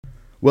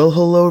Well,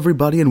 hello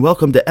everybody, and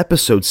welcome to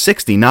episode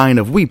 69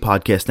 of We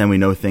Podcast and We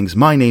Know Things.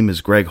 My name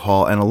is Greg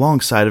Hall, and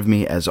alongside of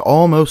me, as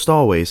almost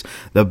always,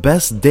 the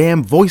best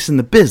damn voice in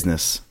the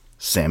business,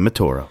 Sam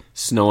Matoro.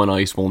 Snow and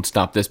ice won't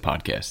stop this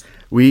podcast.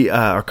 We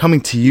are coming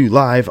to you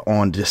live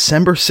on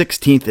December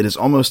 16th. It is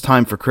almost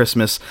time for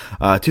Christmas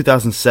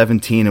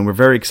 2017, and we're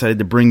very excited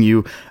to bring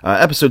you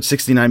episode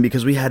 69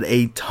 because we had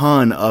a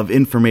ton of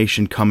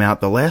information come out.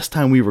 The last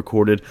time we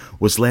recorded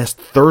was last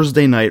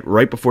Thursday night,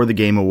 right before the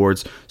Game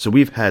Awards. So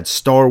we've had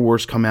Star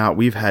Wars come out.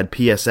 We've had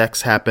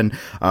PSX happen.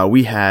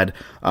 We had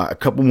a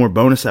couple more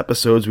bonus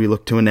episodes we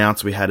look to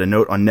announce. We had a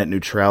note on net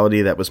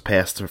neutrality that was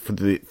passed through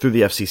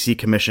the FCC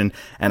Commission,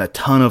 and a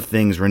ton of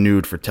things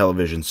renewed for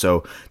television.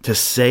 So to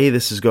say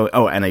this is going...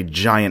 Oh, and a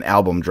giant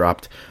album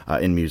dropped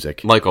in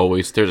music. Like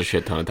always, there's a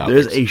shit ton of topics.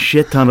 There's a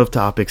shit ton of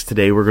topics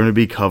today we're going to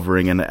be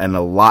covering, and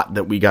a lot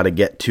that we got to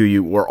get to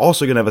you. We're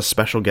also going to have a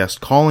special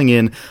guest calling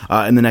in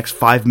the next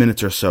 5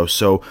 minutes or so.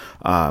 So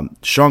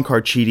Sean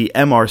Carchidi,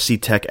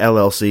 MRC Tech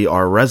LLC,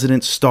 our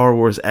resident Star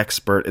Wars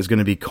expert, is going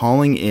to be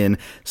calling in.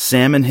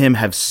 Sam and him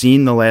have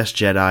seen The Last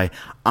Jedi.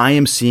 I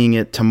am seeing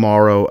it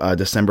tomorrow,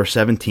 December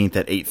 17th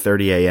at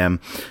 8:30 a.m.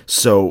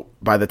 So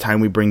by the time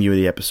we bring you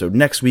the episode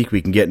next week,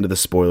 we can get into the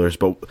spoilers.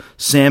 But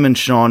Sam and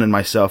Sean and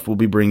myself will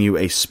be bringing you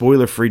a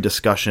spoiler-free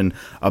discussion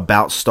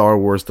about Star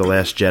Wars The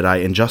Last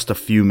Jedi in just a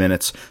few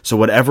minutes. So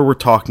whatever we're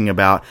talking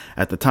about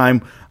at the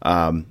time,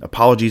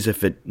 apologies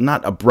if it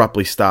not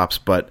abruptly stops,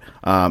 but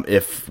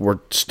if we're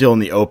still in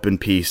the open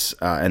piece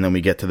and then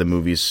we get to the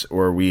movies,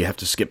 or we have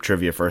to skip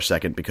trivia for a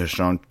second because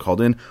Sean called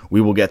in,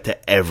 we will get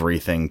to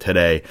everything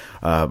today.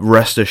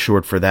 Rest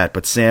assured for that.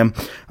 But Sam,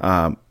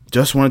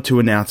 just wanted to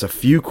announce a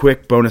few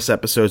quick bonus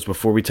episodes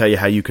before we tell you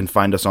how you can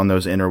find us on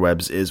those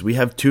interwebs. Is we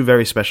have two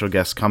very special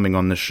guests coming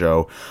on the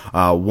show.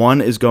 One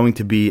is going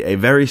to be a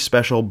very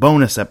special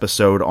bonus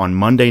episode on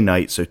Monday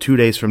night, so 2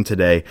 days from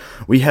today.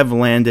 We have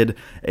landed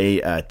a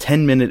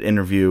 10-minute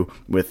interview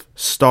with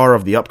star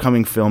of the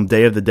upcoming film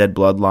Day of the Dead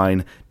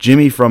Bloodline,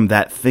 Jimmy from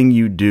That Thing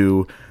You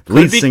Do,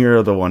 lead singer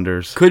of The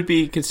Wonders. Could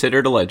be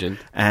considered a legend.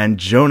 And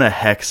Jonah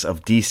Hex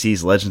of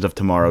DC's Legends of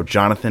Tomorrow,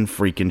 Jonathan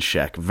freaking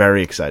Sheck.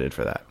 Very excited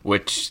for that.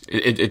 Which,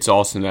 it's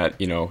awesome that,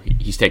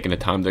 he's taking the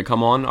time to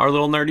come on our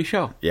little nerdy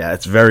show. Yeah,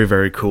 it's very,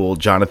 very cool.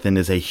 Jonathan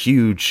is a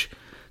huge,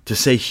 to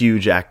say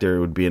huge actor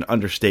would be an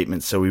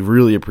understatement, so we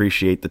really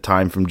appreciate the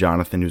time from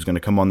Jonathan, who's going to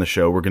come on the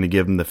show. We're going to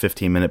give him the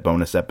 15-minute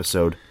bonus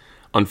episode.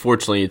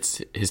 Unfortunately,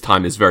 his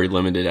time is very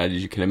limited, as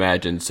you can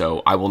imagine,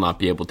 so I will not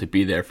be able to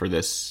be there for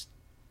this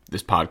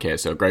podcast,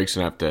 so Greg's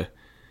gonna have to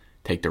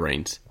take the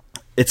reins.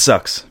 It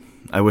sucks.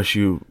 I wish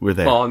you were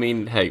there. Well, I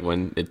mean, hey,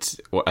 when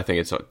I think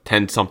it's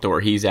 10 something where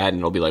he's at, and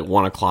it'll be like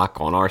 1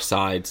 o'clock on our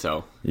side.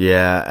 So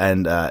yeah,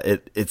 and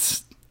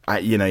it's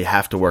you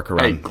have to work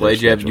around. Hey,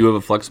 glad you have a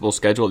flexible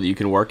schedule that you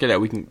can work it,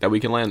 that we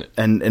can land it.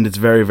 And it's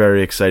very,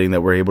 very exciting that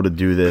we're able to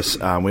do this.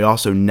 We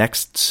also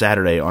next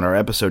Saturday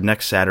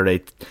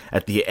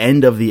at the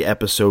end of the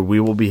episode, we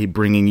will be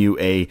bringing you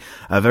a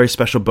very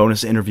special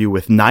bonus interview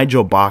with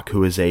Nigel Bach,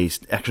 who is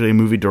actually a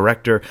movie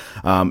director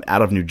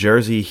out of New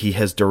Jersey. He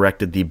has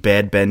directed the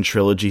Bad Ben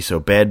trilogy, so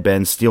Bad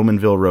Ben,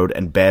 Steelmanville Road,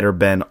 and Badder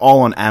Ben, all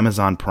on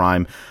Amazon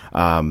Prime.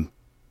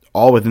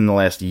 All within the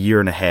last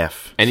year and a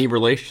half. Any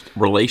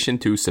relation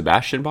to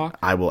Sebastian Bach?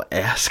 I will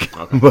ask,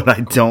 but I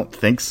don't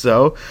think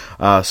so.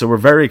 So we're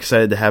very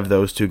excited to have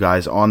those two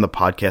guys on the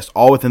podcast,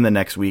 all within the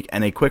next week.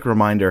 And a quick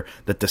reminder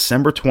that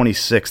December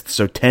 26th,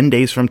 so 10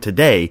 days from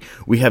today,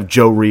 we have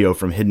Joe Rio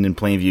from Hidden in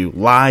Plainview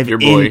live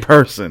in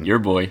person. Your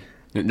boy.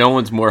 No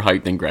one's more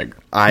hyped than Greg.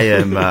 I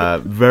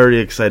am very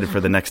excited for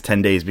the next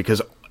 10 days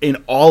because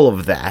in all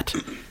of that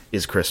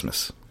is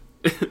Christmas.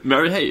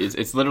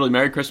 It's literally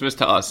Merry Christmas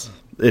to us.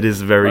 It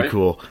is very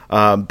cool.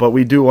 But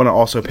we do want to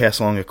also pass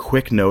along a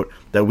quick note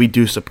that we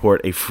do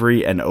support a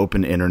free and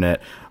open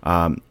internet.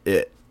 A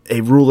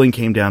ruling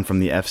came down from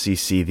the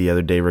FCC the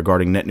other day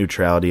regarding net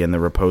neutrality and the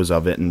repose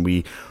of it, and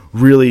we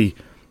really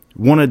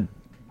want to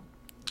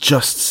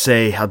just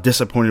say how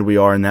disappointed we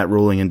are in that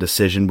ruling and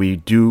decision. We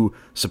do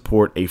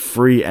support a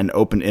free and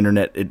open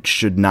internet. It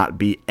should not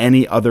be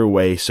any other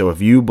way. So if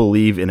you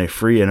believe in a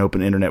free and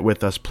open internet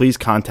with us, please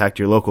contact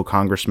your local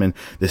congressman.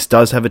 This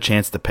does have a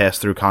chance to pass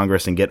through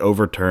Congress and get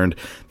overturned.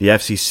 The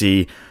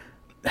FCC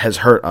has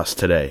hurt us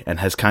today and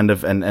has kind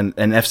of an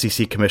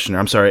FCC commissioner,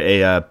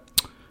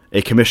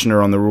 a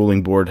commissioner on the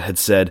ruling board had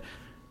said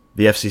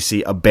the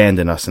FCC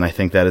abandoned us, and I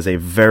think that is a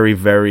very,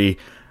 very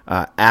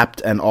apt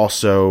and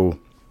also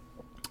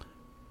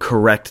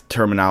correct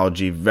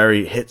terminology.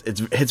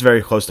 Hits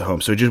very close to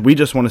home. So we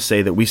just want to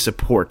say that we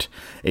support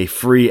a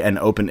free and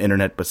open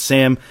internet. But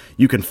Sam,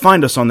 you can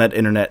find us on that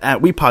internet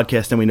at We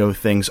Podcast and We Know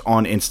Things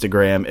on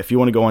Instagram. If you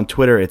want to go on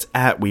Twitter, it's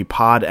at We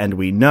Pod and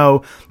We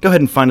Know. Go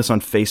ahead and find us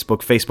on Facebook,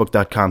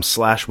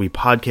 facebook.com/We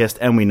Podcast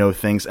and We Know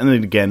Things. And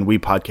then again, We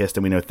Podcast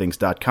and We Know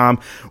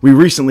Things.com. We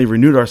recently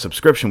renewed our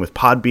subscription with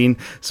Podbean,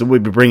 so we'll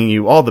be bringing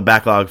you all the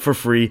backlog for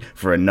free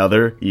for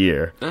another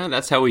year.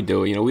 That's how we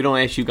do it. We don't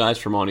ask you guys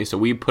for money, so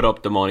we put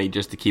up the money money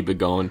just to keep it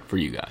going for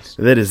you guys.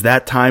 It is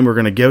that time. We're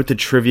going to go to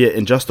trivia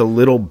in just a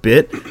little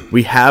bit.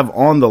 We have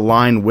on the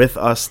line with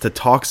us to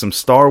talk some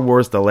Star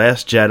Wars The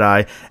Last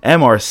Jedi,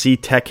 MRC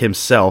Tech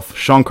himself,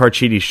 Sean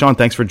Carchidi. Sean,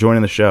 thanks for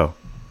joining the show.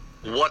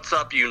 What's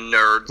up, you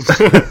nerds?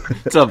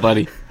 What's up,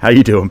 buddy? How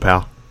you doing,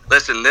 pal?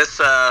 Listen,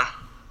 this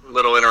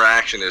little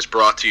interaction is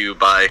brought to you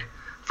by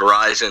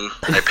Verizon.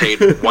 I paid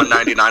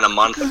 $199 a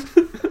month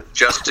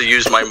just to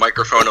use my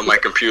microphone on my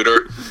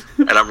computer,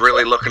 and I'm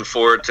really looking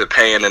forward to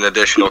paying an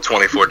additional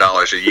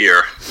 $24 a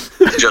year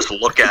to just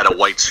look at a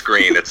white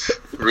screen. It's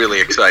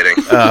really exciting.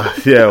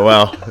 Yeah,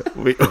 well,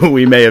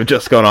 we may have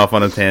just gone off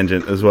on a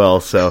tangent as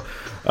well, so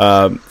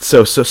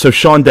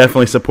Sean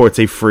definitely supports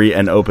a free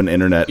and open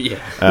internet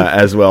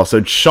as well.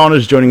 So Sean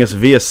is joining us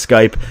via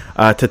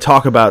Skype to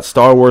talk about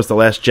Star Wars The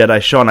Last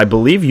Jedi. Sean, I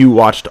believe you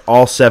watched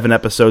all 7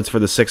 episodes for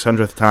the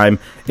 600th time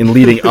in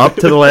leading up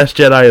to The Last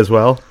Jedi as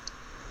well.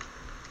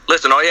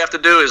 Listen, all you have to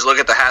do is look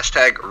at the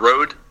hashtag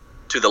Road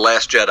to The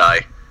Last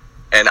Jedi,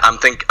 and I'm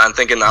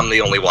thinking I'm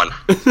the only one.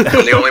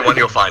 I'm the only one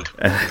you'll find.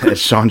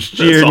 Sean's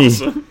journey.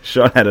 Awesome.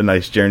 Sean had a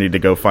nice journey to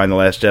go find The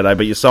Last Jedi,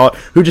 but you saw it.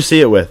 Who'd you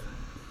see it with?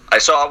 I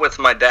saw it with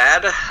my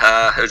dad.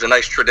 It was a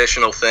nice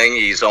traditional thing.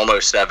 He's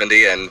almost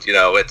 70, and,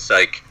 it's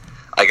like,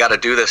 I got to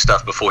do this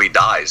stuff before he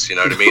dies, you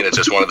know what I mean? It's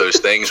just one of those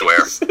things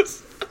where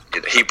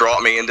he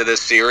brought me into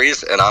this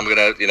series, and I'm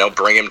going to,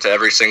 bring him to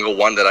every single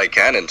one that I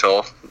can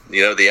until,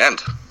 the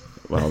end.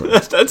 Well,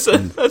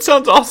 that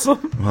sounds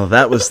awesome. Well,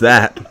 that was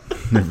that,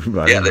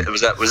 everybody. Yeah,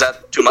 was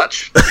that too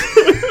much?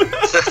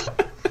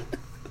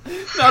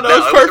 No,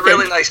 it was a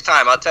really nice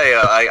time. I'll tell you,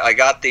 I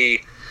got the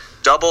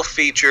double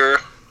feature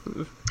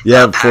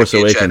Force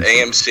Awakens at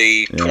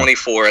AMC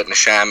 24 at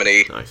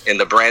Neshaminy in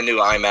the brand new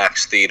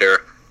IMAX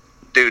theater.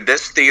 Dude,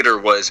 this theater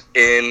was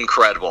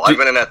incredible. I've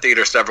been in that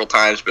theater several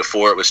times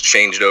before it was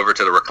changed over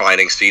to the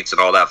reclining seats and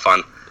all that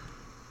fun.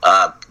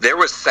 There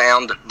was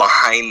sound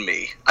behind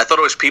me. I thought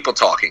it was people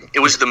talking. It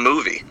was the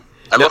movie.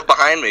 I look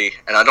behind me,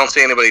 and I don't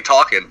see anybody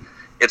talking.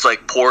 It's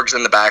like Porgs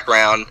in the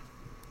background,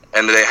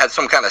 and they had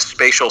some kind of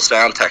spatial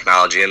sound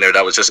technology in there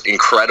that was just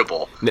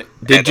incredible.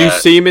 Did you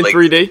see him in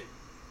 3D?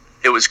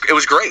 It was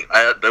great.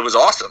 It was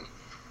awesome.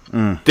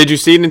 Did you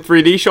see it in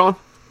 3D, Sean?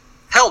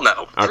 Hell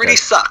no. Okay. 3D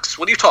sucks.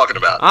 What are you talking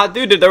about?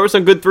 Dude, there were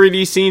some good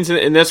 3D scenes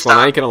in this one.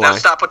 I ain't gonna lie. Now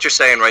stop what you're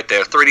saying right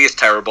there. 3D is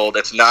terrible.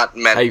 That's not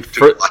meant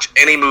to watch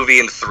any movie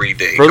in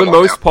 3D. For the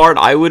most part,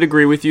 I would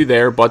agree with you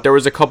there, but there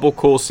was a couple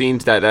cool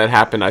scenes that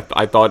happened.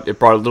 I thought it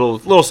brought a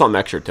little something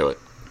extra to it.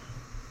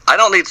 I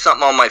don't need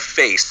something on my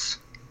face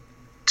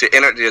to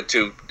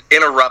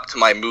interrupt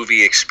my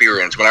movie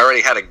experience when I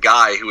already had a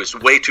guy who was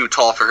way too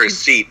tall for his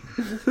seat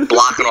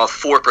blocking off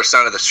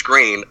 4% of the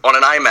screen on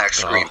an IMAX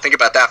screen. Think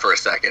about that for a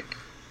second.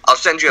 I'll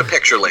send you a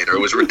picture later. It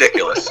was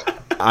ridiculous.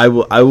 I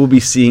will be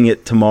seeing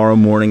it tomorrow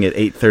morning at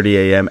 8:30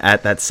 a.m.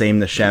 at that same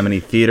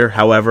Neshaminy Theater.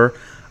 However,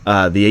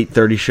 the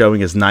 8:30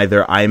 showing is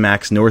neither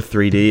IMAX nor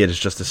 3D. It is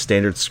just a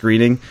standard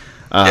screening.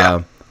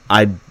 The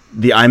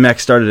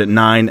IMAX started at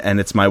 9, and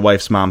it's my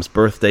wife's mom's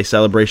birthday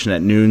celebration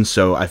at noon,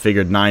 so I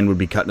figured 9 would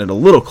be cutting it a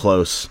little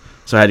close,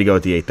 so I had to go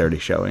with the 8:30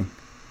 showing.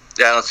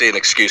 Yeah, I don't see an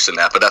excuse in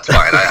that, but that's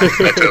fine.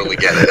 I totally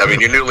get it. I mean,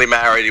 you're newly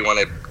married. You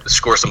want to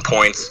score some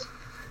points.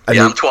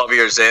 I'm 12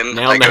 years in.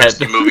 I go to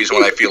see movies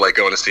when I feel like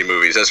going to see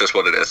movies. That's just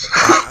what it is.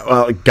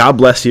 Well, God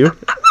bless you.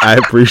 I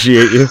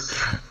appreciate you.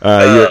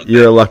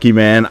 You're a lucky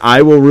man.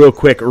 I will real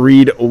quick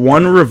read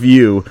one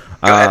review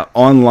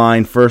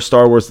online for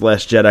Star Wars The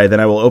Last Jedi, then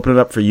I will open it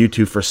up for you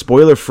two for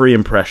spoiler-free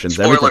impressions.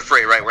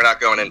 Spoiler-free, right? We're not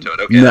going into it.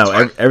 Okay, no,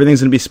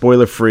 everything's going to be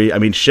spoiler-free. I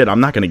mean, shit, I'm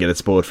not going to get it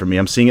spoiled for me.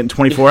 I'm seeing it in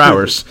 24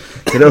 hours.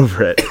 Get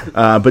over it.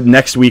 But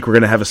next week, we're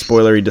going to have a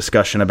spoilery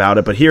discussion about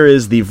it. But here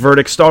is the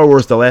verdict. Star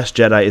Wars The Last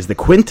Jedi is the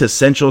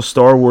quintessential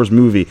Star Wars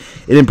movie.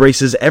 It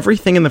embraces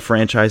everything in the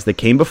franchise that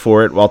came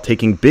before it while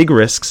taking big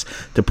risks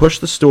to push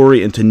the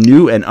story into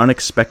new and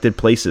unexpected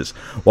places.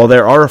 While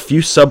there are a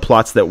few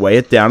subplots that weigh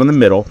it down in the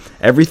middle,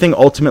 everything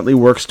ultimately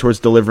works towards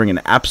delivering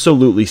an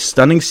absolutely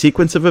stunning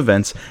sequence of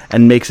events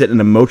and makes it an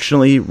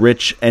emotionally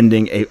rich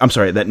ending.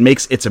 That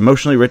makes its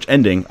emotionally rich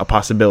ending a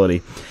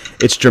possibility.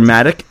 It's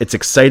dramatic, it's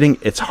exciting,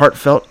 it's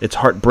heartfelt, it's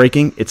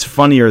heartbreaking, it's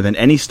funnier than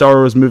any Star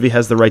Wars movie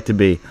has the right to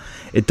be.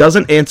 It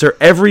doesn't answer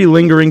every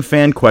lingering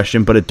fan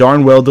question, but it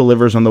darn well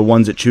delivers on the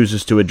ones it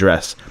chooses to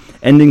address,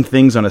 ending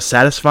things on a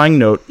satisfying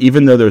note,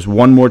 even though there's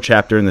one more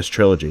chapter in this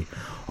trilogy.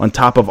 On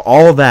top of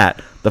all that,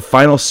 the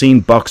final scene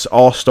bucks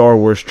all Star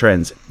Wars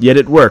trends, yet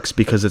it works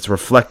because it's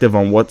reflective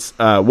on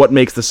what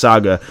makes the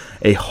saga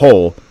a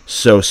whole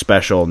so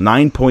special.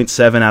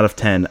 9.7 out of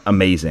 10,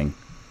 amazing,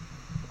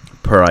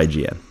 per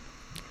IGN.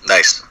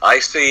 Nice. I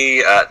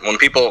see when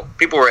people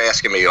were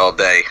asking me all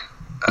day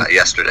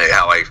yesterday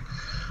how I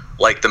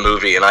like the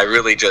movie, and I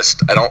really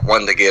I don't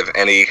want to give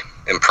any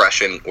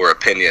impression or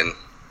opinion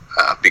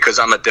because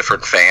I'm a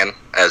different fan,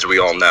 as we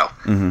all know.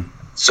 Mm-hmm.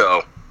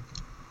 So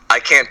I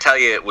can't tell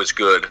you it was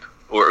good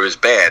or it was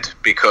bad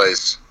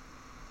because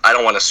I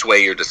don't want to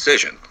sway your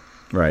decision.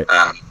 Right.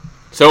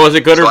 So was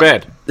it good or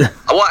bad? Well,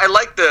 I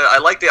like the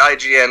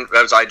IGN.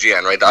 That was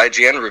IGN, right? The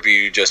IGN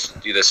review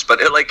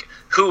but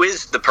who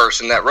is the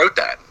person that wrote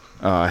that?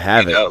 I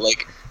have it.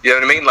 You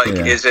know what I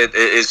mean?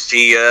 Is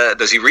he?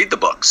 Does he read the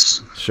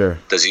books? Sure.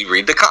 Does he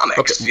read the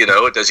comics? Okay.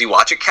 Does he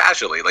watch it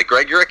casually? Like,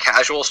 Greg, you're a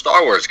casual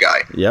Star Wars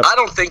guy. Yep. I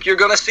don't think you're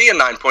going to see a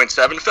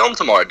 9.7 film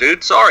tomorrow,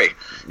 dude. Sorry.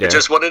 Yeah. It's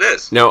just what it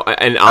is. No,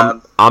 and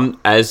I'm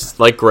as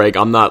like Greg.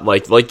 I'm not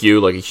like you,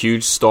 like a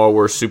huge Star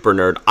Wars super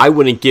nerd. I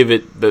wouldn't give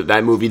it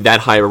that movie that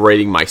high a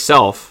rating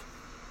myself.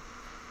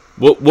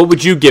 What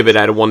would you give it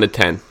out of 1 to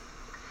 10?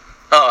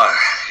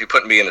 You're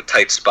putting me in a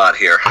tight spot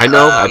here. I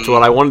know that's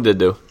what I wanted to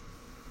do.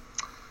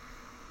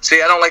 See,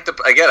 I don't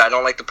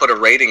like to put a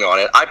rating on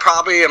it. I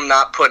probably am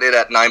not putting it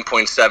at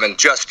 9.7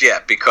 just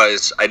yet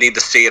because I need to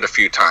see it a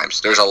few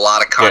times. There's a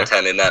lot of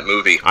content in that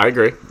movie. I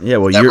agree. Yeah,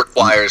 well, that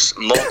requires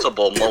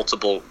multiple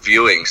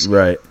viewings.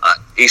 Right.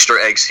 Easter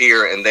eggs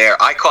here and there.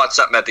 I caught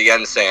something at the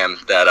end, Sam,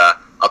 that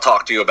I'll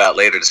talk to you about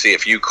later to see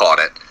if you caught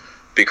it,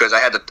 because I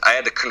had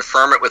to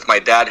confirm it with my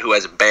dad, who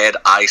has bad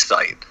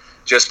eyesight,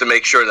 just to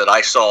make sure that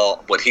I saw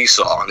what he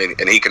saw,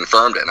 and he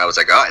confirmed it. And I was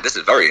like, all right, this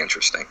is very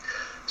interesting.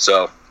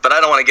 So, but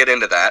I don't want to get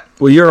into that.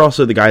 Well, you're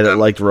also the guy that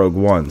liked Rogue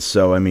One,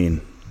 so I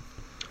mean.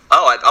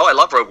 I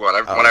love Rogue One.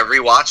 When I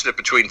rewatched it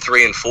between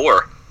 3 and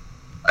 4,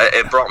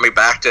 it brought me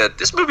back to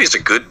this movie is a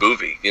good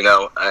movie,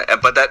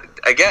 But that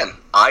again,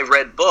 I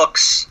read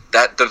books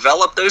that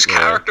developed those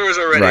characters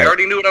already. Right. I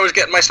already knew what I was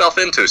getting myself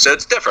into, so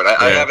it's different.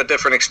 I have a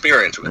different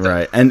experience with it.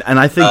 Right, and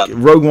I think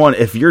Rogue One,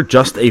 if you're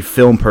just a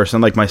film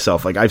person like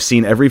myself, like I've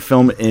seen every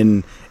film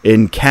in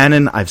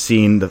canon, I've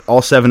seen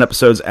all 7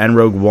 episodes and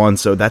Rogue One,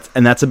 so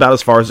that's about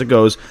as far as it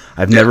goes.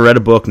 I've never read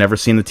a book, never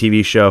seen the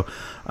TV show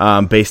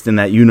based in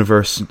that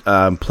universe.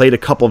 Played a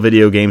couple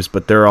video games,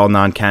 but they're all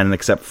non-canon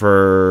except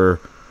for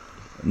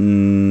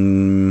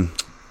maybe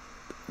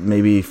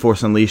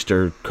Force Unleashed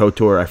or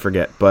KOTOR, I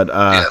forget.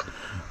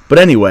 But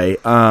anyway,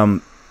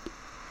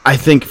 I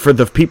think for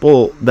the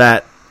people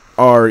that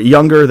are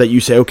younger, that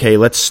you say, okay,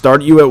 let's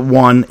start you at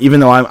 1, even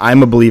though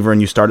I'm a believer and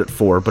you start at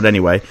 4. But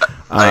anyway,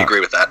 I agree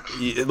with that.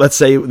 Let's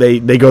say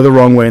they go the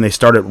wrong way and they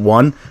start at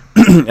 1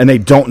 and they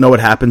don't know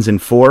what happens in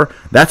 4.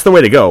 That's the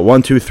way to go.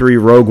 1, 2, 3,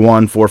 Rogue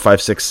One, 4,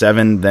 5, 6,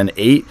 7, then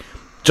 8.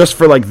 Just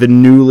for like the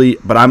newly,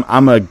 but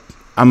I'm a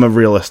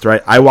realist,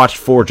 right? I watched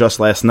 4 just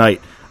last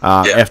night.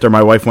 After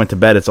my wife went to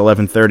bed, it's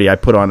 11:30. I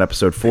put on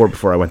episode 4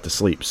 before I went to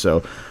sleep.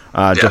 So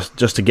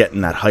just to get in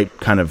that hype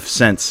kind of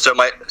sense. So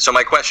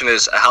my question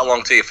is, how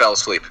long till you fell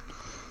asleep?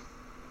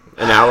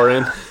 An hour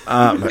in?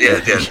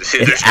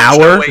 There's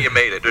no way you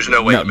made it. There's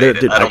no way you made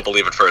it. I don't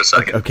believe it for a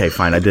second. Okay,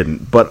 fine, I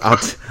didn't. But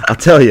I'll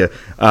tell you,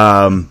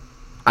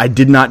 I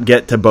did not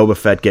get to Boba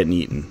Fett getting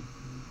eaten,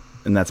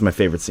 and that's my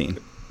favorite scene.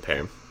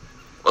 Damn.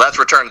 Well, that's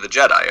Return of the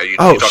Jedi. Are you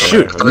oh, talking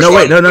shoot. about the first No,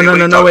 wait,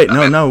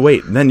 one? no,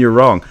 wait. Then you're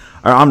wrong.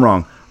 Or I'm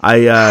wrong.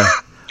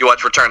 You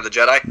watch Return of the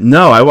Jedi?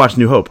 No, I watched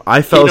New Hope.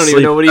 I fell asleep. You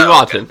don't even know what he's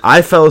watching. Okay.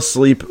 I fell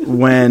asleep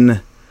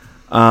when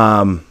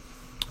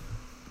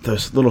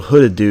those little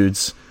hooded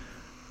dudes.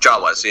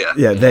 Jawas, yeah.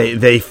 Yeah,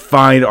 they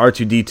find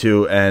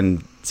R2-D2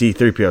 and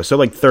C-3PO. So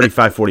like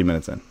 35, 40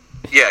 minutes in.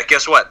 Yeah,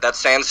 guess what? That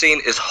sand scene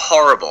is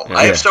horrible.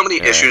 I have so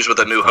many issues with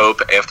A New Hope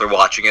after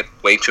watching it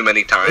way too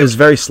many times. It was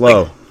very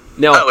slow.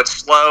 It's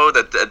slow.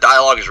 The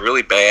dialogue is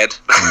really bad.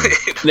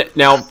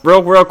 Now,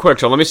 real quick,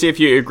 so let me see if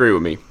you agree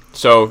with me.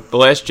 So, The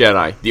Last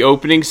Jedi, the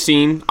opening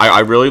scene,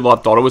 I really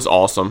loved, thought it was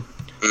awesome.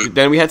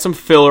 Then we had some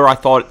filler. I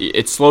thought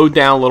it slowed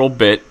down a little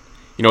bit.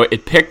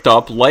 It picked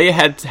up. Leia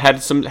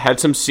had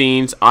some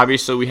scenes.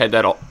 Obviously, we had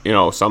that.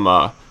 Some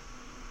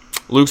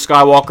Luke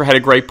Skywalker had a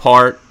great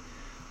part.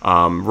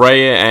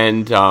 Rey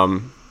and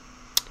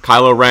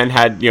Kylo Ren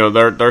had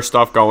their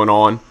stuff going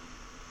on.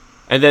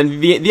 And then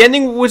the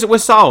ending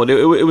was solid.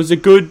 It was a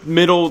good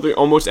middle,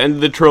 almost end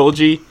of the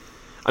trilogy.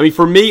 I mean,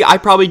 for me, I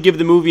probably give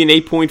the movie an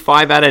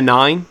 8.5 out of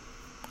 9.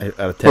 Out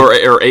of 10. Or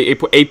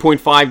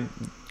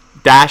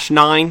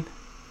 8.5-9.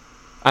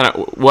 I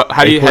don't know.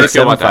 How do you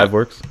feel about that?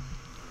 Works.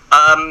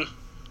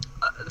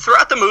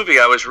 Throughout the movie,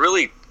 I was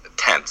really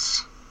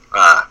tense.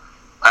 I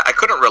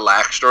couldn't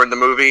relax during the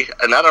movie,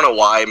 and I don't know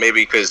why.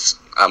 Maybe because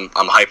I'm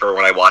hyper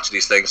when I watch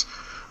these things.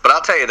 But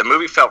I'll tell you, the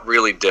movie felt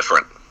really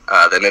different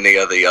than any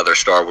of the other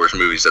Star Wars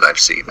movies that I've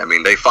seen. I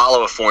mean, they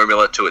follow a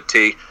formula to a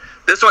T.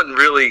 This one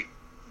really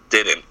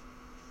didn't.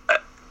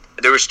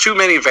 There was too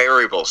many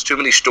variables, too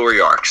many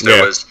story arcs.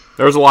 There was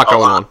a lot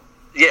going on.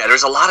 Yeah,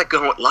 there's a lot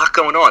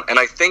going on, and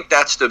I think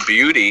that's the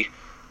beauty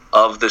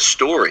of the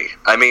story.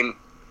 I mean,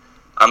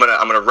 I'm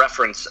gonna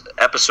reference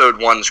Episode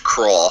 1's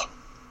Crawl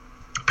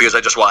because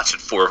I just watched it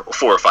 4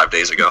 or 5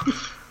 days ago,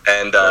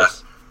 and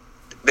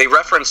they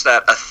reference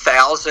that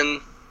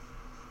 1,000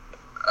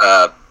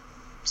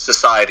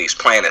 societies,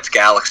 planets,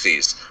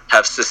 galaxies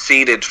have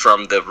seceded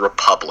from the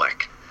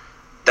Republic.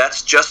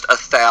 That's just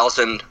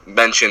 1,000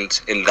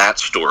 mentioned in that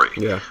story,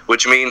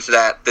 which means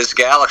that this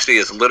galaxy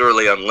is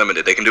literally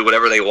unlimited. They can do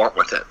whatever they want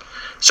with it.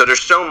 So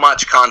there's so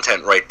much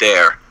content right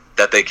there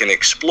that they can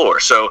explore.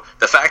 So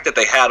the fact that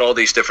they had all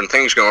these different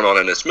things going on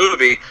in this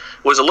movie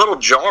was a little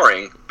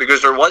jarring,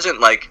 because there wasn't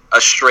like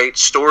a straight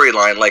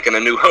storyline like in A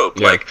New Hope.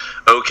 Yeah. Like,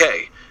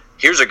 okay,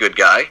 here's a good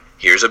guy,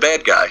 here's a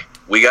bad guy.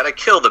 We got to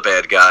kill the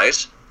bad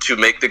guys to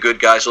make the good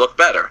guys look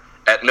better.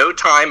 At no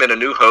time in A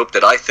New Hope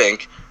did I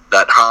think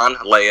that Han,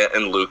 Leia,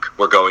 and Luke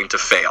were going to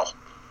fail.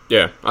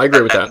 Yeah, I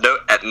agree with that.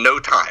 At no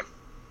time.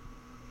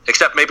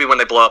 Except maybe when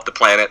they blow up the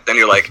planet, then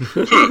you're like,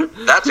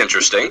 that's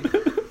interesting.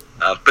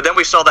 But then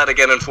we saw that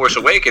again in Force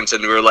Awakens,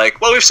 and we were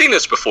like, well, we've seen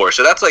this before.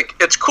 So that's like,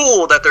 it's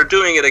cool that they're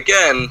doing it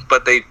again,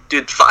 but they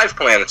did 5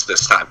 planets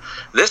this time.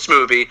 This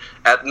movie,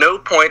 at no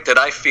point did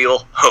I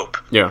feel hope.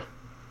 Yeah.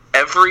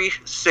 Every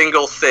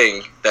single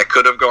thing that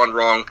could have gone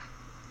wrong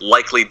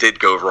likely did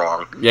go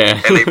wrong.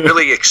 Yeah. And they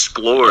really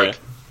explored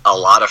a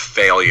lot of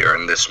failure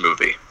in this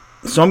movie.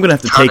 So I'm going to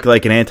have to take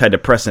like an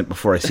antidepressant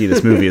before I see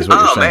this movie is what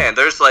you're saying. Oh, man,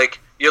 there's like,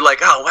 you're like,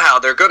 oh, wow,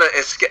 they're going to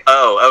escape.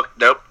 Oh,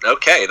 nope,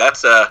 okay,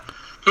 that's,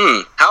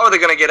 how are they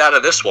going to get out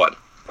of this one?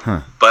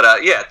 Huh.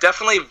 But, yeah,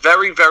 definitely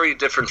very, very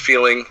different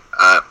feeling.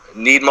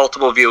 Need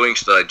multiple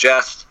viewings to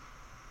digest.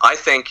 I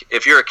think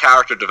if you're a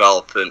character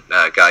development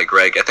guy,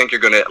 Greg, I think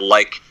you're going to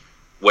like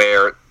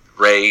where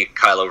Rey,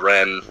 Kylo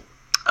Ren,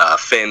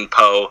 Finn,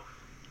 Poe,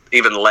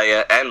 even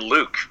Leia, and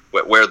Luke,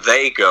 where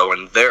they go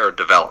in their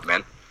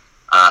development.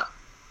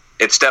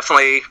 It's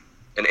definitely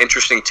an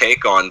interesting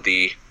take on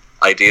the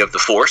idea of the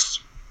Force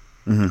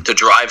to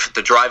drive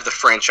the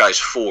franchise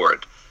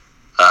forward.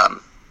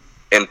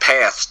 In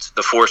past,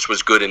 the Force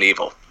was good and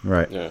evil.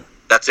 Right. Yeah.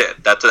 That's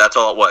it. That's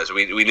all it was.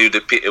 We knew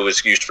that it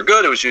was used for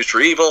good. It was used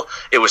for evil.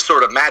 It was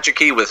sort of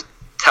magic-y with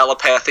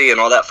telepathy and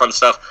all that fun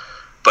stuff.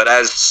 But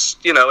as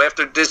you know,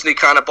 after Disney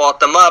kind of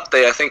bought them up,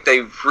 I think they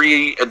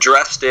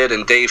readdressed it.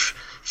 And Dave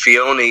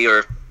Filoni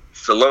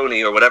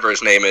or whatever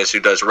his name is,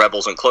 who does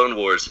Rebels and Clone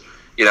Wars,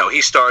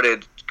 he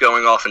started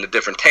going off into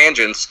different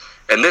tangents.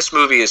 And this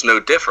movie is no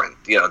different.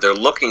 They're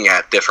looking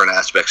at different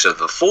aspects of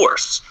the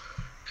Force,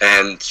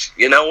 and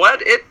you know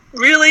what? It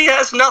really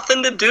has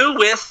nothing to do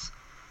with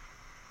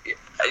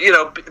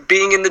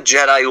being in the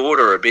Jedi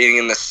Order or being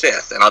in the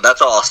Sith. And that's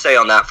all I'll say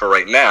on that for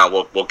right now.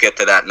 We'll get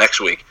to that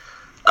next week.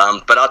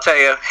 But I'll tell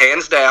you,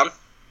 hands down,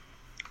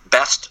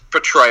 best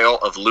portrayal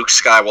of Luke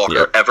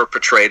Skywalker ever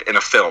portrayed in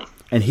a film.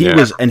 And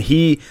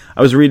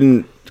I was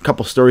reading a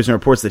couple stories and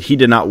reports that he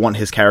did not want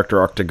his character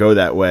arc to go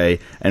that way.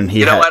 And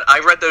you know what? I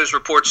read those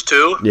reports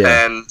too,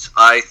 and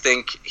I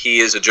think he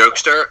is a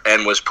jokester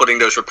and was putting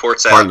those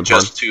reports out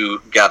just to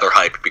gather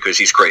hype because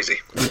he's crazy.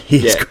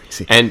 He's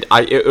crazy. And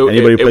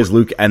anybody who plays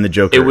Luke and the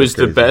Joker. It was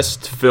the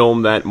best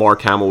film that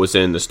Mark Hamill was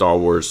in the Star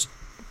Wars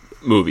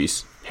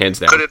movies, hands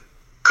down.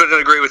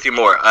 Couldn't agree with you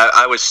more.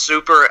 I was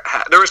super.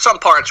 There were some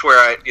parts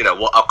where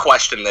I'll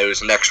question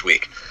those next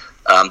week,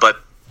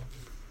 but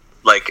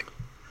like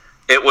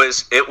it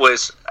was.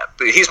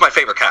 He's my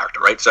favorite character,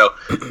 right? So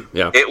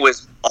it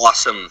was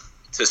awesome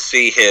to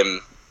see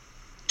him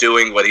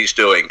doing what he's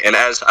doing. And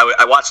as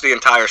I watched the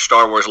entire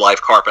Star Wars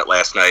live carpet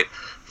last night,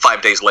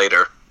 5 days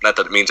later. Not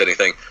that it means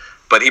anything,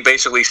 but he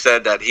basically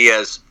said that he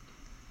has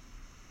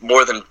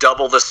more than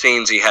double the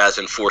scenes he has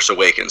in Force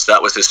Awakens.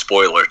 That was his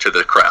spoiler to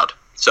the crowd.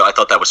 So I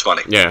thought that was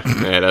funny. Yeah,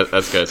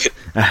 that's good.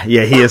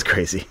 Yeah, he is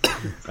crazy.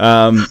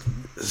 The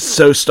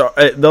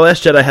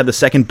Last Jedi had the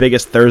second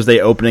biggest Thursday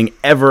opening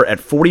ever at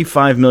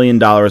 $45 million,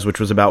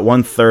 which was about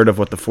 1/3 of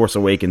what The Force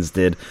Awakens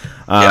did.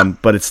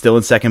 But it's still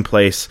in second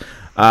place.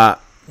 I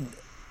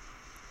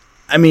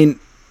mean,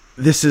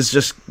 this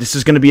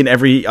is going to be an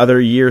every other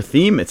year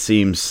theme, it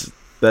seems.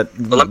 That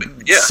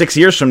 6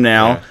 years from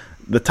now,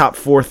 the top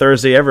 4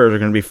 Thursday ever are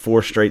going to be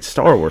 4 straight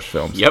Star Wars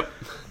films. Yep.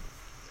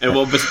 And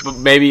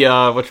maybe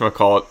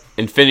whatchamacallit,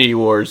 Infinity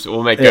Wars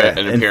will make an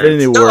appearance.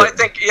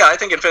 I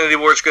think Infinity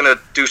War is going to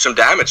do some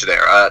damage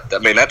there.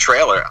 That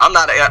trailer.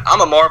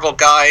 I'm a Marvel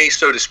guy,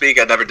 so to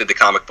speak. I never did the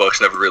comic books,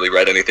 never really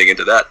read anything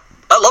into that.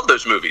 I love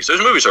those movies.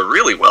 Those movies are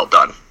really well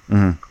done.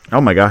 Mm-hmm.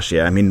 Oh my gosh,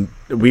 yeah. I mean,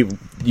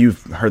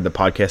 you've heard the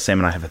podcast. Sam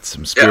and I have had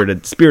some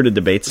spirited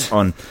debates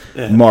on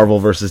Marvel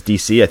versus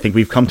DC. I think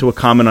we've come to a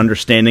common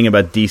understanding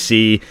about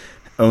DC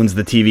owns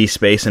the TV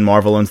space and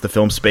Marvel owns the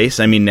film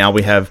space. I mean, now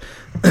we have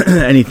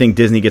anything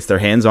Disney gets their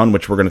hands on,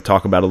 which we're going to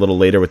talk about a little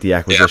later with the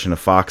acquisition of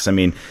Fox. I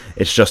mean,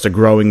 it's just a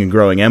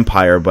growing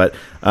empire. But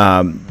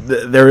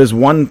there's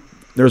one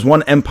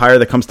empire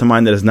that comes to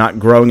mind that is not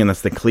growing, and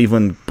that's the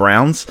Cleveland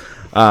Browns.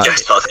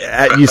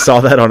 You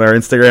saw that on our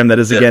Instagram. That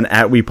is, again,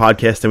 at We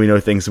Podcast and We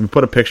Know Things. We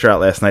put a picture out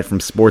last night from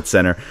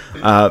SportsCenter.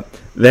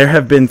 There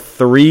have been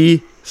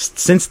 3...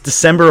 Since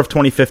December of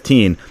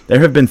 2015,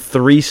 there have been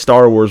 3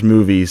 Star Wars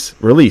movies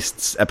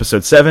released.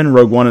 Episode 7,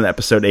 Rogue One, and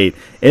Episode 8.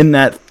 In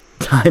that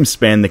time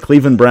span, the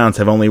Cleveland Browns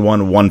have only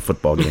won 1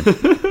 football game.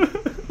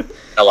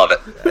 I love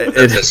it.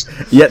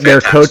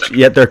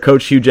 Yet their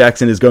coach Hugh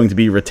Jackson is going to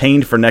be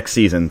retained for next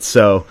season.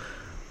 So,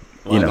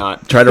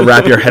 try to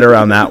wrap your head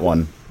around that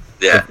one.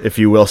 Yeah. If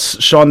you will.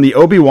 Sean, the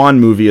Obi-Wan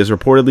movie is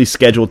reportedly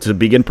scheduled to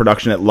begin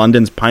production at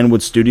London's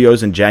Pinewood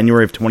Studios in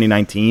January of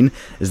 2019.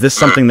 Is this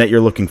something that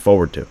you're looking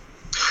forward to?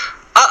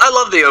 I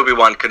love the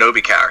Obi-Wan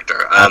Kenobi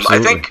character. I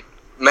think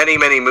many,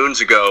 many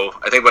moons ago,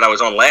 I think when I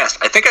was on last,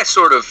 I think I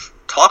sort of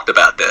talked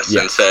about this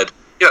and said,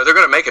 they're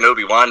going to make an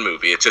Obi-Wan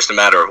movie. It's just a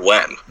matter of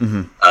when.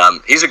 Mm-hmm.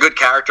 He's a good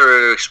character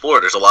to explore.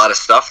 There's a lot of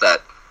stuff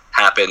that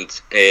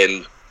happened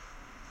in,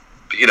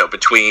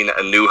 between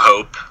A New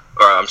Hope,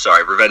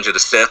 Revenge of the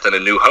Sith and A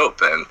New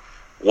Hope. And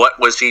what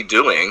was he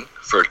doing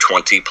for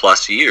 20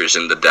 plus years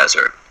in the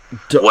desert?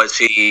 Was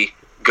he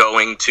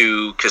going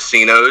to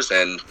casinos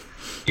and,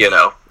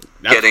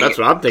 getting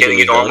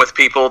it on with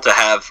people to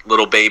have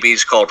little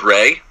babies called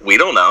Rey? We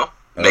don't know.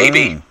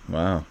 Maybe. Oh,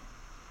 wow.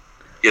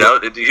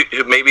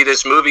 Maybe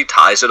this movie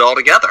ties it all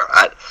together.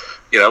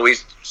 We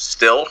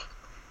still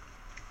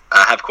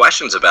have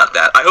questions about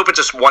that. I hope it's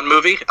just one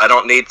movie. I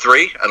don't need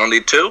 3. I don't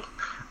need 2.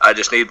 I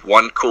just need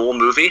one cool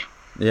movie.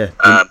 Yeah.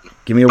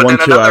 Give me a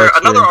 1-2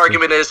 Another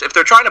argument is, if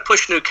they're trying to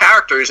push new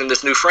characters in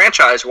this new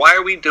franchise, why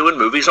are we doing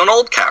movies on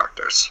old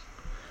characters?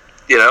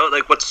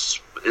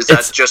 Is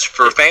that just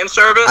for fan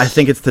service? I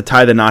think it's to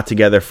tie the knot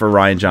together for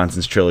Rian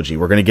Johnson's trilogy.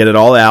 We're going to get it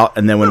all out,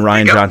 and then when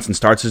Rian Johnson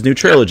starts his new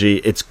trilogy,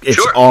 it's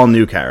all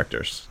new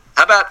characters.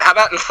 How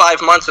about in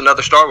 5 months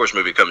another Star Wars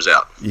movie comes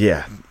out?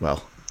 Yeah,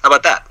 well. How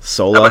about that?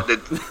 Solo. By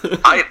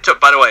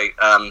the way,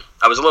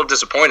 I was a little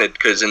disappointed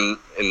because in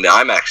the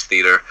IMAX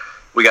theater,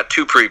 we got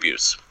 2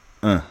 previews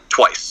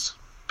twice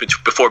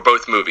before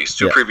both movies.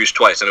 2 previews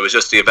twice, and it was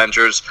just the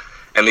Avengers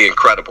and the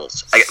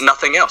Incredibles. I get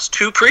nothing else.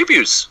 2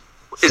 previews.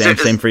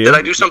 Same for you? Did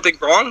I do something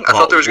wrong? I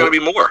thought there was going to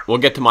be more. We'll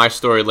get to my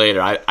story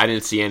later. I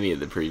didn't see any of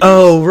the previews.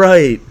 Oh,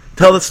 right.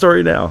 Tell the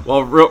story now.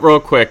 Well, real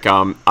quick.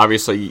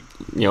 Obviously,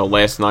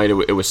 last night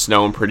it was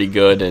snowing pretty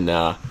good, and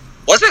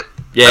was it?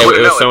 Yeah,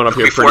 it was snowing up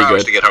here pretty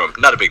good. To get home,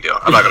 not a big deal.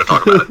 I'm not going to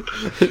talk about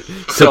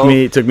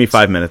it. Took me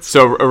 5 minutes.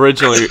 So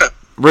originally it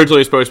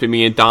was supposed to be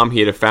me and Dom. He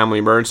had a family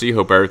emergency.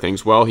 Hope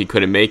everything's well. He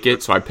couldn't make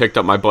it, so I picked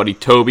up my buddy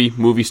Toby.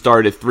 Movie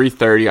started at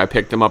 3:30. I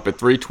picked him up at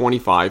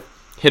 3:25.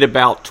 Hit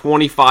about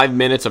 25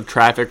 minutes of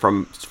traffic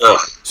from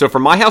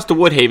my house to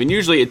Woodhaven.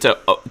 Usually it's a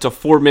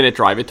 4-minute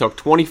drive. It took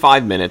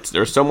 25 minutes.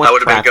 There's so much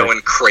traffic. I would have been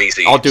going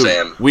crazy,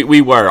 Sam.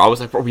 We were. I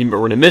was like, we're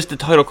going to miss the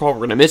title call.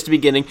 We're going to miss the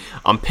beginning.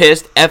 I'm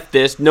pissed. F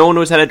this. No one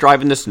knows how to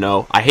drive in the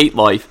snow. I hate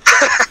life.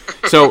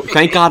 So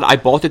thank God I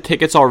bought the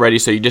tickets already.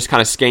 So you just kind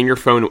of scan your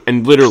phone,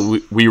 and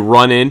literally we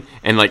run in,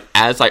 and like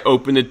as I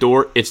open the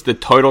door, it's the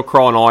title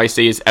crawl, and all I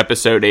see is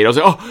episode 8. I was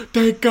like, oh,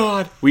 thank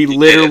God. We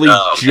literally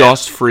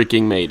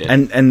freaking made it.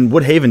 And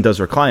Woodhaven does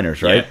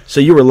recliners, right? Yeah. So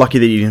you were lucky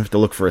that you didn't have to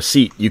look for a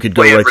seat. You could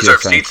go right to your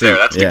front seats there.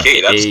 That's the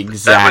key.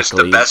 That was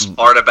the best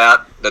part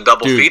about the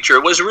double feature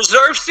was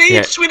reserved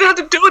seats. Yeah. We didn't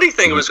have to do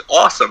anything. It was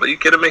awesome. Are you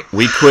kidding me?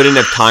 We couldn't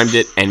have timed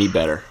it any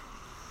better.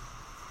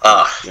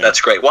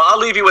 That's great. Well, I'll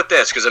leave you with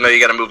this because I know you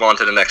got to move on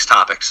to the next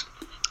topics.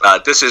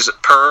 This is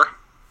per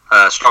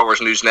Star Wars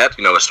Newsnet,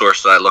 a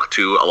source that I look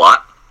to a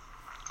lot.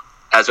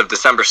 As of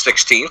December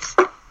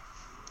 16th,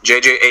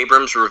 J.J.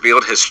 Abrams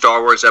revealed his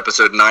Star Wars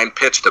Episode 9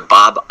 pitch to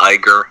Bob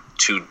Iger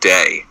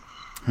today.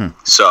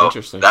 So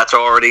that's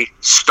already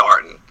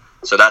starting.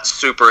 So that's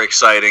super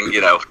exciting.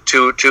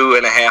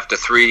 2.5 to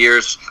 3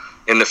 years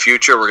in the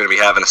future, we're going to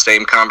be having the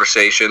same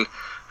conversation.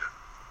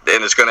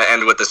 And it's going to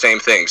end with the same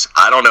things.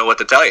 I don't know what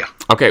to tell you.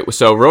 Okay,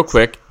 so real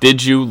quick,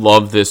 did you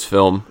love this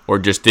film, or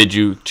did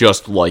you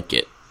just like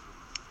it?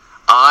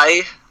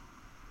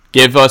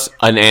 Give us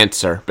an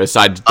answer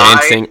besides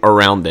dancing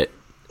around it.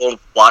 We'll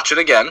watch it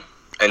again,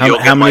 and you'll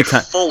get my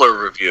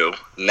fuller review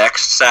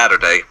next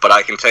Saturday. But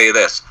I can tell you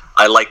this: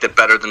 I liked it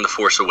better than The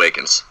Force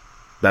Awakens.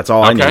 That's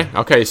all I know.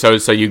 Okay,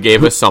 so you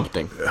gave us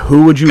something.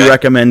 Who would you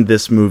recommend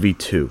this movie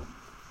to?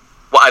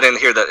 Well, I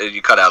didn't hear that.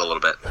 You cut out a little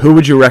bit. Who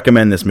would you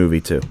recommend this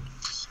movie to?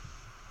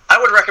 I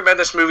would recommend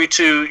this movie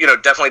to,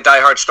 definitely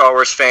diehard Star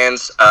Wars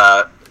fans.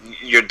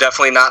 You're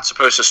definitely not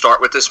supposed to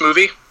start with this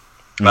movie.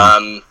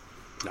 No.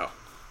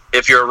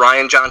 If you're a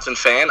Rian Johnson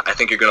fan, I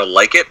think you're going to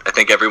like it. I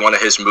think every one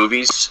of his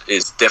movies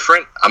is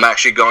different. I'm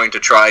actually going to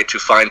try to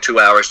find 2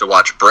 hours to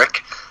watch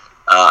Brick.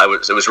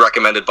 It was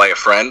recommended by a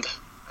friend.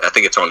 I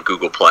think it's on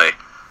Google Play.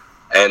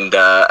 And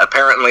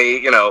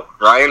apparently,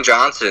 Rian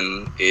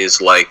Johnson is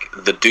like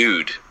the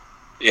dude.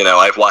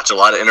 I've watched a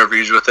lot of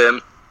interviews with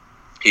him.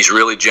 He's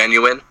really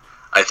genuine.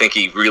 I think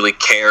he really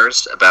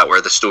cares about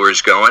where the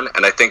story's going,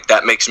 and I think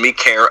that makes me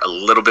care a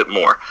little bit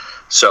more.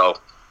 So,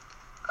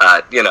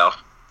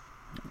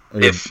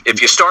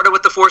 if you started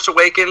with The Force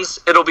Awakens,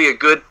 it'll be a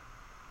good,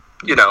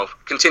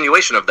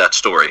 continuation of that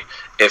story.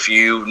 If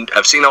you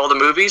have seen all the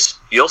movies,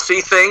 you'll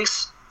see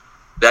things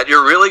that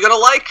you're really going to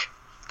like.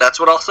 That's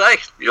what I'll say.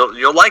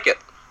 You'll like it.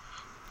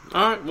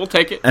 All right, we'll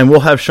take it. And we'll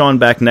have Sean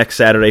back next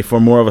Saturday for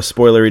more of a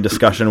spoilery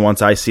discussion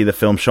once I see the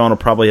film. Sean will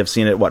probably have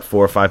seen it, 4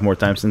 or 5 more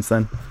times since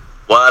then?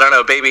 Well, I don't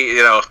know.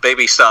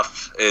 Baby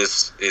stuff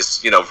is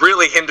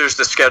really hinders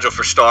the schedule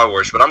for Star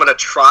Wars. But I'm going to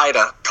try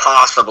to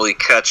possibly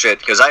catch it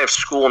because I have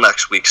school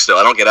next week still.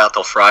 I don't get out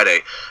till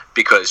Friday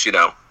because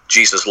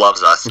Jesus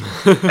loves us.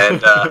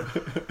 And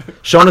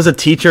Sean is a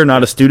teacher,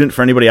 not a student.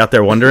 For anybody out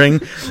there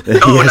wondering, no,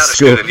 not a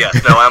student.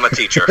 Yes, no, I'm a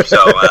teacher.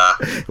 So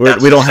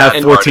we don't have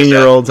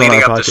 14-year-olds on our podcast.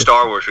 Leading up podcast. to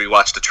Star Wars, we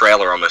watch the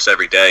trailer almost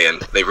every day,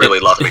 and they really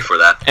love me for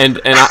that.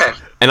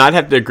 And I'd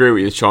have to agree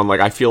with you, Sean. Like,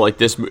 I feel like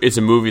this is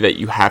a movie that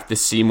you have to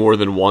see more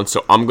than once.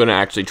 So I'm gonna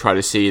actually try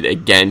to see it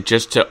again,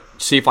 just to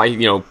see if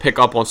I, pick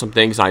up on some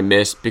things I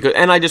missed.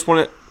 And I just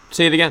want to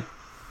see it again.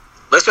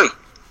 Listen,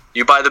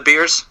 you buy the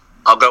beers,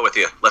 I'll go with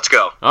you. Let's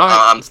go. All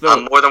right,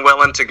 I'm more than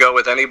willing to go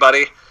with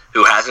anybody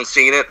who hasn't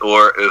seen it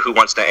or who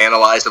wants to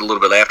analyze it a little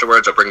bit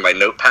afterwards. I'll bring my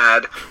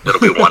notepad. It'll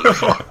be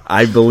wonderful.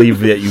 I believe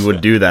that you would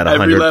do that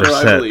 100%. Every letter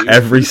I believe.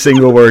 Every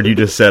single word you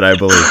just said, I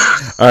believe.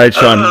 All right,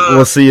 Sean,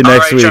 we'll see you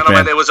next week,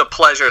 gentlemen, man. It was a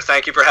pleasure.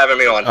 Thank you for having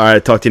me on. All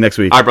right, talk to you next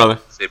week. All right, brother.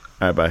 See you.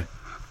 All right, bye.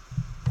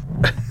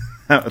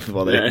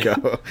 Well, there you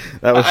go.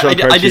 That was Sean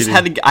I just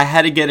Carchidi.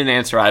 had to get an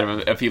answer out of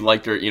him if he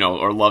liked or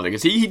or loved it,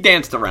 because he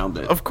danced around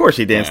it. Of course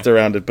he danced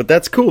around it, but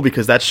that's cool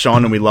because that's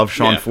Sean and we love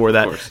Sean for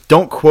that. Course.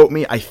 Don't quote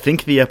me. I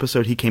think the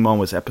episode he came on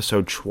was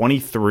episode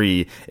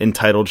 23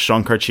 entitled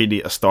Sean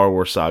Carchidi, A Star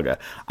Wars Saga.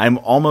 I'm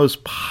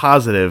almost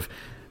positive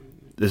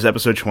this is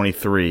episode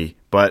 23,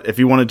 but if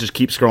you want to just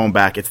keep scrolling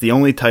back, it's the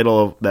only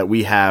title that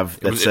we have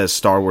that says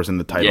Star Wars in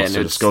the title,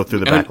 so just go through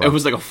the backlog. It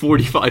was like a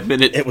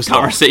 45-minute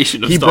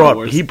conversation of Star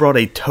Wars. He brought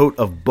a tote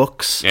of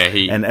books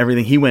and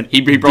everything. He went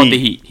He brought the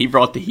heat. He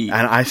brought the heat.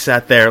 And I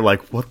sat there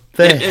like, what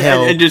the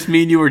hell? And just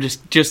me and you were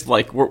just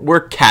like,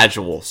 we're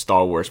casual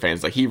Star Wars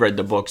fans. Like, he read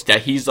the books.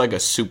 That he's like a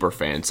super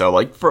fan. So,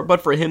 like,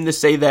 but for him to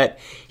say that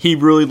he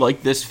really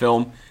liked this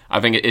film, I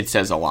think it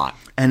says a lot.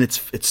 And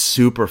it's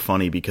super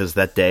funny because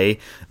that day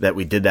that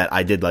we did that,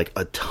 I did like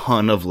a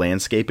ton of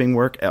landscaping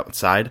work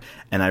outside.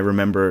 And I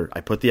remember I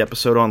put the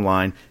episode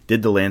online,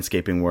 did the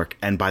landscaping work,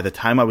 and by the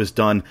time I was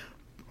done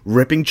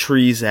ripping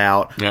trees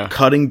out,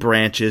 cutting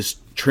branches,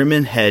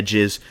 trimming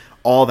hedges,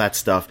 all that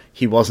stuff,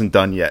 he wasn't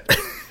done yet.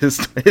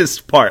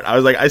 His part. I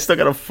was like, I still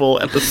got a full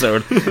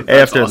episode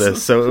after awesome.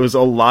 this. So it was a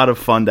lot of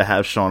fun to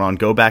have Sean on.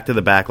 Go back to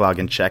the backlog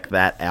and check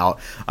that out.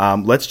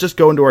 Let's just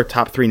go into our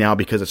top 3 now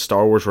because it's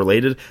Star Wars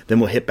related. Then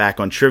we'll hit back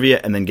on trivia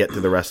and then get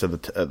to the rest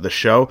of the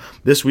show.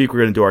 This week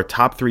we're going to do our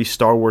top 3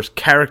 Star Wars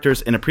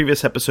characters. In a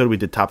previous episode, we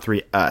did top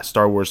 3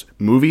 Star Wars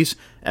movies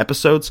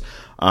episodes.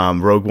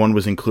 Rogue One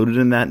was included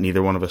in that.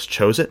 Neither one of us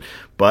chose it,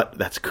 but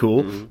that's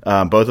cool.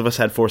 Mm-hmm. Both of us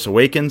had Force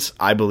Awakens.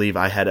 I believe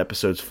I had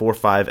episodes 4,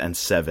 5, and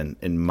 7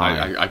 in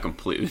mine. I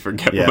completely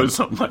forget what was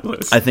on my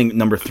list. I think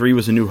number 3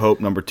 was A New Hope.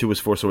 Number 2 was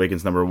Force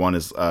Awakens. Number 1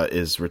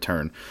 is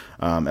Return.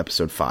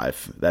 Episode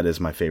 5. That is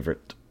my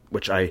favorite,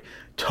 which I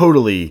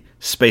totally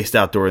spaced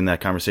out during that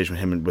conversation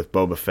with him and with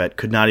Boba Fett.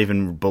 Could not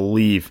even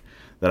believe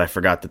that I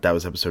forgot that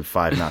was episode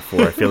 5, not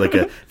 4. I feel like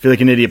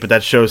an idiot, but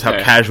that shows how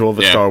casual of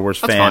a Star Wars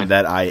fan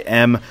that I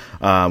am.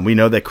 We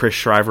know that Chris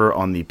Shriver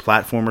on the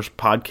Platformers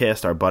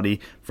podcast, our buddy,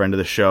 friend of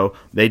the show,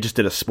 they just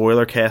did a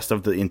spoiler cast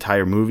of the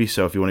entire movie,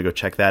 so if you want to go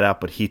check that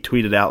out. But he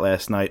tweeted out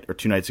last night, or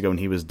 2 nights ago when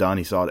he was done,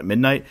 he saw it at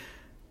midnight,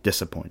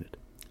 disappointed.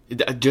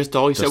 Just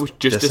all he said was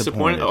just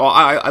disappointed. Oh,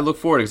 I look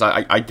forward because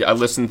I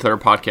listen to their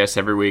podcast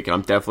every week,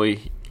 and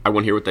I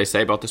want to hear what they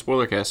say about the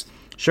spoiler cast.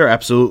 Sure,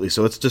 absolutely.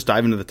 So let's just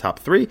dive into the top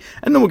 3,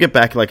 and then we'll get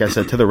back, like I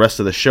said, to the rest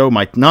of the show.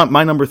 My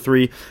number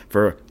 3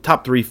 for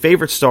top 3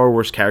 favorite Star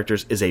Wars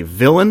characters is a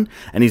villain,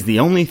 and he's the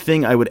only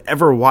thing I would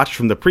ever watch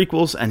from the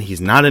prequels, and he's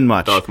not in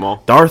much. Darth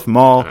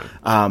Maul.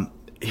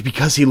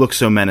 Because he looks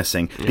so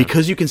menacing. Yeah.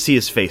 Because you can see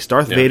his face.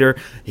 Darth Vader,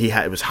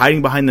 was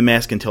hiding behind the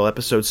mask until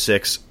episode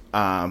 6.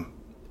 And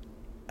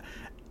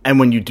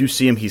when you do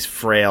see him, he's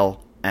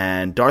frail.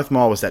 And Darth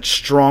Maul was that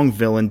strong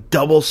villain,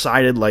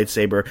 double-sided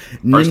lightsaber.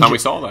 First time we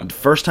saw that.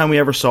 First time we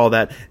ever saw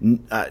that.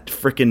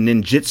 Freaking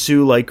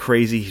ninjutsu like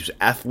crazy. He was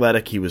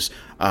athletic. He was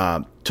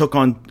took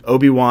on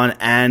Obi-Wan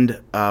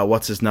and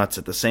what's-his-nuts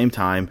at the same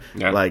time.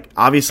 Yeah. Like,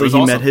 obviously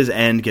he met his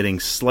end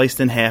getting sliced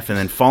in half and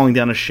then falling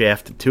down a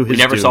shaft to his We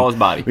never saw his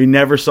body. We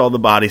never saw the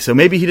body. So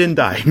maybe he didn't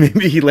die.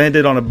 Maybe he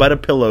landed on a bed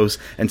of pillows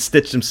and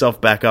stitched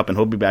himself back up, and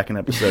he'll be back in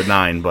episode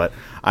 9. But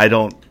I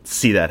don't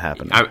see that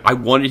happening. I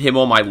wanted him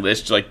on my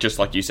list, just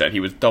like you said.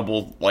 He was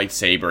double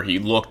lightsaber. He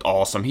looked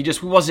awesome. He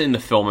wasn't in the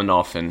film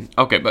enough. And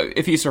okay, but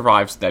if he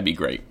survives, that'd be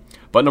great.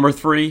 But number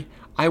 3,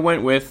 I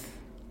went with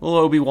little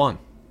Obi-Wan.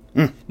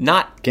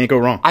 Can't go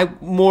wrong.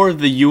 More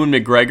the Ewan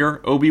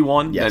McGregor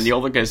Obi-Wan than the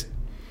older guys.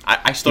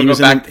 I still go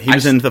back. He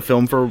was in the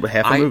film for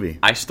half a movie.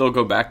 I still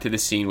go back to the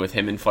scene with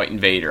him and fighting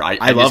Vader.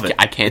 I love it.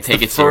 I can't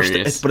take it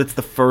serious. But it's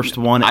the first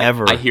one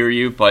ever. I hear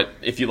you, but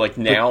if you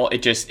now,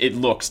 it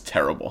looks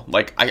terrible.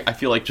 Like I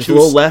feel like just a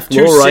little left,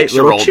 little right,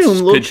 little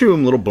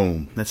choom, little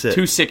boom. That's it.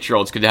 2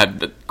 6-year-olds could have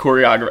the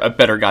a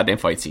better goddamn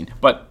fight scene.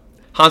 But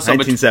Han Solo,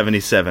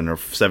 1977 or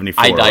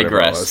 74. I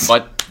digress.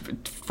 But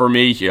for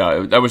me,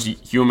 that was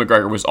Ewan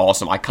McGregor was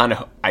awesome.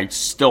 I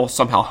still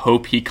somehow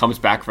hope he comes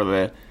back for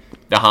the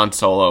Han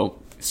Solo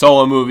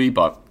movie,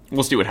 but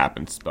we'll see what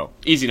happens. So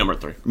easy number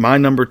 3. My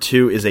number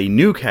 2 is a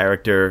new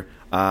character,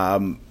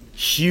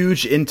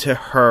 huge into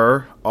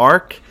her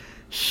arc.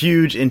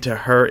 huge into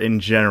her in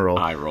general.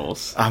 Eye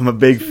rolls. I'm a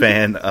big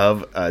fan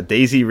of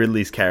Daisy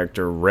Ridley's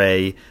character,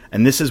 Rey,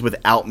 and this is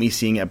without me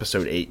seeing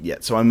episode 8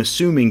 yet. So I'm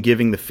assuming,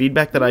 giving the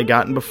feedback that I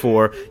gotten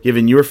before,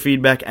 given your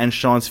feedback and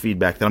Sean's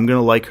feedback, that I'm going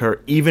to like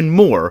her even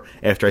more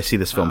after I see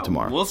this film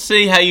tomorrow. We'll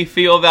see how you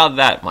feel about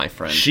that, my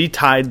friend. She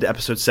tied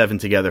episode 7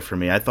 together for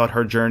me. I thought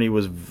her journey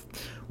was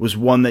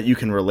one that you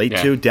can relate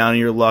to, down on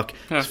your luck,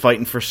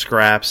 fighting for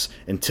scraps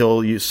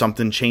until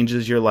something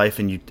changes your life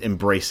and you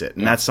embrace it.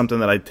 And that's something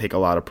that I take a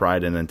lot of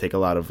pride in and take a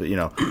lot of,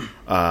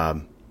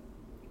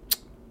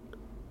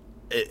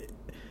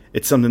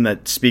 it's something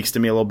that speaks to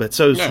me a little bit.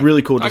 So it's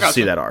really cool to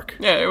see that arc.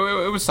 Yeah, it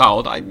was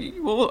solid.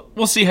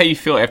 We'll see how you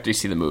feel after you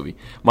see the movie.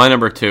 My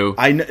number 2.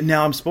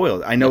 Now I'm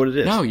spoiled. I know what it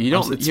is. No, you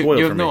don't. It's spoiled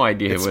you for have me. no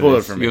idea it's what spoiled it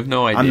is. for me. You have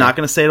no idea. I'm not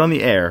going to say it on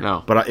the air,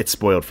 no. but it's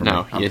spoiled for me.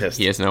 No, I'm pissed.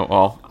 He has no...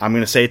 Well, I'm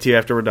going to say it to you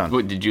after we're done.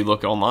 What, did you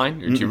look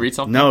online? Or did you read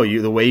something? No,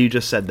 the way you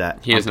just said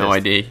that. He has no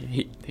idea.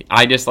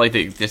 I just like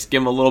to just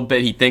give him a little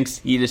bit. He thinks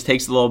he just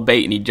takes a little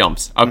bait and he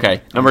jumps.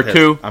 Okay, number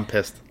 2. I'm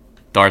pissed.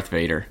 Darth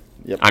Vader.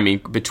 Yep. I mean,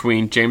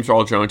 between James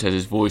Earl Jones as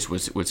his voice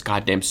was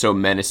goddamn so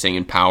menacing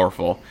and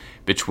powerful.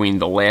 Between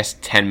the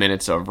last 10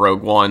 minutes of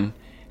Rogue One,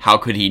 how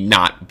could he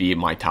not be in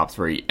my top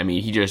 3? I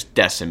mean, he just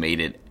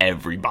decimated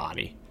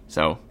everybody.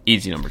 So,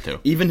 easy number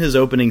 2. Even his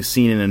opening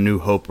scene in A New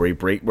Hope where the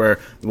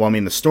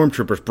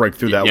stormtroopers break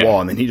through that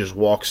wall and then he just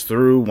walks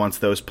through, wants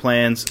those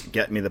plans,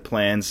 get me the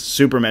plans,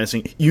 super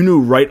menacing. You knew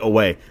right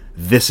away,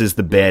 this is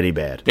the baddie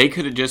bad. They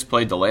could have just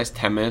played the last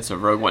 10 minutes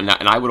of Rogue One,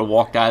 and I would have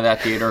walked out of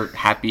that theater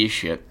happy as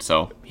shit.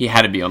 So, he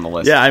had to be on the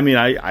list. Yeah, I mean,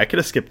 I could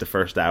have skipped the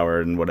first hour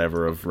and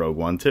whatever of Rogue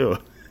One, too.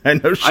 I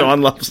know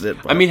Sean loves it.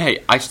 But. I mean,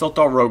 hey, I still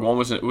thought Rogue One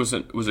was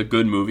a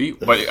good movie,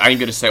 but I ain't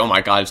going to say, oh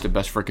my god, it's the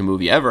best freaking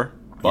movie ever.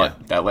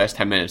 But that last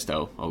 10 minutes,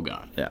 though, oh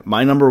god. Yeah,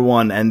 my number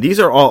 1, and these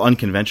are all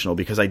unconventional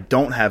because I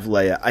don't have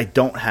Leia, I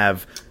don't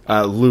have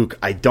Luke,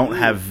 I don't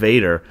have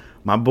Vader.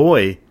 My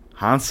boy,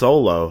 Han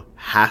Solo,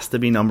 has to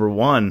be number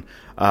 1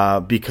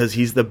 because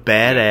he's the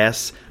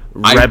badass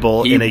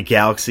rebel in a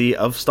galaxy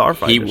of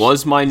starfighters. He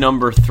was my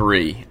number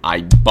 3.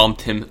 I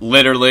bumped him.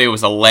 Literally, it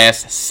was a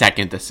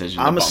last-second decision.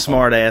 I'm a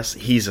smartass.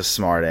 He's a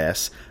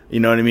smartass. You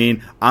know what I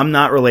mean? I'm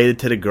not related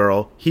to the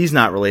girl. He's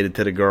not related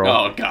to the girl.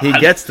 Oh, God. He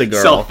gets the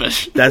girl.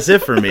 Selfish. That's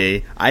it for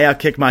me. I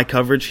outkick my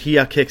coverage. He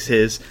outkicks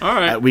his. All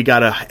right. We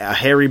got a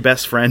hairy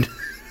best friend.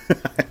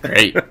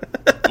 Great.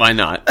 Why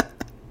not?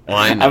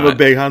 Why not? I'm a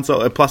big Han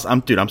Solo. Plus,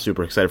 I'm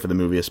super excited for the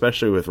movie,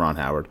 especially with Ron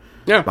Howard.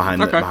 Yeah,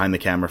 behind the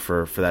camera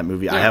for that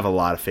movie. Yeah. I have a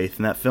lot of faith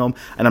in that film,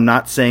 and I'm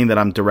not saying that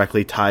I'm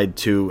directly tied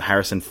to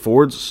Harrison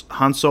Ford's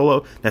Han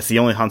Solo. That's the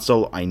only Han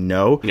Solo I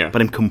know,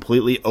 but I'm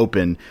completely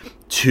open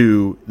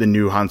to the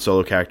new Han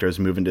Solo characters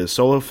moving to the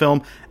solo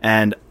film.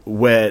 And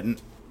when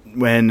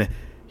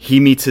he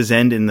meets his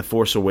end in The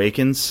Force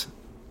Awakens,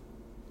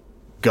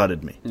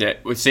 gutted me. Yeah,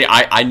 see,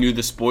 I knew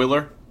the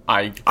spoiler.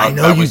 I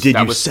know you did.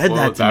 You said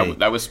that to me.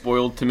 That was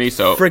spoiled to me.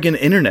 So friggin'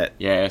 internet.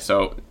 Yeah.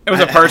 So it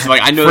was a person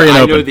like I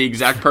know the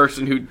exact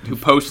person who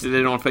posted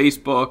it on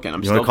Facebook, and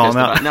I'm still pissed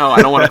about. No,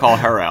 I don't want to call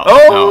her out.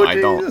 Oh, no, I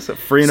don't.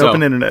 Free and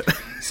open internet.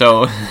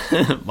 So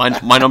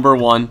my number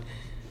 1,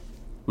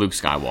 Luke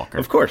Skywalker.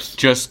 Of course.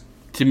 Just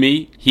to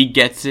me, he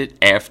gets it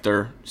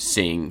after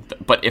seeing.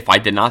 But if I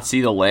did not see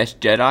The Last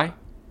Jedi,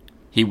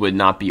 he would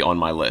not be on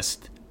my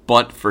list.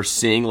 But for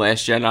seeing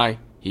Last Jedi,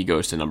 he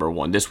goes to number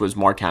 1. This was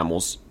Mark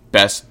Hamill's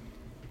best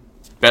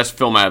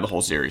film out of the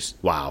whole series.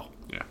 Wow.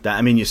 Yeah.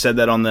 I mean, you said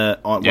that when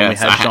we had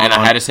Sean and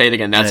I had to say it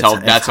again. That's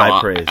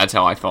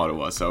how I thought it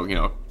was.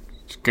 So,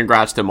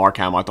 congrats to Mark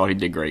Hamill. I thought he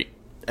did great.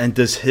 And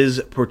does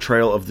his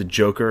portrayal of the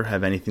Joker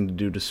have anything to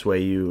do to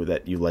sway you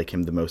that you like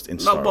him the most in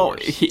Star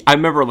Wars? I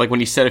remember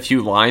when he said a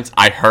few lines,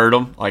 I heard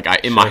him.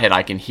 In my head,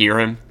 I can hear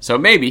him. So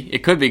maybe it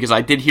could be because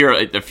I did hear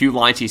a few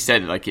lines he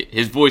said.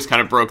 His voice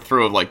kind of broke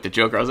through of the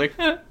Joker. I was like,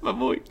 my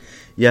boy.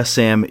 Yes,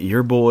 Sam,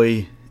 your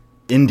boy,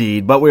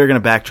 indeed. But we're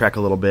going to backtrack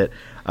a little bit.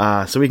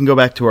 So we can go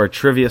back to our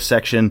trivia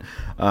section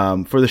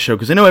for the show,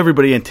 because I know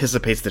everybody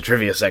anticipates the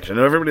trivia section. I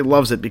know everybody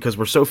loves it because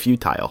we're so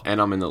futile.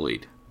 And I'm in the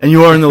lead. And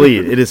you are in the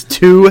lead. It is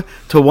 2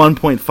 to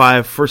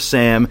 1.5 for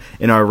Sam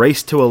in our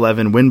race to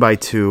 11, win by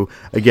 2.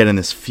 Again, in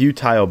this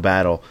futile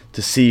battle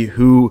to see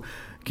who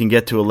can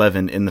get to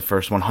 11 in the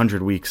first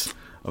 100 weeks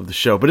of the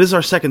show. But this is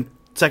our second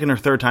or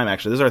third time,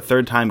 actually. This is our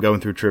third time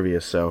going through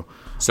trivia, so...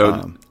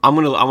 I'm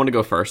gonna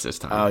go first this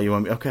time. Oh, you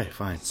want me? Okay,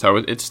 fine. So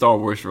it's Star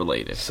Wars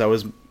related.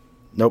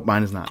 Nope,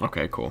 mine is not.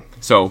 Okay, cool.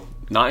 So,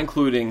 not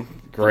including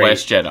The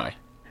Last Jedi.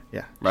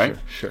 Yeah. Right?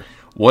 Sure.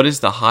 What is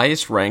the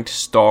highest ranked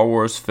Star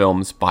Wars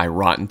films by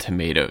Rotten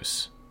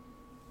Tomatoes?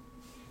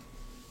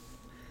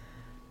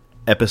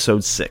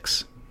 Episode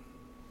 6.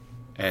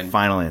 And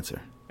final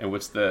answer. And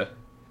what's the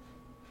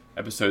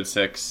Episode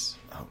 6?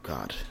 Oh,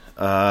 God.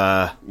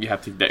 You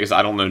have to, because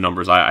I don't know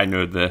numbers. I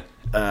know the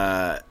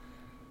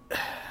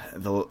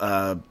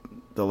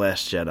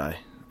Last Jedi,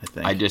 I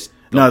think.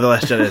 The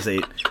Last Jedi is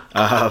 8.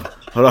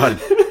 Hold on.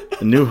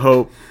 A New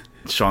Hope.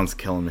 Sean's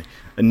killing me.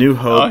 A New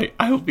Hope.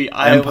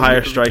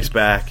 Empire Strikes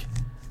Back.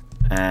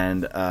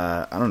 And,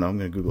 I don't know. I'm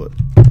going to Google it.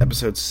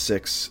 Episode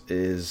 6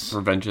 is...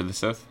 Revenge of the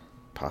Sith?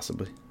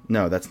 possibly.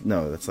 No,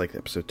 that's like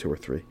episode 2 or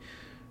 3.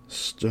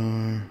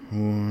 Star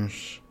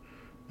Wars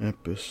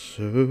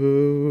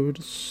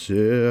episode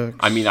 6.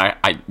 I mean,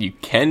 you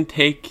can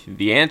take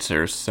the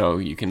answers, so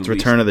you can. It's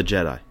Return of the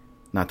Jedi,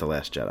 not the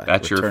Last Jedi.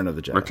 That's Return of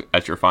the Jedi.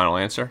 That's your final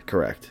answer.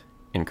 Correct.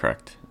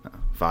 Incorrect.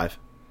 5.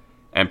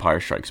 Empire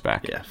Strikes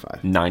Back. Yeah,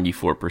 5.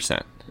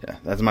 94%. Yeah,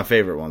 that's my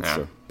favorite one. Yeah.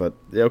 So, but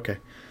yeah, okay,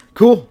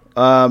 cool.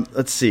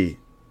 Let's see,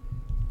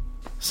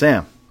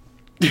 Sam.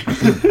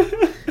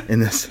 in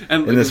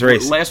this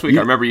race. Last week, I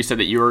remember you said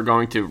that you were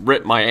going to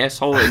rip my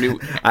asshole a new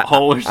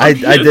hole or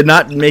something. I did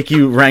not make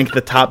you rank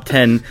the top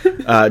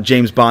 10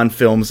 James Bond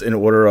films in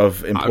order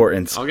of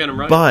importance. I'll get them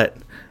right.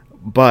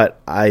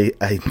 But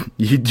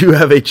you do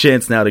have a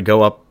chance now to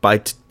go up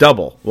by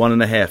double,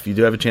 1.5. You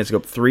do have a chance to go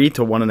up 3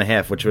 to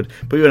 1.5, which would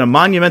put you in a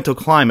monumental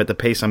climb at the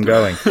pace I'm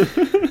going.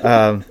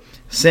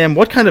 Sam,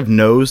 what kind of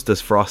nose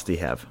does Frosty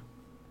have?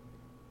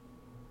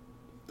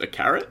 A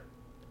carrot?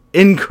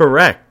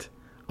 Incorrect.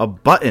 A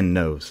button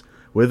nose.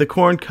 With a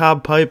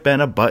corncob pipe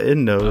and a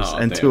button nose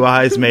and 2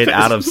 eyes made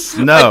out of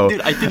snow.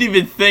 I didn't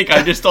even think.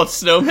 I just thought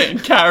snowman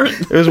carrot.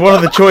 It was one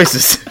of the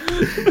choices.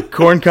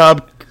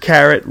 Corncob,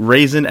 carrot,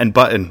 raisin, and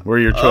button were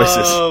your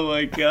choices. Oh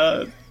my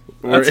god.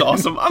 That's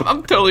awesome.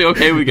 I'm totally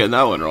okay with getting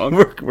that one wrong.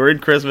 We're in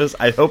Christmas.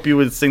 I hope you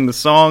would sing the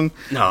song.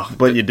 No.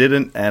 But you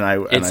didn't, and I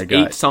got... It's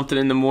 8 something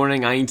in the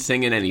morning. I ain't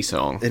singing any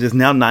song. It is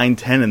now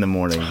 9:10 in the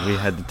morning. We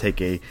had to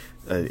take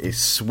a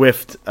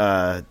swift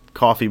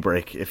coffee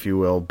break, if you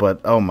will.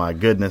 But, oh my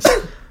goodness.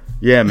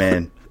 Yeah,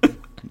 man.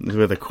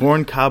 With a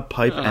corncob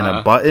pipe and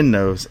a button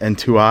nose and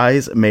 2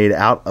 eyes made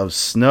out of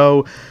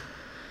snow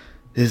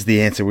is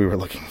the answer we were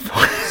looking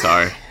for.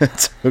 Sorry.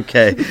 It's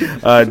okay.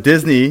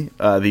 Disney,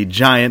 the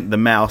giant, the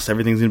mouse,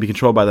 everything's going to be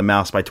controlled by the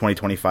mouse by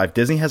 2025.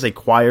 Disney has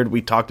acquired,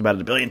 we talked about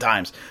it a billion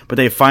times, but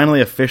they finally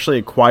officially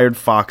acquired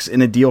Fox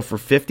in a deal for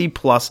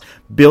 $50+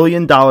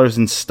 billion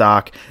in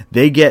stock.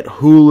 They get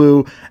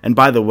Hulu, and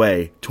by the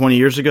way, 20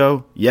 years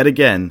ago, yet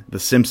again, The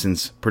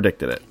Simpsons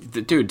predicted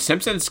it. Dude,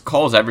 Simpsons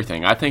calls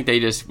everything. I think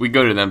we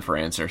go to them for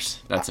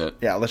answers. That's it.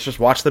 Yeah, let's just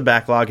watch the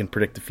backlog and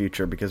predict the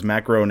future, because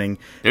Matt Groening,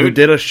 who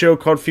did a show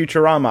called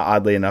Futurama,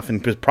 oddly enough,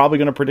 and is probably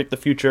going to predict the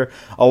future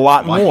a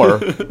lot more,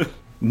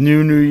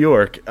 New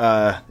York,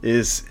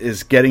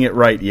 is getting it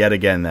right yet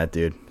again, that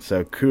dude.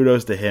 So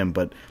kudos to him,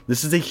 but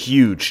this is a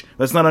huge,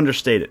 let's not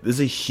understate it, this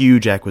is a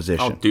huge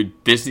acquisition. Oh,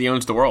 dude, Disney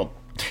owns the world.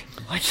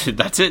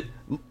 That's it.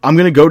 I'm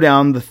going to go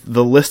down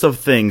the list of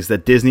things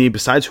that Disney,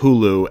 besides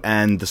Hulu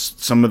and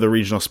some of the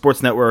regional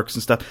sports networks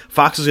and stuff,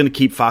 Fox is going to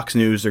keep Fox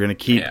News. They're going to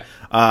keep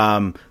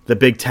the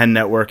Big Ten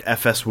network,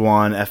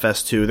 FS1,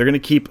 FS2. They're going to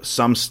keep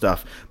some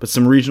stuff, but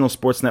some regional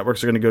sports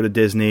networks are going to go to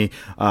Disney.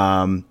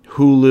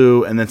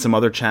 Hulu and then some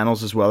other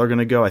channels as well are going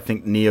to go. I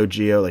think Neo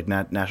Geo, like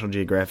National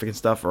Geographic and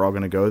stuff, are all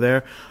going to go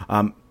there.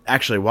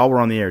 Actually, while we're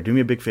on the air, do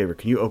me a big favor.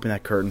 Can you open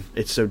that curtain?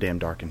 It's so damn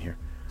dark in here.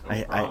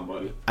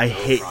 I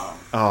hate.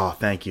 Oh,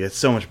 thank you. It's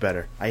so much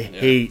better. I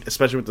hate,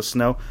 especially with the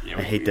snow.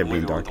 I hate there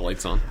being dark. The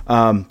lights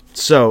on.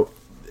 So,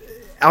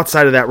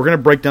 outside of that, we're going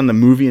to break down the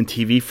movie and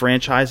TV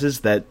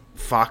franchises that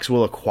Fox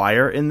will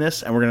acquire in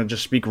this, and we're going to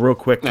just speak real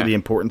quick to the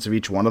importance of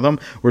each one of them.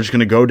 We're just going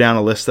to go down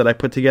a list that I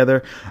put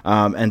together,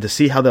 and to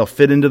see how they'll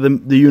fit into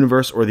the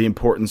universe or the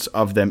importance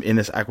of them in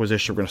this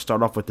acquisition. We're going to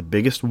start off with the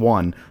biggest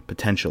one,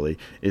 potentially,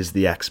 is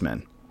the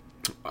X-Men.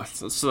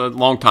 It's a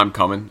long time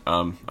coming.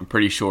 I'm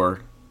pretty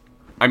sure.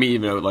 I mean,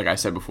 even though, like I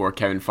said before,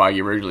 Kevin Feige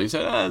originally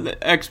said,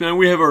 the X-Men,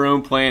 we have our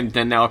own plan.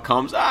 Then now it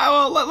comes,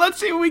 let's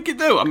see what we can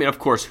do. I mean, of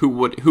course, who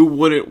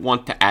wouldn't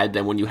want to add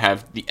them when you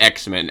have the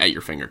X-Men at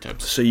your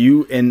fingertips? So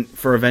and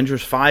for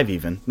Avengers 5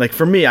 even, like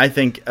for me, I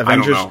think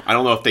Avengers... I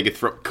don't know if they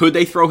could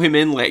they throw him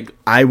in? Like,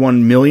 I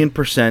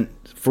 1,000,000%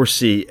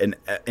 foresee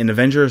in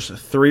Avengers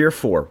 3 or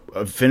 4,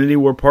 Infinity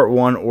War Part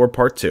 1 or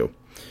Part 2.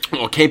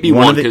 Well, it can't be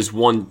one because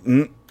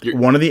one...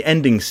 One of the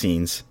ending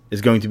scenes is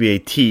going to be a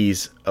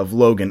tease of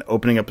Logan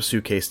opening up a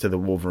suitcase to the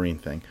Wolverine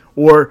thing.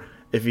 Or,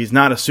 if he's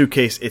not a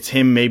suitcase, it's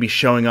him maybe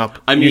showing up.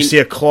 You see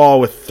a claw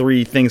with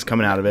 3 things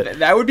coming out of it.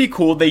 That would be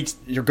cool.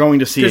 You're going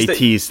to see a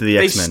tease to the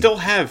X-Men. They still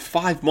have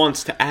 5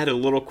 months to add a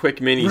little quick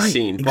mini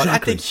scene. But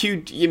exactly. I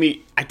think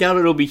Hugh... I doubt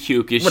it'll be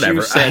Hugh. Whatever,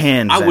 Hugh said, a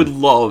hand. I would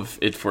love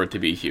it for it to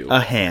be Hugh.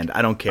 A hand.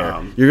 I don't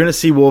care. You're going to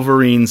see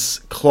Wolverine's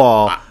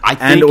claw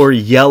or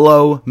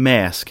yellow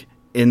mask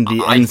in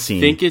the end scene. I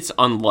think it's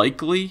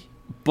unlikely,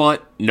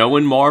 but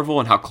knowing Marvel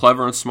and how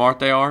clever and smart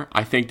they are,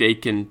 I think they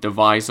can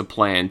devise a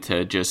plan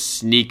to just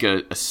sneak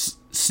a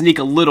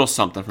little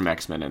something from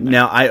X-Men in there.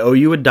 Now, I owe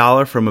you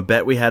 $1 from a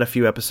bet we had a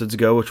few episodes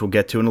ago, which we'll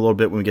get to in a little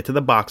bit when we get to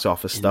the box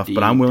office stuff,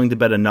 but I'm willing to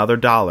bet another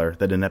 $1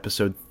 that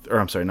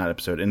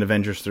in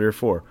Avengers 3 or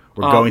 4,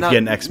 we're going to get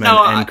an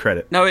X-Men end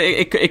credit. No,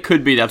 it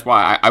could be. That's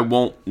why I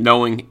won't,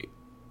 knowing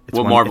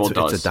what Marvel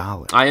does. It's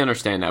 $1. I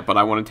understand that, but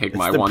I want to take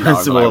my $1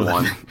 that I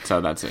won,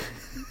 so that's it.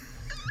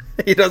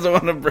 He doesn't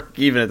want to break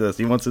even at this.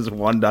 He wants his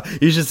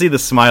 $1. You should see the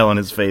smile on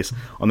his face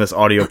on this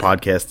audio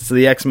podcast. So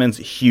the X-Men's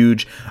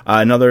huge.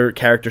 Another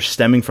character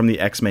stemming from the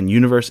X-Men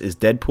universe is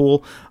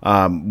Deadpool.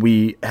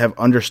 We have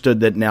understood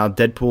that now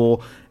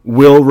Deadpool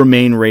will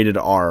remain rated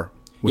R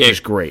which is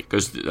great.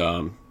 Because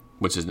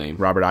what's his name?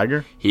 Robert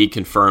Iger? He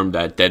confirmed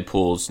that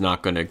Deadpool's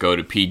not going to go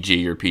to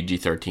PG or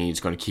PG-13. He's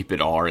going to keep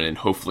it R and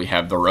hopefully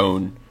have their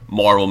own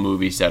Marvel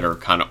movies that are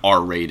kind of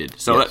R-rated.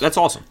 So that's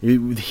awesome.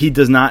 He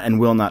does not and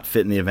will not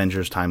fit in the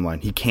Avengers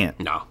timeline. He can't.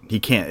 No. He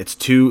can't.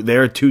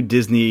 They're too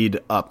Disney'd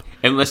up.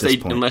 Unless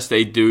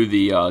they do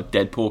the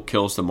Deadpool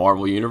kills the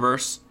Marvel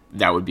Universe,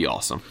 that would be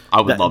awesome. I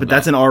would love that. But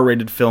that's an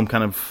R-rated film,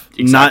 kind of.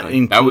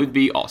 Exactly. That would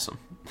be awesome.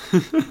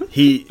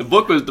 The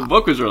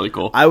book was really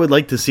cool. I would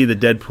like to see the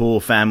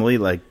Deadpool family,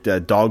 like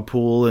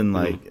Dogpool and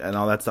and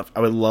all that stuff.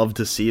 I would love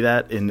to see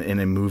that in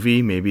a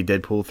movie, maybe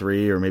Deadpool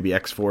 3 or maybe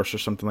X-Force or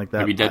something like that.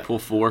 Maybe Deadpool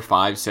 4,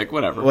 5, 6,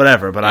 whatever.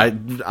 Whatever, but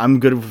I'm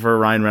good for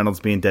Ryan Reynolds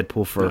being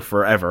Deadpool for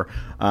forever.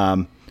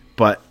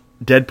 But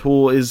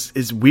Deadpool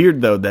is weird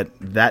though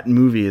that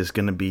movie is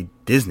going to be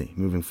Disney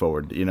moving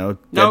forward. You know,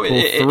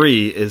 Deadpool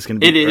 3 is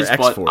going to be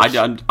X-Force.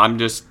 But I'm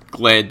just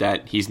glad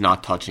that he's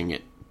not touching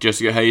it. Just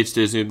go, hey, it's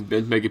Disney,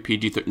 make it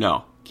PG-13.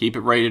 No, keep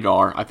it rated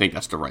R. I think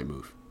that's the right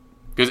move.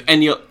 Because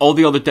all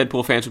the other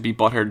Deadpool fans would be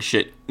butthurt and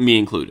shit, me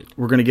included.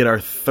 We're going to get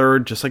our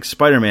third, just like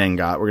Spider-Man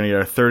got, we're going to get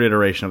our third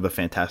iteration of the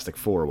Fantastic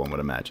Four, one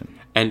would imagine.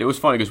 And it was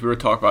funny because we were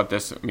talking about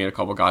this, me and a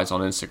couple guys on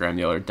Instagram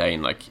the other day,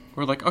 and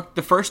we're like, oh,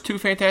 the first two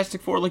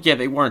Fantastic Four, yeah,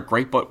 they weren't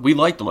great, but we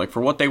liked them. Like,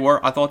 for what they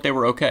were, I thought they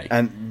were okay.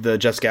 And the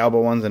Jessica Alba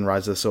ones and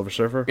Rise of the Silver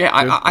Surfer? Yeah,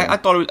 I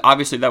thought it was,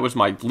 obviously that was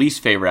my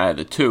least favorite out of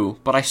the two,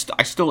 but I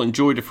still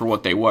enjoyed it for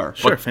what they were.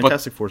 Sure,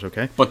 Fantastic Four's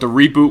okay. But the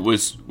reboot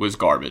was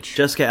garbage.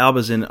 Jessica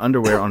Alba's in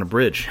underwear on a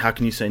bridge. How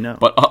can you say no?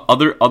 But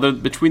other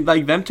between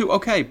them two,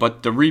 okay,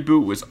 but the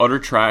reboot was utter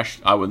trash.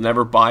 I would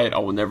never buy it. I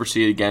will never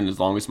see it again as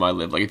long as I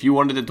live. Like, if you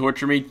wanted to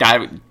torture me,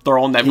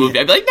 throw on that movie.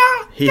 I'd be like,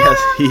 nah.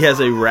 He has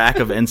a rack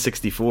of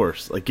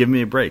N64s. Like, give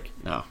me a break.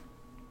 No.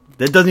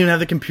 That doesn't even have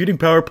the computing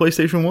power of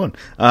PlayStation 1.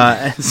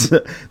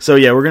 So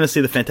yeah, we're gonna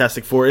see the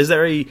Fantastic Four. Is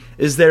there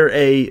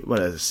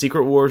a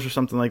Secret Wars or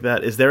something like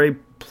that? Is there a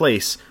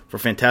place for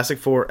Fantastic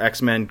Four,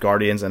 X-Men,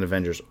 Guardians, and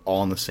Avengers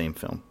all in the same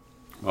film?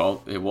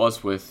 Well, it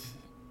was with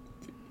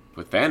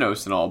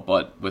Thanos and all,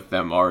 but with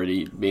them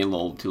already being a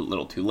little too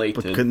late.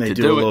 But couldn't they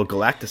do a little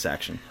Galactus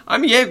action? I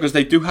mean, yeah, because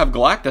they do have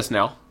Galactus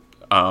now.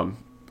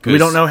 We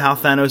don't know how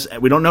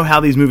We don't know how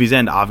these movies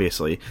end,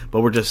 obviously,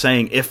 but we're just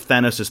saying if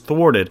Thanos is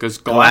thwarted, because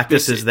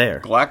Galactus is there.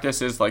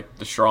 Galactus is like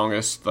the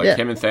strongest. Like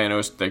him and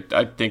Thanos,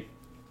 I think,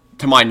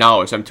 to my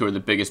knowledge, them two are the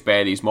biggest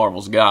baddies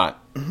Marvel's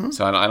got. Mm-hmm.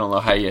 So I don't know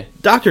how you.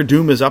 Doctor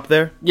Doom is up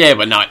there. Yeah,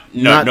 but not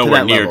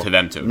nowhere near to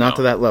them two. Not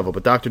to that level,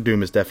 but Doctor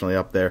Doom is definitely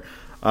up there.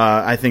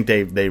 I think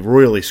they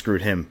royally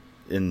screwed him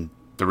in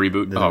the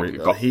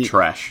reboot.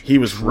 Trash. He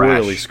was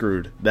royally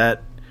screwed.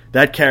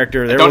 That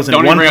character, there wasn't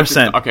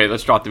 1%. Okay,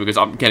 let's drop it because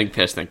I'm getting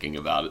pissed thinking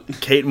about it.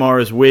 Kate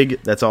Mara's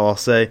wig, that's all I'll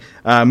say.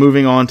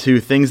 Moving on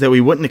to things that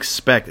we wouldn't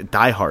expect.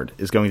 Die Hard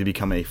is going to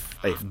become a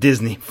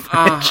Disney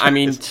franchise. I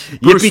mean,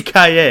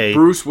 yippee-ki-yay.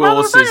 Bruce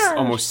Willis is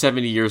almost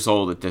 70 years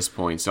old at this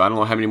point, so I don't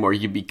know how many more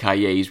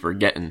yippee-ki-yays we're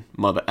getting,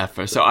 mother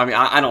effer. So, I mean,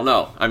 I don't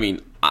know. I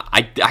mean,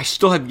 I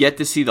still have yet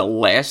to see the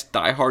last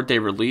Die Hard they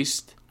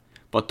released,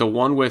 but the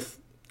one with,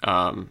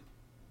 I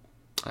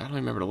don't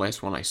remember the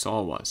last one I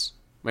saw was.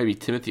 Maybe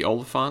Timothy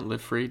Olyphant,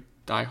 Live Free,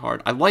 Die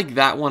Hard. I like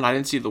that one. I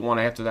didn't see the one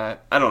after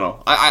that. I don't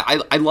know.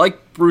 I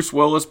like Bruce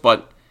Willis,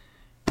 but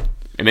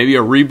maybe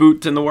a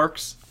reboot in the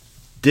works.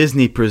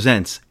 Disney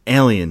presents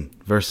Alien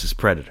versus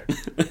Predator.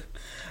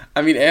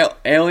 I mean,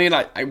 Alien,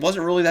 I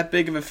wasn't really that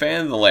big of a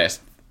fan of the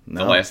last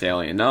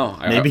Alien. No.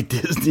 Maybe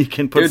Disney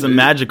can put some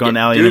magic on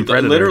Alien and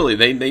Predator. Literally,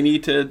 they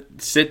need to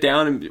sit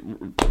down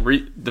and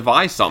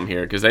devise something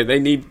here because they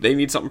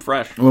need something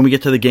fresh. When we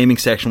get to the gaming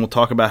section, we'll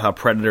talk about how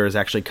Predator is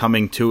actually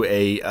coming to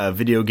a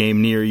video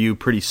game near you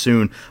pretty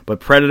soon.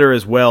 But Predator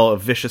as well, a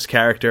vicious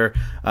character.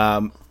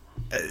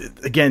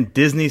 Again,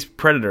 Disney's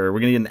Predator. We're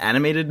going to get an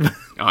animated?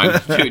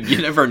 Dude,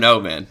 you never know,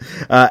 man.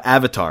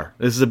 Avatar.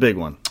 This is a big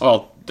one.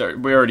 Well,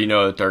 we already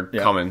know that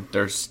they're coming.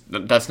 That's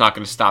not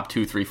going to stop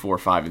 2, 3, 4,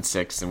 5, and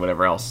 6 and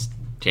whatever else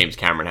James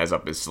Cameron has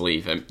up his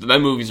sleeve. And the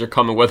movies are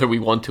coming whether we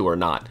want to or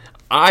not.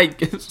 I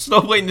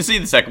still waiting to see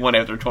the second one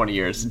after 20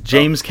 years.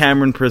 James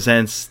Cameron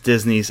presents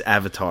Disney's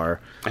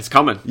Avatar. It's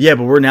coming. Yeah,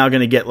 but we're now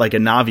going to get like a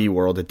Na'vi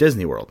world at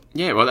Disney World.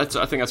 Yeah, well, I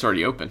think that's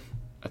already open.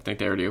 I think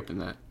they already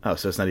opened that. Oh,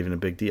 so it's not even a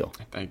big deal.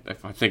 I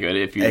think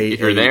if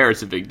you're there,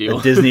 it's a big deal.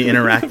 A Disney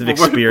interactive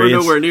experience.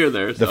 We're nowhere near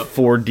there. So. The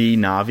 4D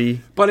Na'vi.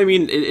 But I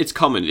mean, it's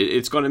coming.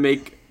 It's going to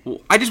make.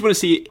 I just want to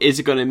see, is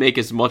it going to make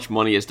as much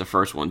money as the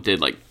first one did?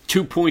 Like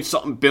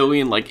 2-point-something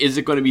billion? Like, is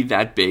it going to be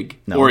that big?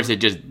 No. Or is it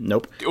just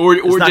nope? Or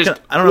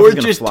just I don't know if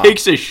it's just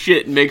takes a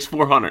shit and makes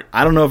 400.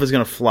 I don't know if it's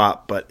going to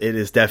flop, but it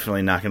is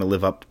definitely not going to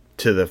live up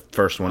to the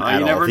first one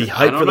at all. The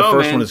hype for the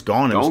first one is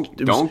gone.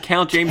 Don't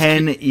count James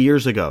 10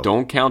 years ago.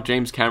 Don't count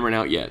James Cameron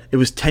out yet. It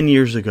was 10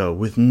 years ago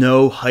with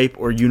no hype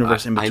or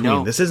universe in between. I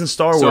know. This isn't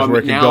Star Wars where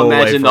it can now go away for a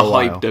while. imagine the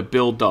hype, the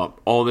build up,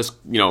 all this,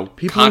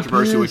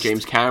 controversy with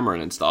James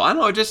Cameron and stuff. I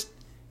don't know,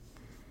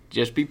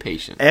 just be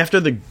patient. After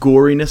the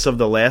goriness of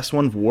the last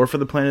one, War for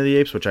the Planet of the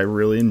Apes, which I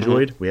really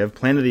enjoyed, we have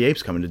Planet of the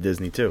Apes coming to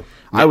Disney too.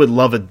 Yeah. I would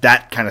love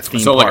that kind of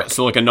theme park.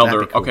 So like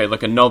another, cool. okay,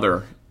 like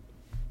another.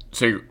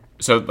 So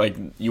So, like,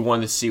 you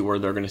want to see where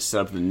they're going to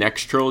set up the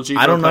next trilogy?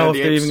 I don't know if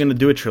they're even going to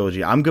do a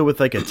trilogy. I'm good with,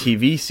 like, a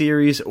TV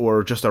series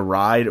or just a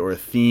ride or a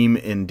theme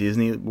in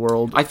Disney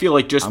World. I feel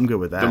like just I'm good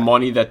with that. The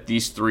money that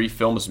these 3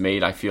 films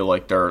made, I feel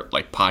like they're,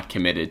 like, pot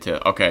committed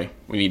to, okay,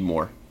 we need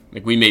more.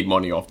 Like, we made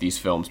money off these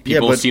films.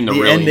 People seem to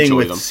really enjoy them. The ending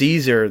with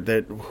Caesar,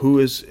 who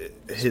is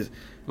his...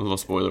 A little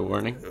spoiler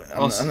warning.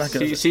 I'm not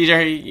gonna...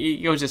 Caesar,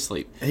 he goes to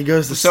sleep. He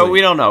goes to sleep. So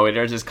we don't know.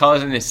 There's his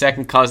cousin, his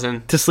second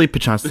cousin. To sleep,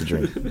 perchance to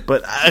dream.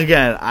 But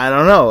again, I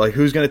don't know. Like,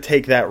 who's going to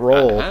take that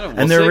role?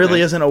 We'll there really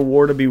isn't a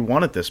war to be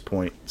won at this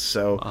point.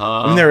 So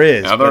I mean, there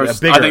is, but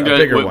a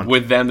bigger one.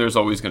 With them, there's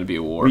always going to be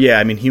a war. Yeah,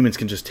 I mean, humans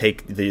can just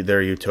take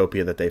their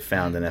utopia that they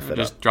found and F it up.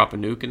 Just drop a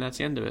nuke, and that's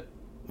the end of it.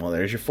 Well,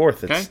 there's your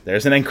 4th. Okay.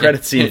 There's an end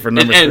credit scene for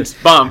number 3. It ends.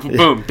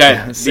 Boom.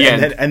 Dead. The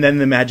end. And then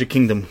the Magic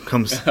Kingdom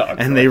comes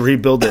and they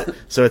rebuild it.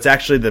 So it's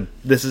actually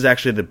this is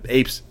actually the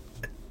apes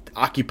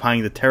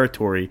occupying the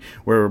territory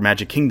where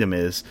Magic Kingdom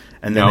is,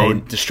 and then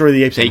they destroy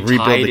the apes and rebuild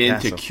the castle. They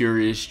tied into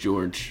Curious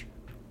George.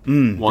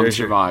 One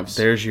survives.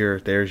 There's your.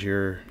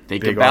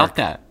 Think big about arc.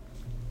 that.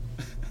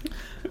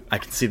 I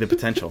can see the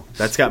potential.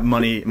 That's got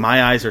money.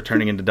 My eyes are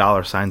turning into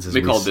dollar signs as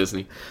we call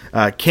Disney.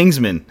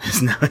 Kingsman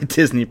is now a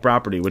Disney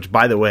property, which,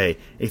 by the way,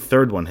 a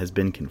third one has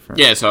been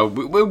confirmed. Yeah,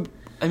 so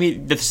I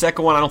mean, the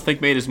second one I don't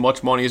think made as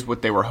much money as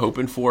what they were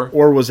hoping for.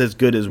 Or was as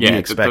good as we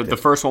expected. The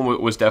first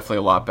one was definitely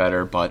a lot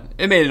better, but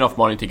it made enough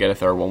money to get a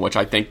third one, which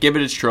I think, give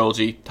it its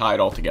trilogy, tie it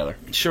all together.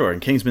 Sure,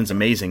 and Kingsman's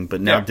amazing, but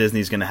now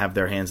Disney's going to have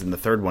their hands in the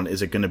third one.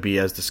 Is it going to be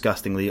as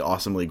disgustingly,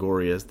 awesomely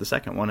gory as the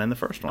second one and the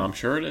first one? I'm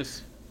sure it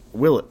is.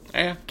 Will it?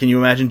 Yeah. Can you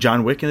imagine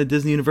John Wick in the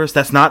Disney universe?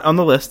 That's not on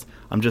the list.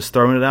 I'm just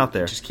throwing it out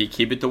there. Just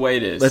keep it the way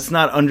it is. Let's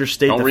not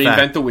understate Don't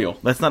reinvent the wheel.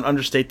 Let's not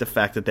understate the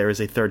fact that there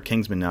is a third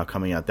Kingsman now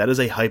coming out. That is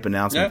a hype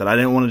announcement that I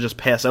didn't want to just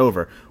pass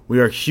over.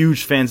 We are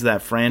huge fans of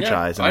that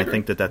franchise, and I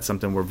think that that's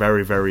something we're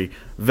very, very,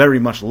 very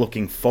much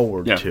looking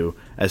forward to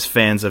as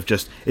fans of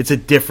just, it's a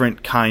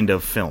different kind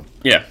of film.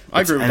 Yeah,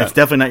 I agree with that. And it's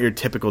definitely not your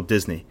typical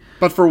Disney.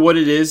 But for what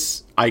it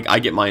is, I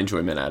get my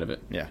enjoyment out of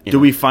it. Yeah. Do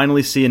we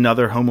finally see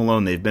another Home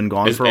Alone? They've been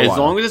gone for a while. As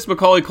long as it's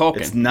Macaulay Culkin.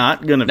 It's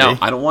not going to be. No,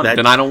 I don't want it.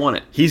 Then I don't want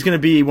it. He's going to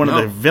be one of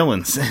the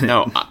villains.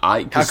 No,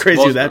 how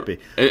crazy would that be?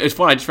 It's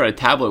fun. I just read a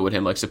tabloid with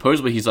him. Like,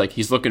 supposedly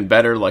he's looking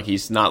better. Like,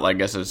 he's not, like, I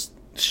guess as...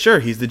 Sure,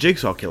 he's the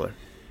Jigsaw Killer.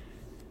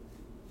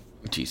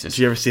 Jesus.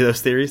 Did you ever see those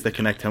theories that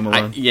connect Home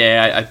Alone?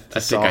 I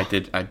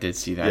think I did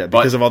see that. Yeah,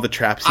 because of all the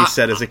traps he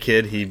set as a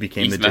kid, he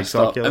became the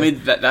Jigsaw Killer. I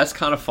mean, that's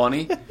kind of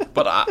funny,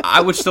 but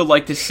I would still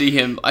like to see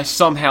him.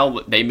 Somehow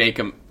they make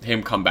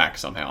him come back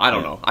somehow. I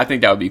don't know. I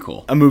think that would be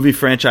cool. A movie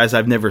franchise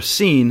I've never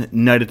seen,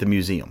 Night at the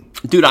Museum.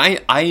 Dude,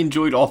 I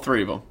enjoyed all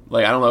 3 of them.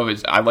 Like, I don't know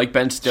if I like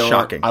Ben Stiller.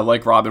 Shocking. I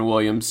like Robin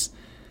Williams.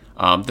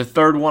 The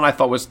third one I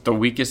thought was the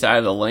weakest out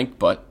of the link,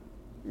 but,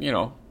 you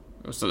know,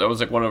 so that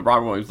was like one of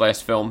Robin Williams'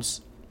 last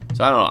films.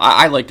 So I don't know.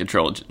 I like the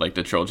trilogy,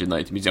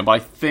 Night at the Museum, but I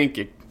think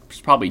it's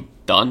probably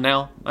done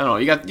now. I don't know.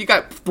 You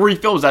got 3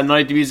 films at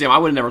Night at the Museum. I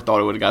would have never thought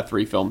it would have got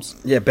 3 films.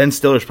 Yeah, Ben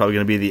Stiller's probably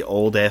going to be the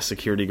old ass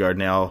security guard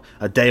now,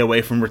 a day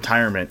away from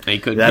retirement. He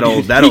could that be.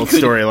 old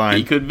storyline.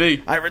 He could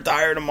be. I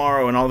retire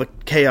tomorrow, and all the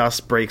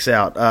chaos breaks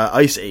out.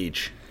 Ice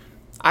Age.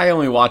 I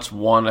only watched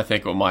one. I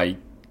think when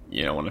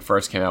when it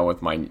first came out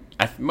with my.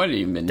 I might have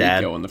even been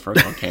Nico when the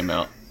first one came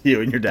out.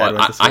 You and your dad.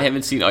 But I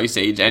haven't seen Ice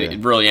Age,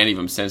 really any of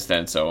them since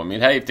then. So I mean,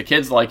 hey, if the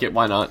kids like it,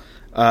 why not?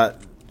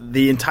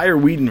 The entire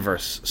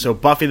Whedonverse. So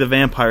Buffy the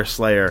Vampire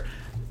Slayer,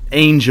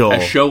 Angel. A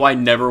show I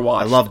never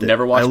watched. I loved it.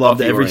 Never watched. I loved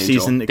Buffy every or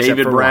season. Angel. Except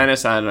David for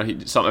Boreanaz. I don't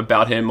know something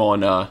about him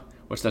on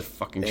what's that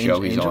fucking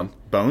show he's on?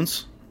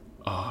 Bones.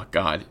 Oh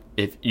God!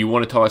 If you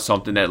want to talk about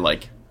something that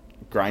like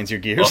grinds your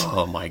gears.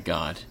 Oh my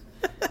God!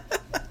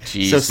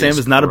 Jesus so Sam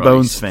is not Christ. a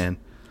Bones fan.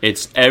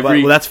 It's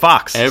every. Well, that's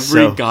Fox.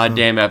 Every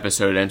goddamn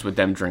episode ends with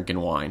them drinking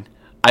wine.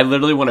 I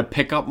literally want to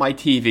pick up my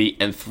TV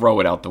and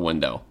throw it out the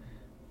window.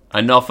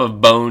 Enough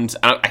of Bones.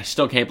 I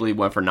still can't believe it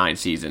went for 9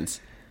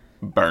 seasons.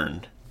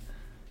 Burned.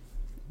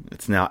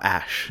 It's now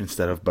Ash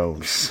instead of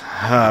Bones.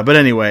 But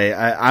anyway,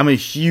 I'm a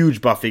huge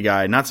Buffy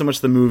guy. Not so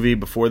much the movie,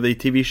 before the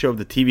TV show.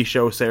 The TV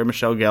show, Sarah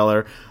Michelle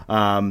Gellar,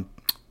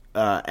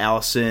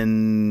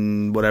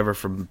 Allison, whatever,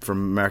 from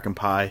American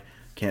Pie.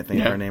 Can't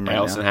think of her name right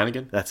Allison now.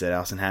 Hannigan? That's it,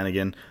 Allison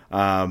Hannigan.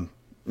 And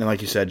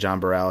like you said,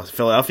 John Bareilles,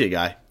 Philadelphia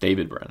guy.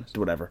 David Boreanaz.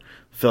 Whatever.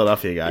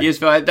 Philadelphia guy. He is,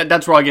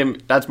 that's where I give him,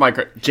 that's my,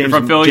 James,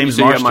 from Philly, James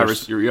so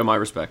Marsters. you have my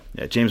respect.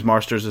 Yeah, James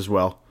Marsters as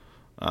well.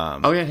 He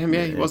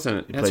wasn't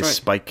it. He That's plays right.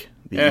 Spike,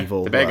 the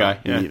evil. The bad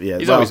guy.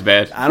 He's always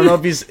bad. I don't know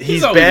if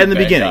he's always bad in the a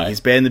bad beginning. guy.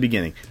 He's bad in the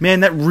beginning. Man,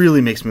 that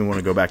really makes me want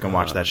to go back and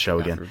watch that show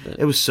God again. forbid.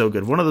 It was so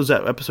good. One of those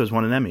episodes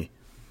won an Emmy.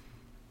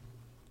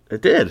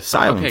 It did.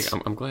 Silence.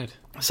 Okay, I'm glad.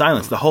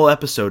 Silence. The whole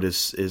episode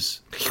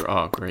is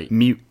Oh, great.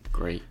 mute.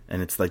 Great.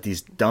 And it's like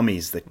these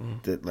dummies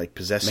that like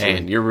possess you.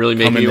 Man, you're really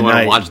making me want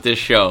to watch this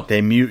show.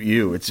 They mute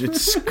you.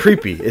 It's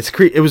creepy.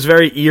 It was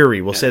very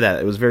eerie. We'll say that.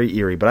 It was very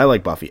eerie. But I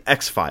like Buffy.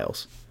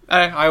 X-Files.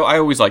 I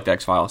always liked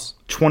X-Files.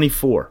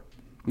 24.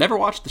 Never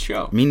watched the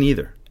show. Me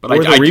neither. But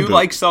I do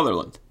like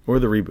Sutherland. Or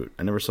the reboot.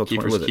 I never saw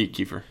 24.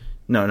 Kiefer.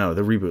 No,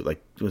 the reboot.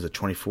 Like, was it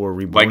 24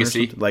 Reborn? Legacy?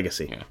 Or something?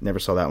 Legacy. Yeah. Never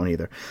saw that one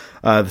either.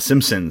 The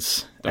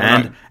Simpsons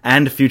and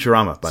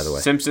Futurama, by the way.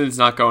 Simpsons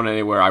not going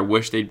anywhere. I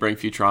wish they'd bring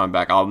Futurama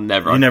back. You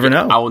never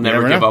know. I will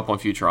never give up on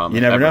Futurama.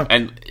 You never know.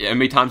 And how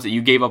many times that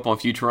you gave up on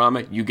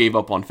Futurama, you gave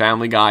up on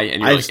Family Guy,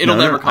 and you're like, it'll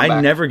never come back.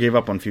 I never gave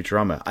up on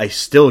Futurama. I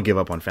still give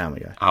up on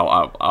Family Guy.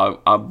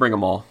 I'll bring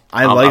them all.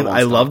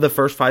 I love the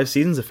first 5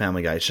 seasons of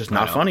Family Guy. It's just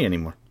not funny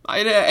anymore.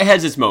 It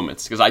has its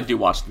moments, because I do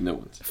watch the new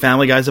ones.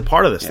 Family Guy's a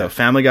part of this, though.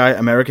 Family Guy,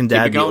 American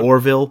Dad, The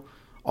Orville,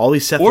 all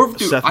these Seth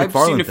MacFarlane I've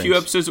seen a things. few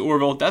episodes of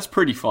Orville. That's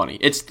pretty funny.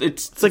 It's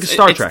like a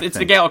Star Trek It's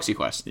thing. the Galaxy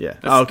Quest. Yeah.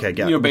 That's, Okay.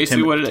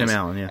 basically what it is. Tim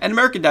Allen, yeah. And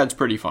American Dad's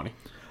pretty funny.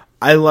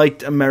 I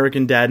liked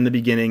American Dad in the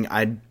beginning.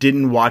 I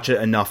didn't watch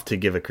it enough to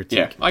give a critique.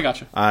 Yeah, I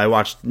gotcha. I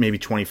watched maybe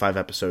 25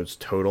 episodes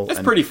total.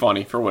 It's pretty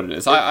funny for what it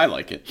is. I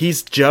like it.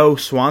 He's Joe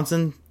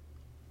Swanson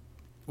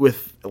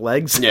with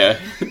legs. Yeah.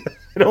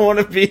 I don't want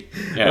to be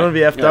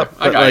effed up.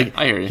 But I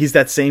hear you. He's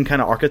that same kind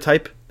of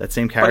archetype, that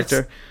same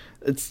character.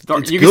 It's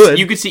you good.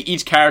 You can see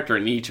each character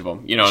in each of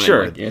them. You know what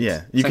sure, I mean?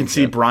 yeah. You can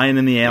see Brian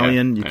and the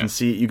alien. Yeah,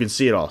 You can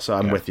see it all. So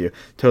I'm with you,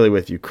 totally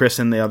with you. Chris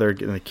and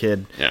the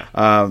kid.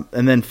 Yeah.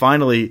 And then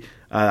finally,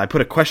 I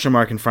put a question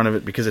mark in front of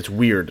it because it's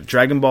weird.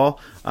 Dragon Ball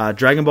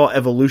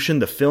Evolution.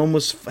 The film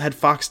had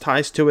Fox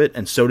ties to it,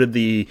 and so did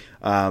the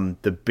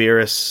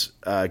Beerus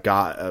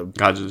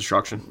Gods of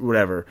Destruction.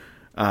 Whatever.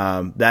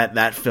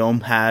 That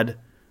film had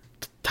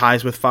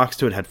ties with Fox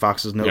to it, had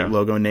Fox's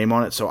logo and name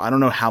on it. So I don't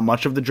know how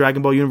much of the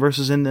Dragon Ball universe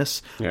is in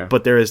this,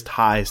 but there is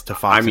ties to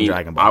Fox and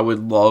Dragon Ball. I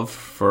would love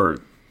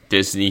for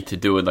Disney to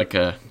do it like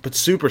a... But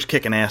Super's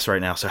kicking ass right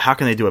now, so how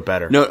can they do it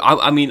better? No,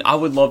 I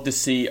would love to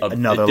see a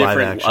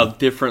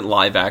different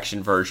live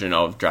action version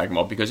of Dragon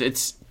Ball, because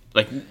it's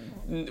like,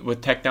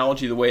 with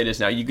technology the way it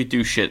is now, you could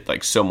do shit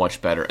like so much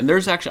better. And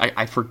there's actually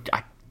I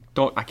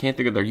can't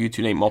think of their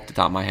YouTube name off the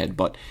top of my head,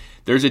 but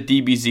there's a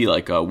DBZ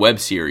like a web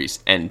series,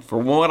 and for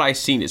what I've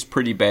seen, is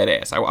pretty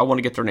badass. I want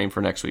to get their name for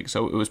next week,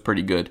 so it was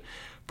pretty good.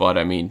 But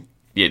I mean,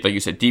 yeah, like you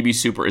said, DB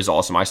Super is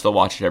awesome. I still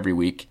watch it every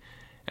week,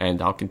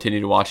 and I'll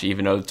continue to watch it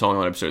even though it's only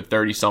on episode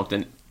 30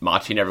 something.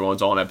 Machi and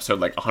everyone's on episode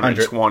like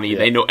 120. Yeah.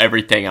 They know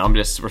everything, and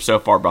we're so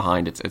far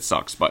behind. It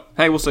sucks, but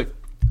hey, we'll see.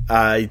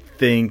 I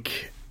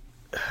think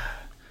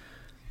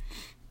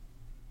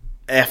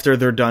after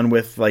they're done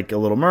with like a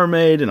Little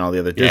Mermaid and all the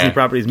other Disney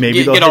properties,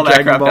 maybe they'll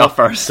hit Dragon Ball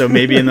first. So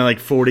maybe in like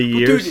 40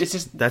 years, dude, it's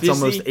just that's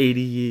Disney, almost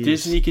 80 years.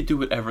 Disney could do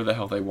whatever the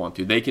hell they want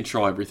to. They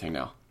control everything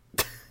now.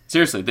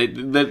 Seriously,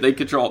 they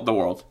control the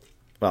world.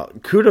 Well,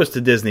 kudos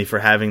to Disney for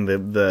having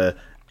the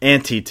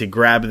ante to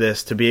grab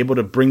this, to be able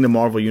to bring the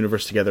Marvel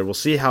universe together. We'll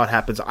see how it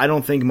happens. I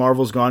don't think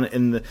Marvel's gone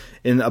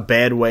in a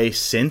bad way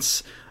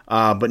since.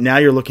 But now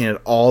you're looking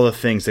at all the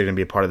things that are going to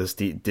be a part of this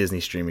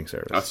Disney streaming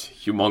service. That's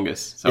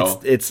humongous.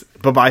 So it's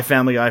bye-bye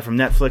Family Guy from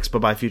Netflix,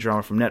 bye-bye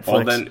Futurama from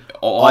Netflix.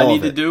 All I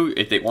need to do,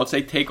 once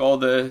they take all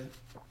the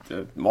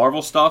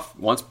Marvel stuff,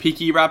 once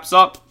Peaky wraps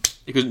up,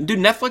 because dude,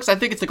 Netflix, I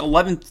think it's like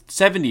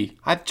 $11.70.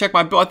 I have to check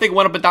my bill. I think it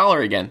went up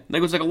 $1 again. I think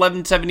it was like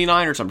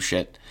 $11.79 or some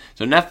shit.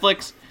 So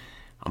Netflix,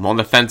 I'm on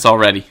the fence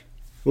already.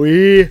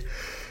 We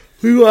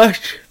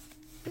watched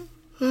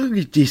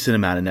a decent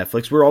amount of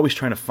Netflix. We're always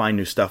trying to find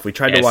new stuff. We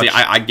tried to watch. See,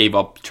 I gave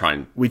up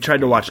trying. We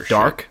tried to watch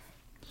Dark.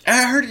 Shit.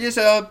 I heard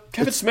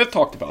Kevin Smith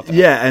talked about that.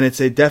 Yeah, and it's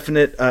a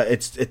definite.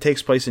 It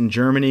takes place in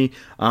Germany.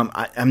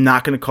 I'm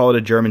not going to call it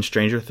a German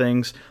Stranger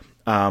Things,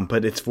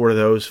 but it's for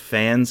those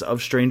fans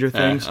of Stranger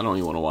Things. I don't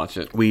even want to watch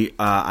it. We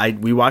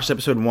watched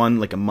episode 1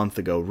 like a month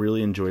ago.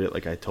 Really enjoyed it.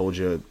 Like I told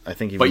you, I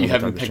think. But you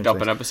haven't picked up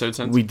an episode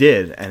since. We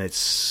did, and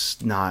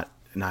it's not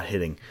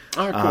hitting.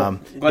 All right,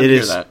 cool. Glad to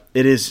hear that.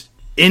 It is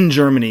in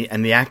Germany,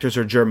 and the actors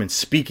are German,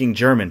 speaking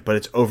German, but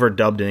it's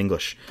overdubbed in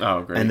English.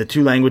 Oh, great! And the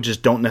two languages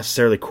don't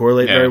necessarily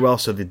correlate very well,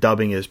 so the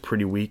dubbing is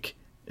pretty weak.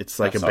 It's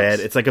like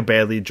a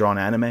badly drawn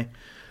anime.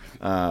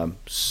 But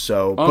the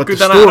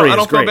story is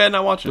great. Feel bad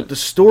not watching it. But the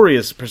story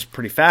is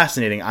pretty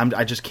fascinating.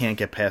 I just can't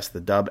get past the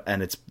dub,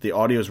 and the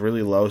audio is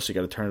really low, so you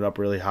got to turn it up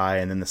really high,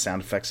 and then the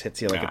sound effects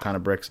hits you like a ton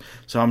of bricks.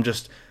 So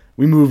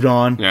we moved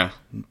on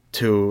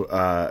to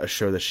a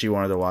show that she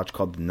wanted to watch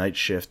called The Night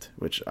Shift,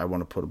 which I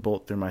want to put a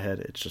bullet through my head.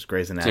 It's just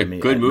Grey's Anatomy.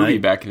 It's a good movie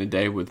back in the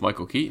day with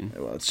Michael Keaton.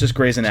 Well, it's just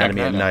Grey's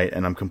Anatomy at night,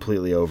 and I'm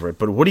completely over it.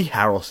 But Woody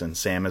Harrelson,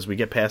 Sam, as we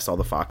get past all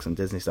the Fox and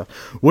Disney stuff,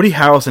 Woody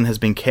Harrelson has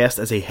been cast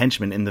as a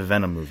henchman in the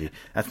Venom movie.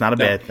 That's not a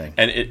bad thing.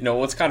 And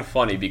it's kind of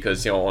funny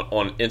because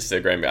on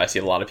Instagram I see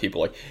a lot of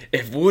people like,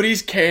 if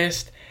Woody's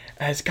cast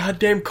as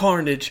goddamn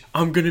Carnage,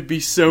 I'm gonna be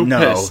so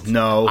pissed.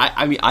 No.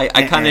 I mean,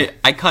 I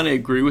kind of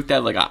agree with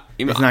that. Like,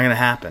 it's not gonna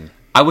happen.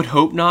 I would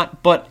hope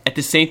not, but at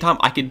the same time,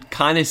 I could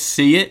kind of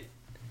see it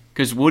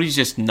because Woody's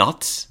just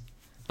nuts,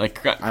 like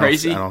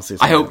crazy. I don't see.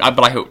 I hope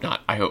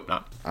not. I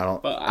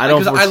don't.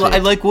 I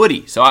like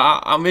Woody, so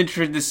I'm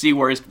interested to see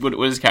what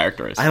his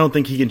character is. I don't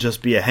think he can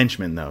just be a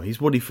henchman though. He's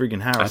Woody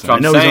freaking Harrelson. That's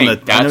what I'm saying.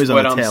 That's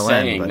what I'm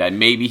saying. That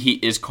maybe he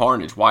is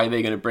Carnage. Why are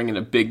they going to bring in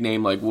a big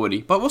name like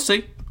Woody? But we'll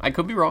see. I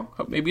could be wrong.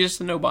 Maybe just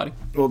a nobody.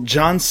 Well,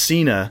 John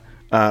Cena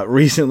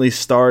recently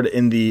starred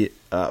in the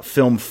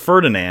film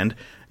Ferdinand,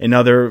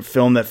 another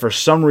film that for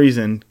some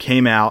reason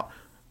came out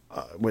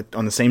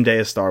on the same day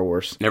as Star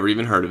Wars. Never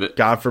even heard of it.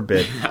 God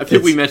forbid. I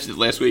think we mentioned it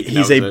last week.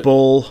 He's a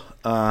bull.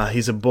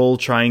 He's a bull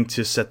trying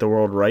to set the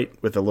world right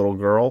with a little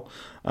girl.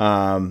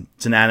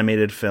 It's an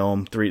animated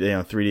film,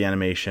 3D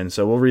animation.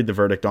 So we'll read the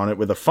verdict on it.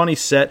 With a funny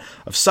set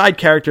of side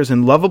characters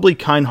and lovably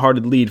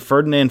kind-hearted lead,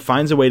 Ferdinand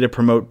finds a way to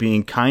promote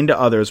being kind to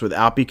others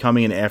without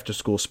becoming an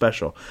after-school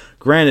special.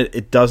 Granted,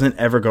 it doesn't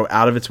ever go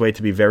out of its way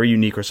to be very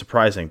unique or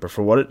surprising, but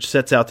for what it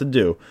sets out to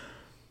do,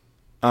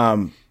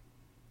 But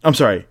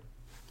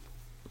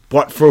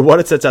for what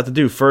it sets out to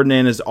do,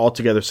 Ferdinand is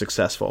altogether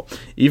successful.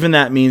 Even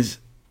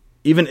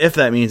if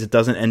that means it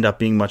doesn't end up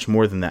being much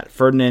more than that.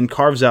 Ferdinand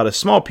carves out a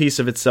small piece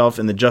of itself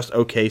in the just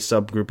okay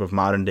subgroup of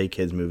modern day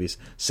kids movies,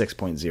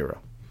 6.0.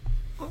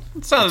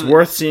 It's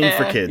worth seeing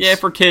for kids. Yeah,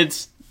 for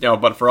kids.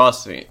 But for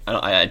us,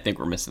 I think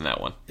we're missing that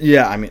one.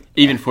 Yeah, I mean,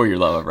 even for your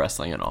love of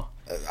wrestling and all.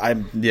 But I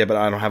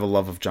don't have a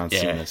love of John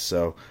Cena,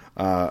 so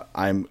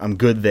I'm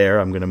good there.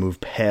 I'm going to move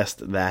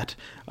past that.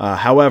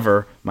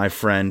 However, my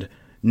friend,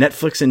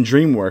 Netflix and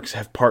DreamWorks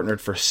have partnered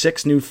for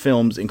 6 new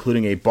films,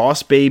 including a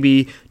Boss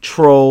Baby,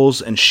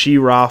 Trolls, and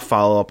She-Ra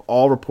follow-up,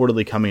 all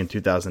reportedly coming in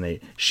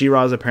 2008.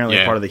 She-Ra is apparently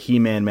part of the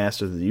He-Man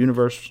Masters of the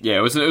Universe. Yeah,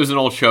 it was an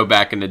old show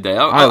back in the day.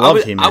 I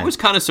love He-Man. I was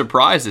kind of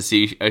surprised to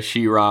see a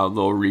She-Ra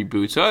little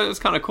reboot, so it's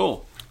kind of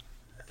cool.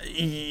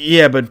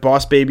 Yeah, but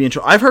Boss Baby and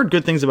Trolls... I've heard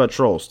good things about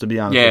Trolls, to be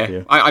honest with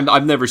you.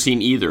 I've never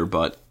seen either,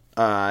 but...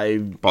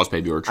 Boss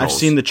Baby or Trolls. I've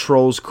seen the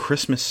Trolls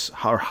Christmas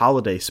or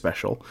holiday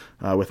special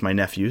with my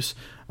nephews.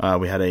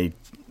 We had a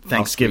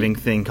Thanksgiving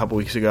thing a couple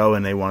weeks ago,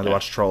 and they wanted to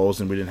watch Trolls,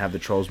 and we didn't have the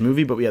Trolls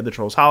movie, but we had the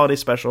Trolls holiday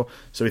special,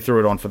 so we threw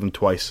it on for them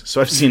twice. So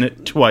I've seen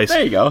it twice.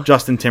 There you go.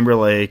 Justin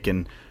Timberlake,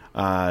 and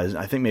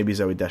I think maybe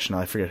Zooey Deschanel.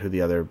 I forget who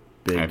the other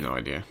big... I have no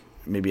idea.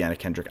 Maybe Anna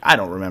Kendrick. I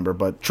don't remember,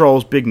 but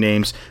Trolls, big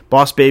names.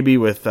 Boss Baby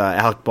with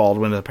Alec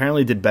Baldwin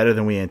apparently did better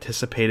than we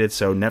anticipated,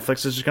 so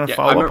Netflix is just going to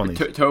follow up on these.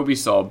 Toby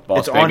saw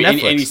Boss Baby, on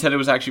Netflix. And he said it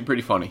was actually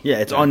pretty funny. Yeah,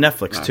 it's on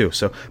Netflix, too.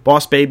 So,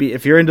 Boss Baby,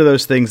 if you're into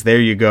those things,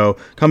 there you go.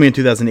 Coming in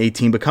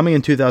 2018, but coming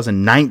in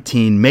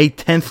 2019, May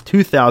 10th,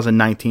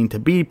 2019, to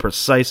be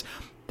precise,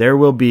 there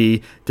will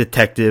be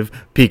Detective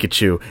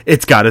Pikachu.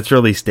 It's got its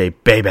release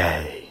date,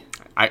 baby.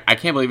 I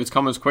can't believe it's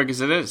coming as quick as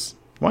it is.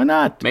 Why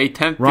not? May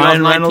 10th,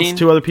 Ryan Reynolds,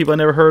 2 other people I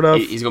never heard of.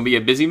 He's going to be a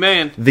busy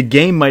man. The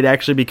game might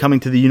actually be coming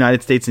to the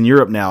United States and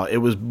Europe now. It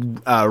was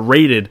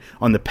rated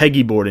on the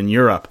PEGI board in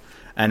Europe,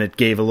 and it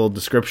gave a little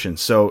description.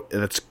 So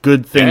that's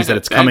good things that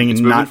it's coming. It's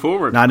moving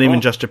forward. Not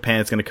even just Japan.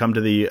 It's going to come to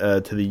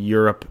the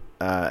Europe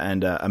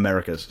and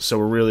Americas. So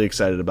we're really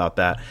excited about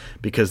that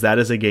because that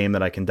is a game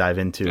that I can dive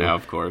into. Yeah,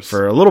 of course.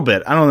 For a little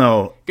bit. I don't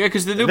know. Yeah,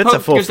 because the new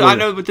I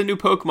know with the new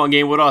Pokemon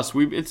game with us,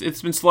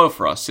 it's been slow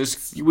for us.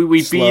 We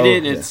beat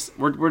it.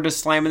 And we're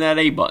just slamming that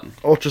A button.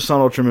 Ultra Sun,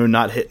 Ultra Moon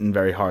not hitting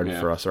very hard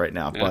for us right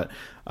now, but.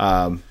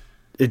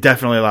 It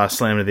definitely a lot of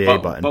slamming to the A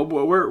button. But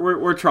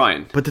we're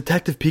trying. But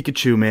Detective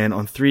Pikachu, man,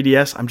 on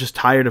 3DS, I'm just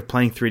tired of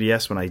playing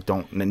 3DS when I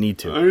don't need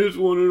to. I just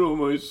want it on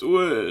my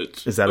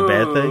Switch. Is that a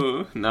bad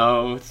thing?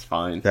 No, it's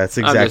fine. That's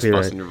exactly I'm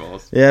right. just busting your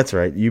balls. Yeah, that's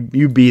right. You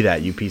be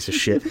that, you piece of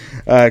shit.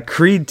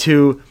 Creed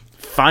 2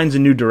 finds a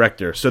new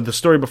director. So the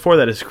story before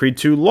that is Creed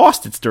 2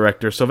 lost its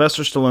director.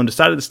 Sylvester Stallone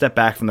decided to step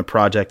back from the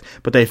project,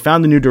 but they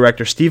found a new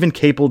director, Stephen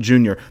Caple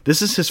Jr.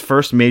 This is his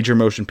first major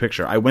motion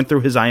picture. I went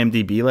through his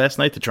IMDb last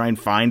night to try and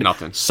find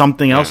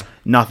something else. Yeah.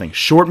 Nothing.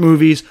 Short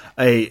movies,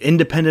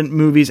 independent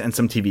movies, and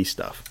some TV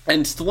stuff.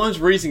 And Stallone's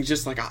reasoning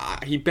just like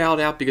he bowed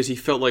out because he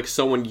felt like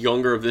someone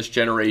younger of this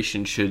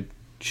generation should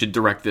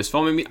direct this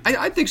film. I mean,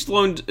 I think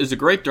Stallone is a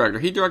great director.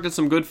 He directed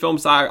some good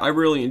films I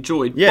really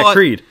enjoyed. Yeah,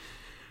 Creed.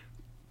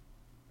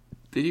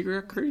 Did he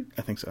direct Creed?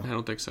 I think so. I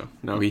don't think so.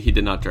 No, he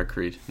did not direct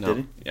Creed. No. Did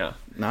he? Yeah.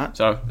 Not?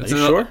 So, are you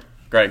sure?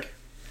 Greg.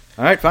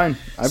 All right, fine.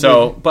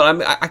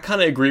 But I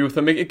kind of agree with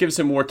him. It gives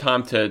him more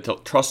time to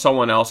trust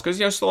someone else because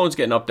Stallone's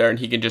getting up there and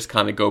he can just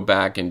kind of go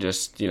back and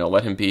just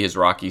let him be his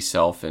Rocky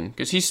self, and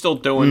because he's still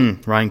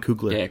doing Ryan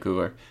Coogler. Yeah,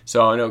 Coogler.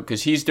 So I know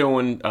because he's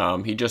doing.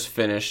 He just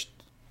finished.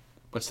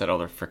 What's that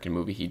other freaking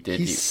movie he did?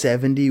 He's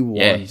 71.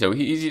 Yeah, so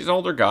he's an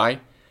older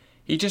guy.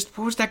 He just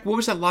what was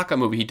that lockup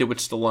movie he did with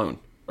Stallone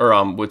or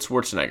with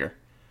Schwarzenegger?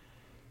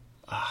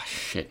 Ah,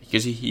 shit.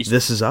 Because he's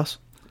This Is Us?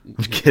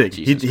 I'm kidding.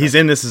 He's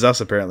in This Is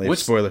Us, apparently.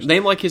 What's spoilers.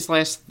 Name like his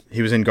last...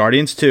 He was in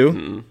Guardians 2.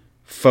 Mm-mm.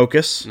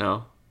 Focus.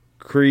 No.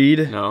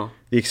 Creed. No.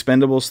 The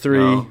Expendables 3.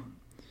 No.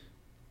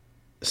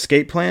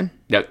 Escape Plan.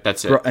 Yeah,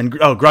 that's it.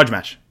 Grudge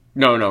Match.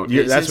 No.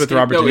 That's with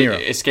Robert De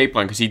Niro. Escape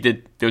Plan, because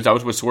that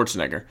was with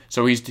Schwarzenegger.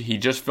 So he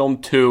just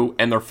filmed 2,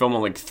 and they're filming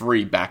like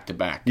 3 back to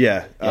back.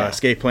 Yeah.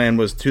 Escape Plan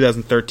was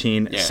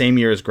 2013, same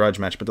year as Grudge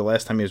Match, but the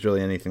last time he was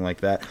really anything like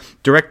that.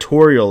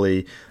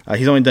 Directorially,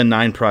 he's only done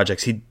 9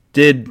 projects. He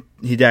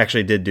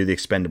actually did do the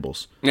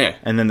Expendables. Yeah.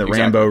 And then the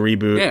Rambo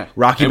reboot. Yeah.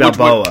 Rocky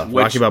Balboa.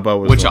 Rocky Balboa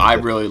was which I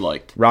really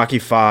liked. Rocky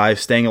 5,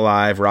 Staying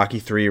Alive, Rocky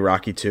 3,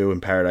 Rocky 2,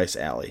 and Paradise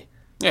Alley.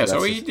 Yeah,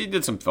 so he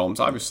did some films,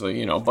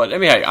 obviously, But I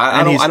mean,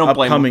 I don't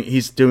blame him.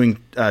 He's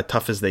doing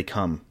Tough as They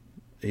Come.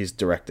 He's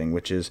directing,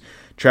 which is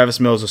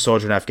Travis Mills, a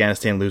soldier in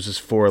Afghanistan, loses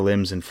 4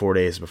 limbs in 4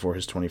 days before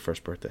his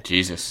 21st birthday.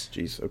 Jesus.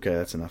 Jeez. Okay,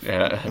 that's enough.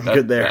 Yeah, I'm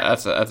good there.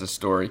 That's a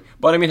story.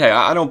 But I mean, hey,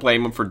 I don't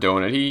blame him for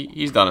doing it.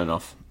 He's done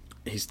enough.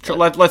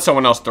 Let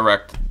someone else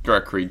direct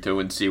Creed 2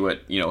 and see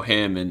what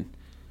him and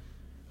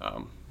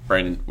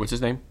Brandon. What's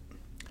his name?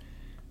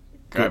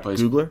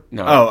 Googler?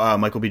 No.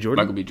 Michael B.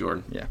 Jordan? Michael B.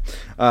 Jordan.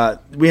 Yeah.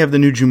 We have the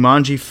new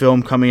Jumanji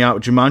film coming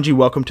out. Jumanji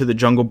Welcome to the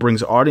Jungle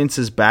brings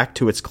audiences back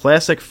to its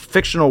classic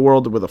fictional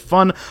world with a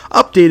fun,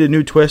 updated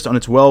new twist on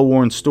its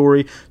well-worn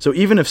story. So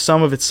even if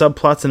some of its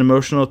subplots and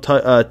emotional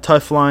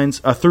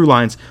through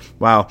lines,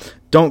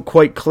 don't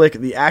quite click,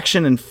 the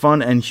action and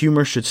fun and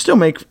humor should still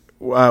make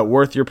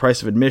worth your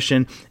price of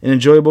admission. An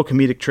enjoyable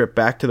comedic trip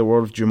back to the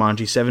world of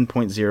Jumanji.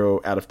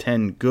 7.0 out of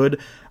 10 good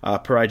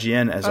per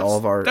IGN, as all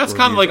of our That's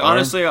kind of like,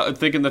 honestly, I'm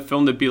thinking the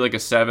film would be like a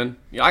 7.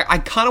 I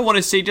kind of want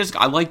to say,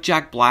 I like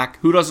Jack Black.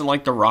 Who doesn't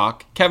like The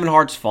Rock? Kevin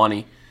Hart's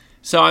funny.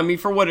 So, I mean,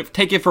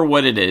 take it for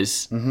what it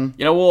is. Mm-hmm.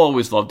 We'll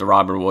always love the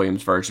Robin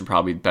Williams version,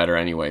 probably better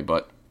anyway,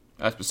 but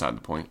that's beside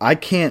the point. I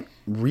can't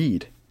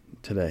read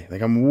today.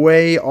 Like, I'm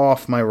way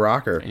off my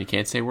rocker. And you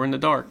can't say we're in the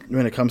dark.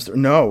 When it comes to...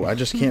 No, I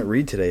just can't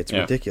read today. It's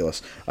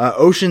ridiculous.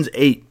 Ocean's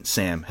 8,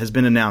 Sam, has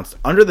been announced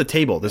under the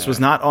table. This was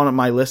not on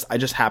my list. I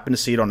just happened to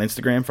see it on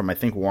Instagram from, I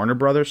think, Warner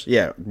Brothers.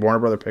 Yeah, Warner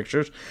Brother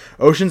Pictures.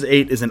 Ocean's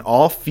 8 is an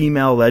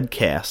all-female-led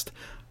cast.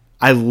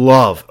 I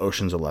love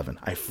Ocean's 11.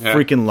 I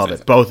freaking love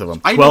it. Both of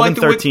them. 12 and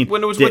 13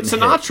 when it was with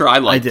Sinatra, I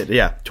liked it. I did,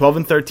 yeah. 12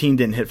 and 13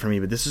 didn't hit for me,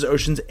 but this is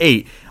Ocean's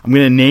 8. I'm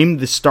going to name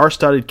the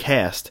star-studded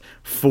cast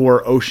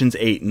for Ocean's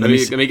 8. Let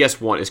me guess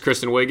one. Is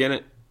Kristen Wiig in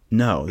it?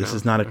 No, this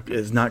is not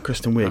it's not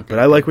Kristen Wiig, but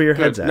I like where your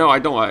head's at. No, I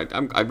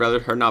don't. I'd rather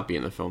her not be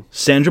in the film.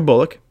 Sandra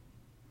Bullock.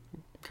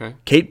 Okay.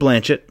 Kate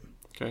Blanchett.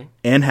 Okay.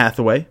 Anne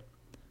Hathaway.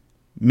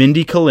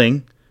 Mindy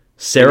Kaling.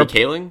 Sarah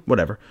Kaling?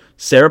 Whatever.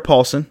 Sarah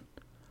Paulson.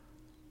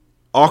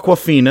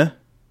 Awkwafina.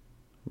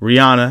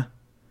 Rihanna.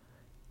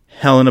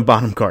 Helena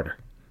Bonham Carter.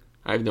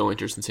 I have no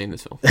interest in seeing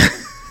this film.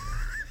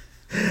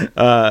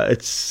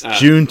 It's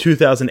June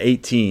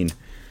 2018.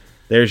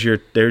 There's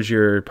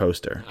your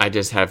poster. I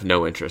just have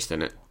no interest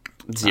in it.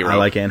 Zero. I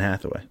like Anne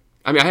Hathaway.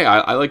 I mean, hey,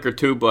 I like her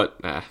too, but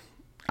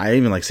I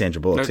even like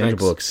Sandra Bullock. No, Sandra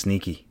Bullock's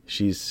sneaky.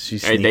 She's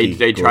sneaky.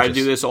 They gorgeous. tried to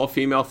do this all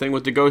female thing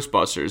with the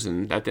Ghostbusters,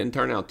 and that didn't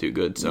turn out too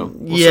good. So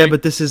we'll see.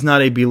 But this is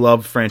not a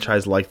beloved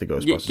franchise like the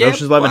Ghostbusters.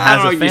 Ocean's 11 has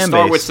a fan base. You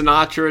start with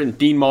Sinatra and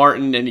Dean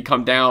Martin, and you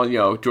come down,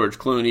 George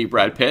Clooney,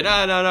 Brad Pitt.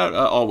 No,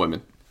 all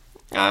women.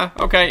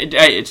 Okay.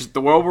 Hey, it's just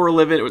the world we're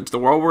living. It's the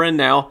world we're in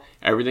now.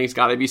 Everything's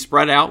got to be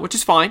spread out, which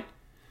is fine.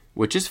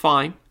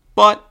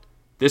 But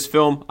this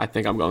film, I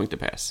think I'm going to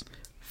pass.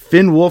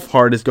 Finn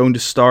Wolfhard is going to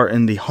star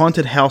in the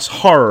haunted house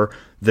horror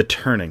The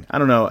Turning. I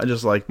don't know. I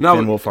just like Finn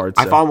Wolfhard.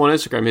 So. I follow him on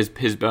Instagram.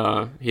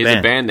 He has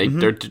a band. I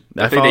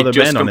think they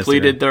just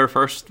completed their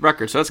first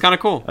record, so that's kind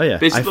of cool. Oh yeah,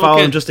 I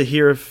follow him just to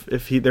hear if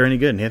they're any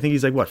good. And I think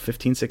he's like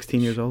 15,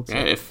 16 years old. So.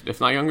 Yeah, if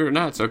not younger than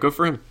that. So good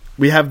for him.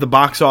 We have the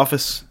box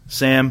office,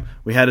 Sam.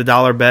 We had a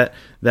dollar bet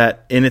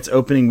that in its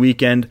opening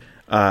weekend,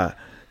 the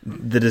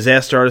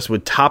Disaster Artist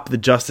would top the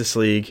Justice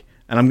League.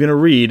 And I'm going to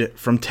read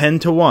from 10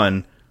 to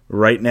 1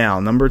 right now.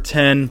 Number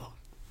 10.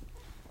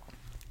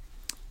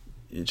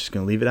 You're just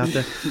going to leave it out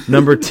there?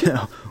 Number 10.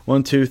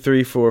 1, 2,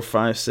 3, 4,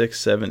 5, 6,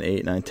 7,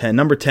 8, 9, 10.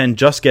 Number 10,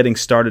 Just Getting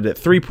Started at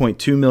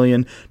 $3.2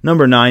 million.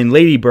 Number 9,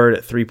 Lady Bird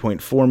at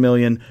 $3.4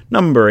 million.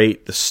 Number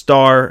 8, The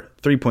Star,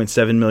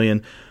 $3.7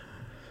 million.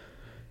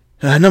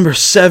 Number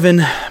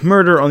 7,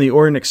 Murder on the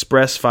Orient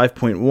Express,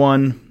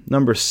 5.1.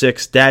 Number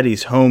 6,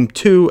 Daddy's Home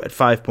 2 at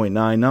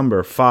 5.9.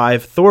 Number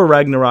 5, Thor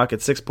Ragnarok at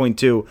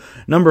 6.2.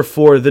 Number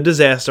 4, The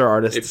Disaster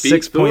Artist at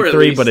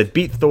 6.3, but it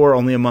beat Thor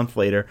only a month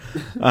later.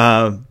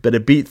 But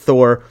it beat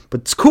Thor.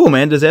 But it's cool,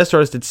 man. Disaster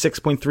Artist did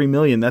 $6.3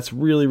 million. That's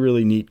really,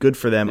 really neat. Good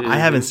for them. Mm-hmm. I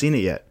haven't seen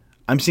it yet.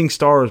 I'm seeing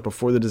Star Wars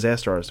before The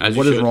Disaster Artist.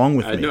 What is wrong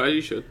with me? No, you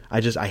should.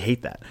 I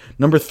hate that.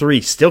 Number 3,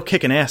 still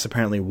kicking ass,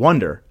 apparently,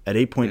 Wonder at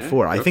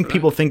 8.4. I think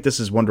people think this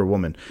is Wonder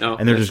Woman. No,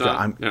 and they're just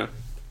no.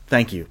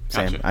 Thank you,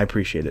 Sam. Gotcha. I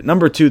appreciate it.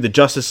 Number 2, The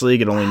Justice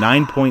League at only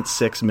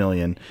 $9.6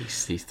 million.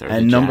 He's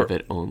throwing a jab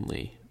at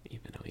only,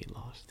 even though he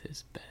lost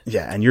his bet.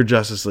 Yeah, and your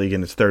Justice League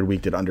in its third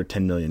week did under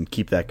 $10 million.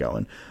 Keep that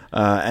going.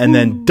 And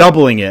then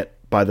doubling it,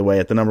 by the way,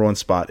 at the number 1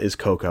 spot is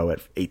Coco at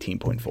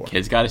 18.4.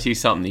 Kids got to see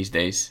something these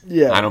days.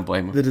 Yeah, I don't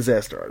blame them. The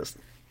Disaster Artist.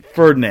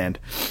 Ferdinand.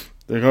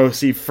 They're going to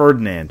see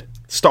Ferdinand.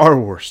 Star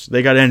Wars.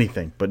 They got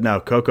anything. But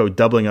no, Coco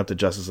doubling up the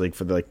Justice League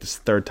for this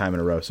third time in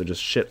a row. So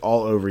just shit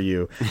all over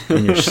you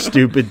in your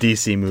stupid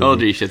DC movie.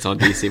 Told you he shits on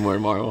DC more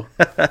than Marvel.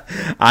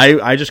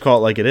 I just call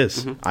it like it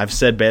is. Mm-hmm. I've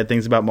said bad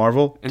things about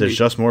Marvel. There's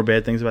just more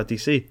bad things about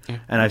DC. Yeah.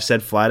 And I've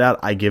said flat out,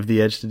 I give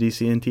the edge to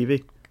DC and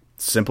TV.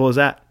 Simple as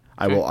that.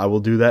 Okay. I will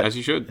do that as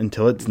you should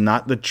until it's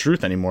not the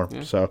truth anymore.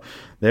 Yeah. So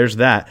there's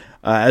that.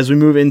 As we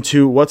move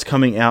into what's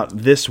coming out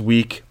this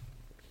week,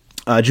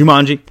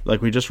 Jumanji,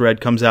 like we just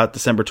read, comes out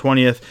December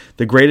 20th.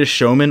 The Greatest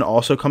Showman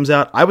also comes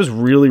out. I was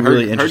really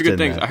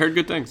interested in that. I heard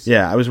good things.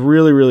 Yeah, I was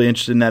really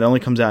interested in that. It only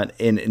comes out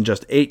in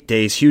just 8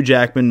 days. Hugh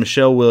Jackman,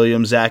 Michelle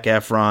Williams, Zac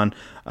Efron.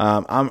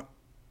 I'm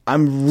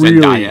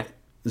really...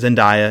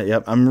 Zendaya.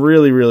 Yep, I'm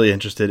really, really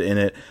interested in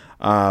it.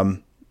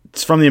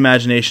 It's from the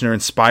imagination, or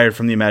inspired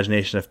from the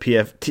imagination of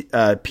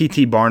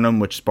P.T. Barnum,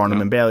 which is Barnum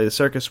and Bailey, the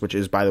circus, which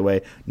is, by the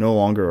way, no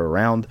longer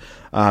around.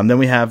 Then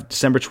we have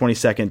December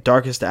 22nd,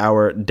 Darkest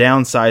Hour,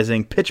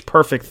 Downsizing, Pitch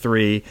Perfect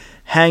 3,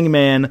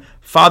 Hangman,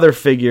 Father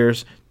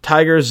Figures,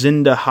 Tiger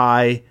Zinda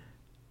High,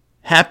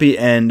 Happy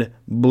End,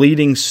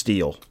 Bleeding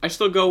Steel. I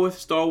still go with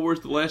Star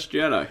Wars The Last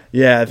Jedi.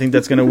 Yeah, I think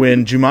that's going to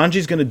win.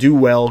 Jumanji's going to do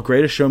well.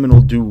 Greatest Showman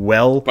will do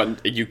well.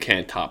 But you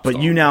can't top But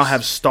Star you Wars. now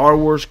have Star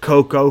Wars,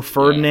 Coco,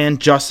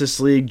 Ferdinand, Justice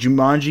League,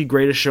 Jumanji,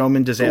 Greatest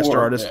Showman, Disaster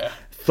Artist,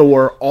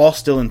 Thor, all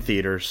still in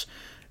theaters.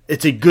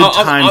 It's a good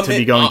time to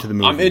be going to the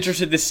movies. I'm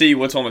interested to see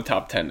what's on the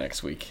top 10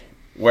 next week.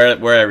 Where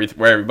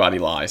everybody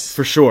lies.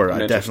 For sure.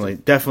 I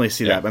definitely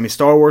see that. I mean,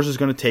 Star Wars is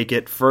going to take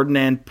it.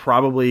 Ferdinand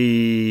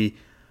probably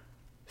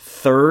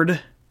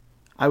third,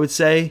 I would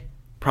say.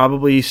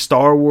 Probably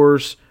Star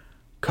Wars,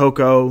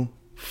 Coco,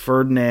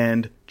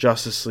 Ferdinand,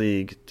 Justice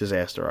League,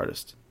 Disaster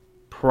Artist.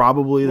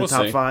 Probably the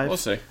top 5. We'll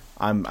see.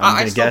 I'm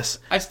going to guess.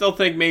 I still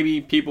think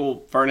maybe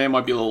Ferdinand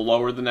might be a little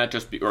lower than that,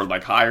 or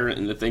like higher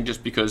in the thing,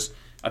 just because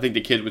I think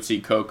the kids would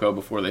see Coco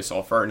before they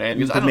saw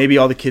Ferdinand. But maybe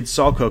all the kids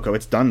saw Coco.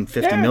 It's done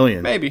 50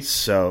 million. Maybe.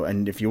 So,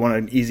 and if you want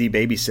an easy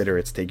babysitter,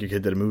 it's take your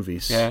kid to the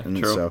movies. Yeah, and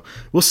true. So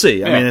we'll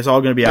see. I mean, it's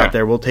all going to be out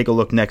there. We'll take a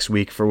look next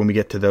week for when we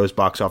get to those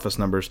box office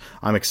numbers.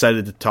 I'm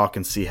excited to talk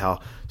and see how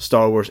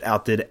Star Wars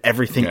outdid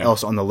everything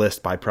else on the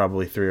list by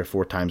probably 3 or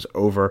 4 times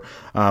over.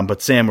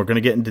 But Sam, we're going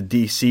to get into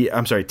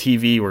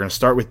TV. We're going to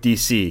start with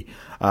DC.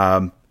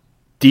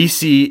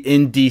 DC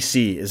in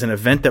DC is an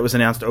event that was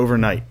announced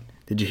overnight.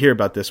 Did you hear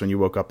about this when you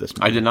woke up this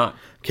morning? I did not.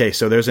 Okay,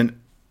 so there's a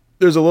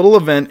little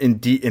event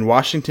in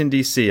Washington,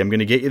 D.C. I'm going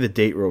to get you the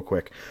date real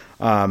quick.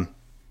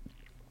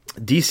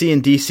 DC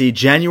and DC,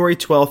 January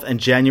 12th and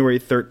January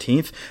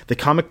 13th. The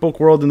comic book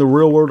world and the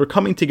real world are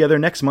coming together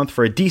next month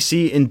for a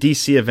DC in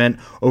DC event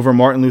over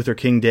Martin Luther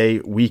King Day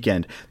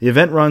weekend. The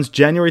event runs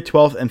January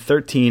 12th and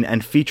 13th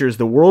and features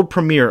the world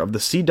premiere of the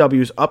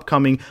CW's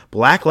upcoming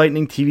Black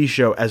Lightning TV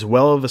show, as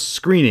well as a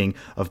screening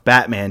of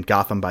Batman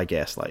Gotham by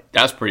Gaslight.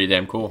 That's pretty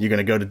damn cool. You going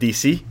to go to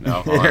DC?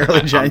 No,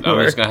 early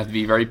January? I'm just going to have to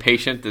be very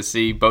patient to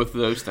see both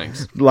of those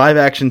things. Live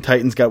action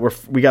Titans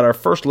we got our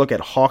first look at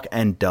Hawk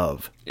and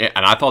Dove. Yeah,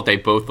 and I thought they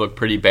both looked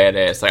pretty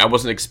badass. Like, I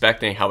wasn't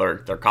expecting how their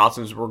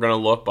costumes were going to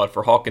look, but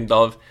for Hawk and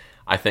Dove,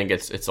 I think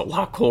it's a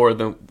lot cooler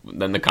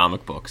than the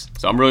comic books.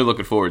 So I'm really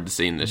looking forward to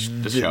seeing this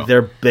show.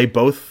 They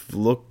both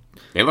look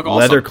awesome.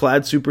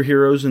 Leather-clad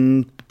superheroes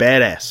and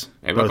badass.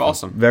 They look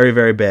awesome. Very,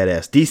 very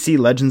badass. DC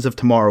Legends of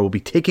Tomorrow will be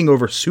taking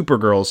over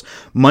Supergirl's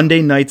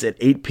Monday nights at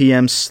 8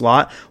 p.m.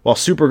 slot, while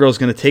Supergirl's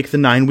going to take the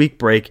 9-week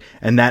break,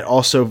 and that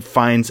also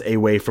finds a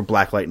way for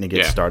Black Lightning to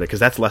get started, because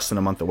that's less than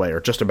a month away, or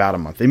just about a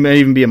month. They may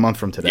even be a month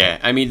from today. Yeah,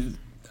 I mean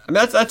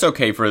that's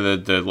okay for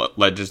the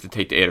Legends to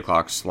take the 8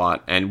 o'clock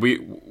slot, and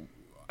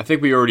I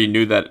think we already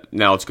knew that.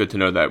 Now it's good to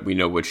know that we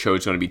know which show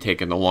is going to be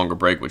taking the longer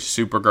break, which is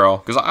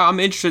Supergirl. Because I'm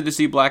interested to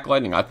see Black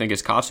Lightning. I think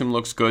his costume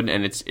looks good,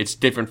 and it's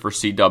different for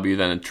CW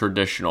than a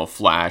traditional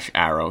Flash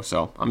Arrow.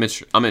 So I'm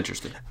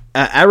interested.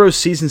 Arrow's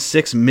season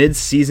 6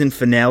 mid-season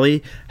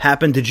finale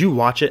happened. Did you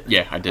watch it?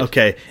 Yeah, I did.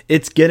 Okay,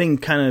 it's getting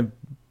kind of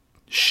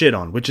shit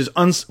on, which is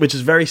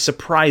very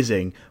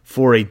surprising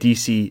for a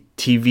DC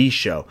TV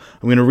show.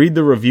 I'm going to read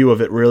the review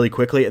of it really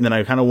quickly, and then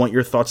I kind of want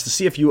your thoughts to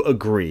see if you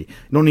agree.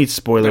 You don't need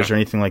spoilers or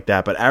anything like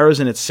that, but Arrow's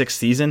in its 6th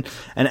season,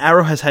 and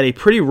Arrow has had a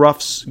pretty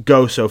rough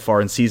go so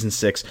far in season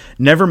 6,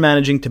 never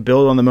managing to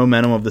build on the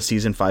momentum of the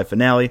season 5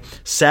 finale.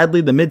 Sadly,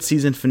 the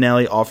mid-season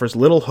finale offers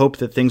little hope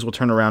that things will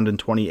turn around in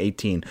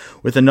 2018.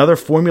 With another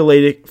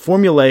formulaic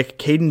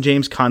Caden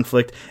James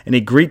conflict and a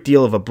great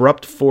deal of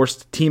abrupt,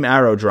 forced Team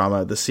Arrow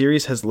drama, the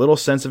series has little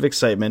sense of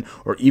excitement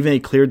or even a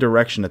clear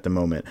direction at the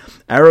moment.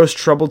 Arrow's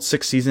troubled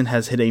 6th season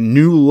has hit a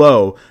new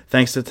low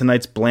thanks to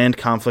tonight's bland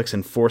conflicts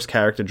and forced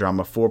character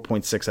drama.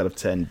 4.6 out of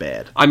 10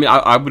 bad. I mean,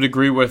 I would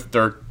agree with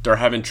they're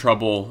having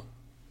trouble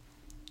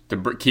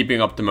keeping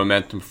up the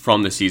momentum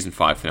from the season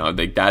 5 finale.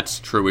 Like, that's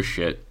true as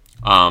shit.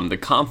 The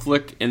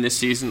conflict in this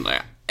season,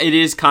 it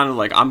is kind of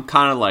like, I'm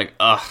kind of like,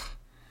 ugh.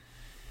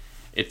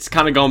 It's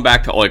kind of going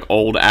back to like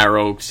old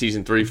Arrow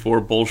season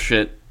 3-4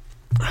 bullshit.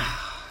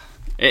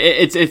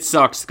 It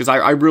sucks because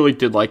I really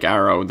did like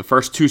Arrow. The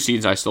first 2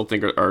 seasons I still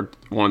think are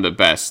one of the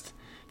best.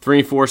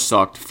 3 and 4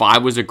 sucked.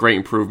 5 was a great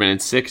improvement. And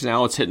 6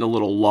 now it's hitting a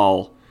little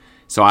lull.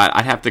 So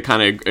I'd have to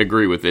kind of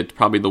agree with it.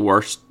 Probably the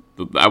worst.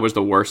 That was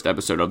the worst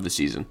episode of the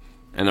season.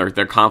 And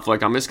their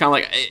conflict, I'm just kind of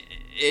like,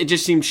 it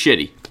just seemed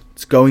shitty.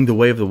 It's going the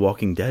way of The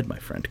Walking Dead, my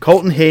friend.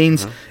 Colton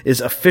Haynes is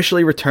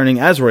officially returning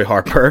as Roy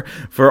Harper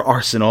for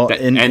Arsenal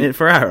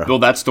for Arrow. Well,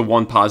 that's the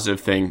one positive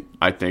thing,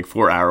 I think,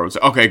 for Arrow.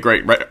 Okay,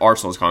 great.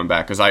 Arsenal's coming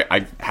back, because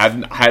I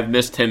have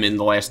missed him in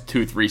the last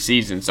 2-3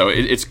 seasons, so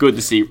it's good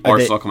to see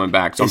Arsenal coming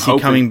back. So is he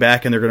coming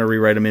back and they're going to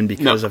rewrite him in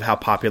because of how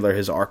popular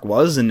his arc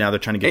was, and now they're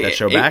trying to get that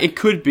show back? It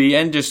could be,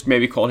 and just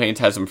maybe Colton Haynes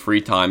has some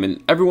free time,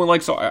 and everyone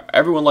liked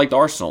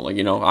Arsenal. Like,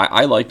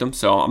 I liked him,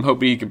 so I'm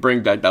hoping he can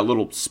bring that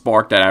little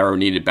spark that Arrow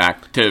needed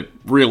back to to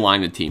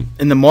realign the team.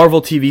 In the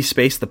Marvel TV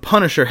space, The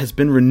Punisher has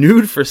been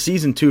renewed for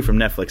season 2 from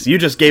Netflix. You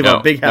just gave a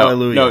big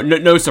hallelujah.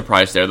 No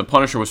surprise there. The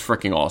Punisher was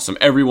freaking awesome.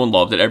 Everyone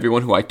loved it.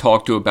 Everyone who I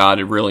talked to about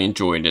it really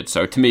enjoyed it.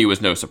 So to me, it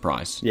was no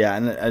surprise. Yeah,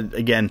 and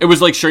again, it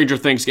was like Stranger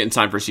Things getting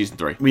signed for season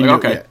 3. We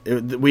like, knew, okay,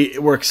 yeah, we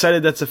were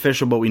excited that's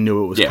official, but we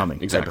knew it was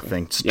coming. Exactly. Type of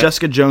thing. Yep.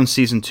 Jessica Jones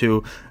season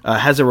 2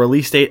 has a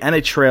release date and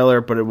a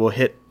trailer, but it will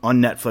hit on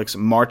Netflix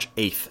March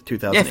 8th,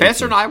 2018. Yeah,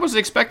 faster than I wasn't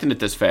expecting it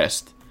this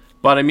fast.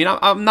 But I mean,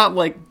 I'm not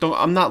like,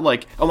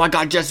 oh my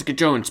god, Jessica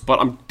Jones. But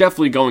I'm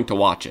definitely going to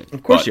watch it.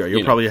 Of course you are.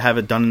 You'll probably have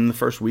it done in the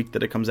first week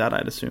that it comes out,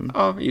 I'd assume.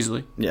 Oh,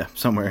 easily. Yeah,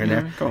 somewhere in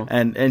there. Cool.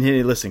 And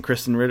hey, listen,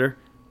 Kristen Ritter.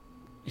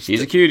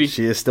 She's a cutie.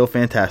 She is still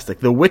fantastic.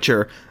 The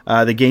Witcher,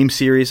 the game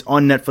series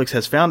on Netflix,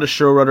 has found a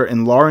showrunner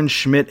in Lauren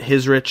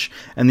Schmidt-Hisrich,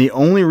 and the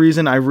only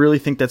reason I really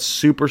think that's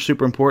super,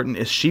 super important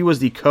is she was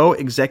the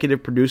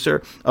co-executive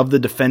producer of The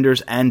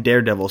Defenders and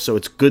Daredevil, so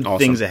it's good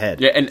things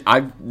ahead. Yeah, and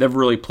I've never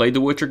really played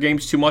the Witcher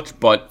games too much,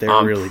 but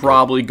I'm really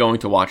probably going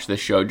to watch this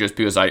show just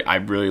because I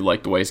really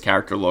like the way his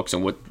character looks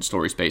and what the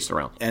story's based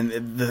around. And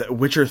The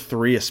Witcher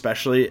 3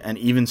 especially, and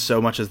even so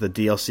much as the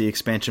DLC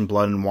expansion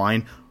Blood and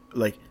Wine,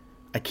 like,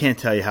 I can't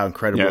tell you how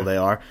incredible they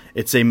are.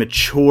 It's a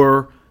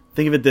mature,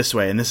 think of it this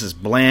way, and this is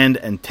bland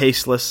and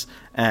tasteless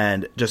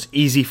and just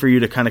easy for you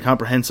to kind of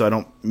comprehend, so I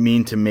don't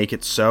mean to make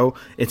it so.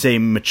 It's a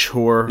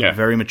mature,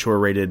 very mature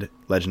rated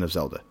Legend of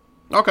Zelda.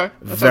 Okay.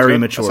 Very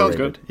mature rated.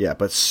 Good. Yeah,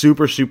 but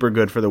super, super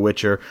good for The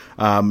Witcher.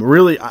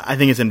 Really, I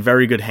think it's in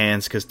very good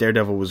hands because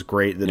Daredevil was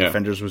great. The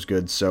Defenders was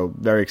good, so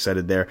very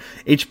excited there.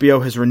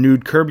 HBO has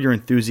renewed Curb Your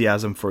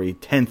Enthusiasm for a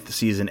 10th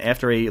season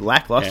after a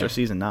lackluster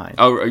season 9.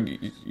 Oh,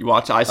 you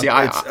watch? I see.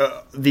 It's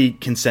the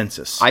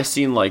consensus. I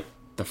seen like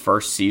the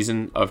first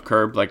season of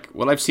Curb. Like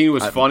what I've seen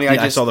was funny.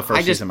 I saw the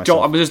first season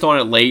myself. I was just on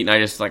it late, and I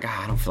just like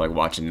I don't feel like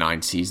watching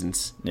 9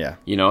 seasons. Yeah,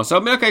 So I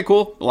mean, okay,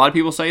 cool. A lot of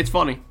people say it's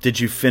funny. Did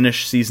you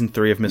finish season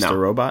 3 of Mr.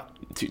 Robot?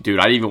 Dude,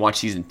 I didn't even watch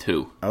season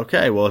 2.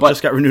 Okay, well, it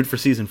just got renewed for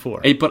season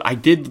 4. Hey, but I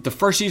did. The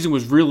first season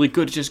was really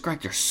good. It's just,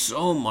 Greg, there's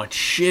so much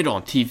shit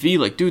on TV.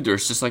 Like, dude,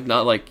 there's just like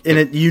not like.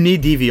 And you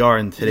need DVR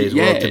in today's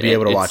world to be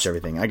able to watch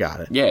everything. I got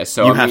it. Yeah,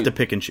 so you have to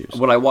pick and choose.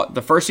 What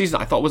the first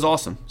season I thought was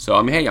awesome. So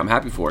I mean, hey, I'm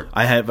happy for it.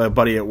 I have a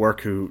buddy at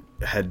work who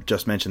had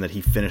just mentioned that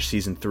he finished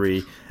season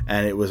 3,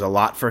 and it was a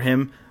lot for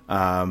him.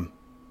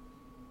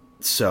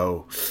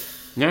 So.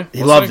 Yeah,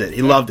 he loved it.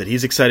 He loved it.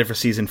 He's excited for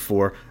season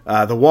 4.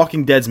 The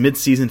Walking Dead's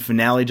mid-season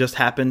finale just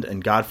happened,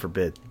 and God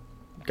forbid.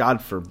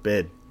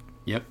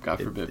 Yep,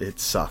 God forbid. It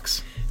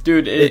sucks.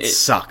 Dude, it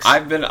sucks.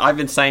 I've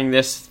been saying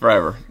this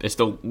forever. It's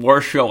the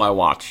worst show I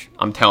watch.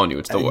 I'm telling you,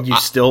 it's the worst. You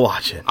still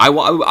watch it. I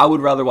would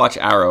rather watch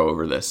Arrow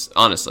over this,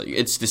 honestly.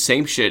 It's the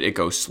same shit. It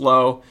goes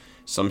slow.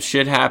 Some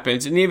shit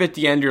happens, and even at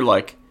the end, you're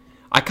like,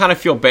 I kind of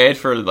feel bad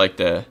for like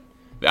I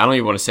don't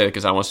even want to say it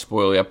because I want to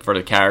spoil it up for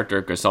the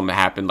character because something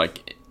happened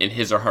like in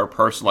his or her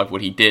personal life.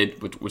 What he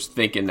did was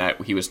thinking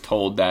that he was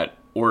told that,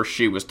 or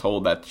she was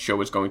told that the show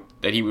was going,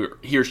 that he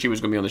or she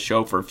was going to be on the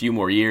show for a few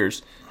more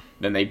years.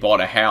 Then they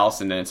bought a house,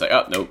 and then it's like,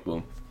 oh nope,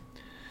 boom.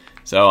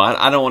 So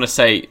I don't want to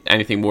say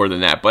anything more than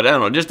that, but I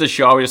don't know. Just the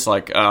show, I was just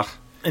like, ugh.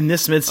 In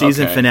this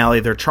mid-season finale,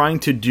 they're trying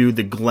to do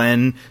the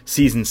Glenn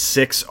season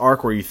 6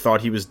 arc where you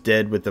thought he was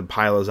dead with the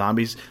pile of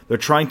zombies. They're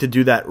trying to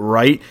do that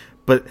right,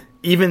 but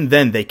even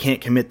then, they can't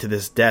commit to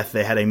this death.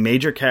 They had a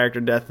major character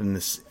death in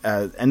this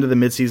end of the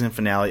mid-season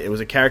finale. It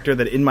was a character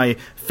that in my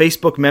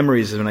Facebook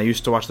memories when I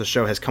used to watch the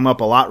show has come up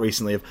a lot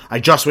recently of, I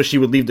just wish he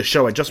would leave the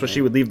show. I just wish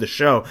he would leave the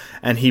show.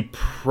 And he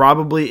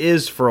probably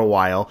is for a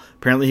while.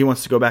 Apparently he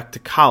wants to go back to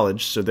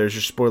college, so there's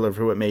your spoiler of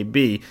who it may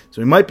be. So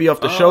he might be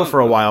off the show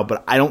for a while,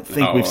 but I don't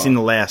think we've seen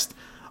the last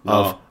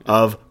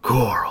of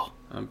Coral.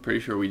 I'm pretty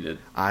sure we did.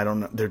 I don't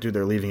know.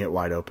 They're leaving it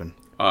wide open.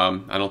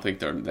 I don't think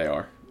they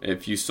are.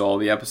 If you saw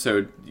the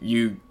episode,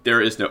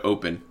 there is no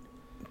open.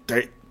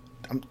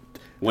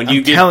 When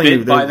you get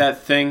bit by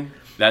that thing,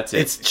 that's it.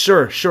 It's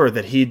sure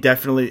that he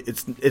definitely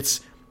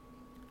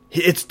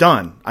it's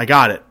done. I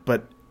got it,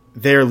 but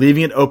they're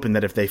leaving it open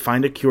that if they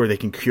find a cure, they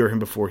can cure him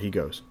before he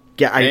goes.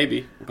 Yeah,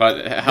 maybe.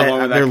 But how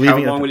long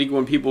would he go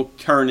when people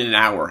turn in an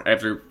hour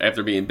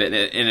after being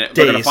bitten?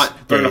 They're going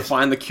to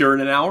find the cure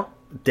in an hour?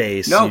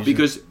 Days. No,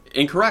 because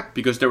incorrect.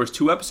 Because there was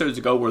 2 episodes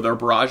ago where they're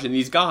barraging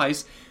these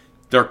guys.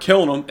 They're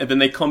killing them, and then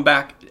they come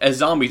back as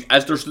zombies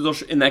as they're still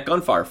in that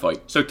gunfire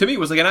fight. So to me, it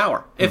was like an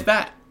hour, if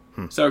that.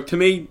 So to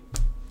me,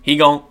 he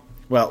gone.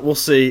 Well, we'll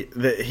see.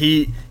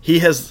 He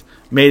has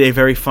made a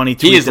very funny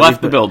tweet. He has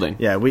left the building.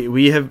 Yeah,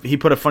 he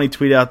put a funny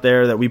tweet out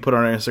there that we put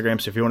on our Instagram.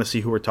 So if you want to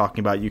see who we're talking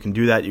about, you can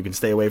do that. You can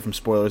stay away from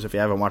spoilers if you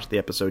haven't watched the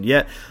episode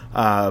yet.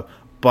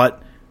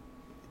 But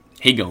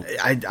he gone.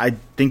 I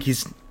think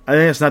it's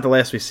not the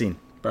last we've seen.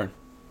 Burn.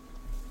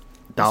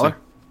 $1?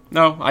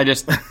 No, I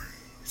just.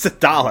 It's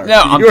 $1.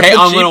 No, I'm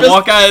going to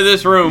walk out of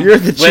this room. You're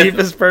the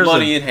cheapest person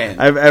money in hand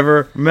I've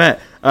ever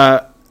met.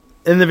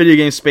 In the video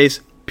game space,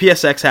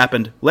 PSX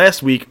happened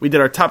last week. We did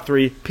our top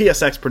 3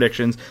 PSX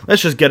predictions.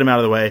 Let's just get them out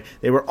of the way.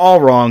 They were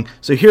all wrong.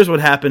 So here's what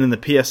happened in the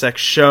PSX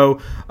show.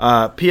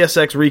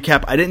 PSX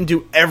recap. I didn't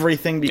do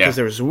everything because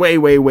there was way,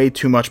 way, way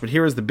too much, but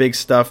here is the big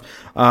stuff.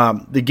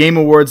 The Game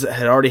Awards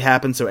had already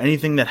happened, so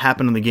anything that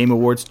happened in the Game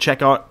Awards,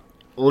 check out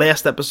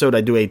last episode.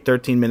 I do a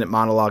 13-minute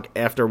monologue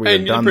after we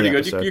were done the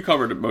episode. You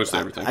covered most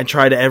everything. I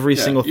tried every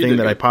single thing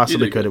that I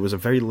possibly could. It was a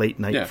very late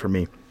night for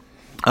me.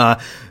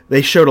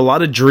 They showed a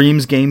lot of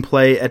Dreams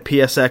gameplay at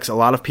PSX. A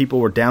lot of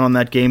people were down on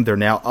that game. They're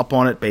now up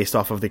on it based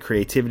off of the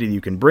creativity you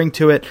can bring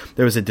to it.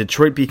 There was a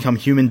Detroit Become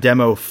Human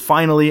demo.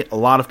 Finally, a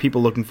lot of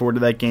people looking forward to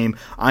that game.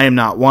 I am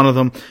not one of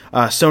them.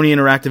 Sony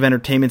Interactive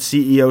Entertainment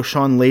CEO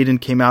Sean Layden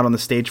came out on the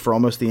stage for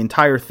almost the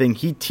entire thing.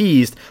 He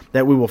teased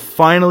that we will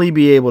finally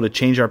be able to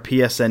change our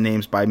PSN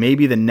names by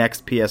maybe the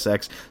next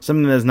PSX,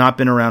 something that has not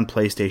been around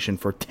PlayStation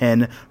for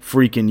 10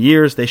 freaking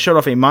years. They showed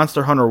off a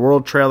Monster Hunter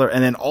World trailer,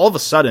 and then all of a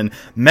sudden,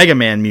 Mega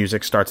Man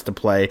music starts to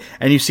play,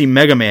 and you see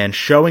Mega Man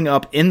showing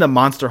up in the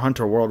Monster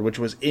Hunter world, which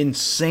was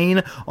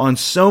insane on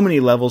so many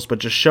levels, but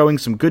just showing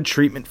some good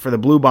treatment for the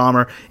Blue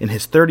Bomber in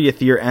his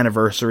 30th year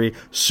anniversary.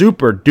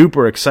 Super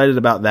duper excited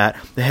about that.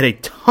 They had a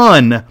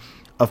ton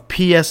of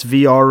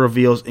PSVR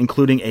reveals,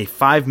 including a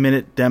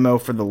 5-minute demo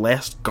for The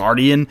Last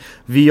Guardian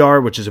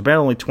VR, which is about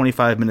only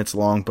 25 minutes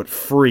long, but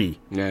free.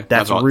 Yeah,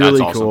 that's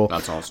really cool.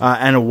 That's awesome.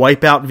 And a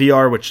Wipeout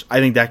VR, which I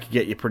think that could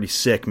get you pretty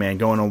sick, man,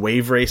 going on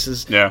wave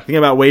races. Yeah. Think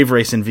about wave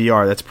race in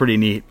VR. That's pretty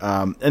neat.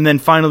 And then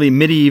finally,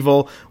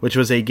 Medieval, which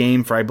was a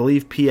game for, I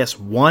believe,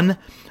 PS1,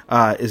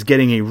 is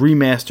getting a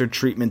remastered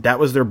treatment. That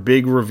was their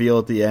big reveal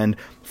at the end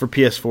for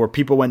PS4.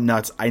 People went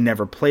nuts. I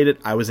never played it.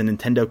 I was a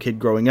Nintendo kid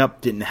growing up,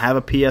 didn't have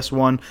a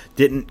PS1,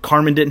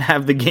 Carmen didn't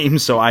have the game,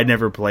 so I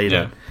never played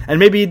it. And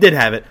maybe he did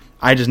have it.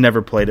 I just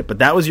never played it. But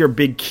that was your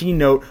big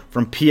keynote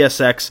from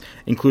PSX,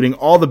 including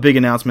all the big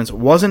announcements.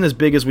 Wasn't as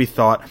big as we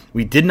thought.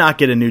 We did not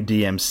get a new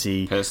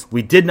DMC. Pissed.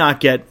 We did not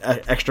get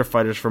extra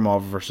fighters for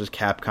Marvel vs.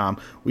 Capcom.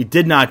 We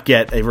did not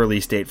get a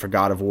release date for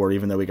God of War,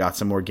 even though we got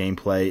some more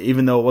gameplay,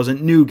 even though it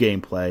wasn't new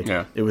gameplay.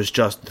 Yeah. It was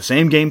just the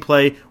same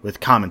gameplay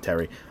with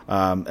commentary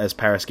as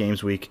Paris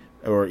Games Week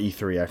or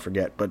E3, I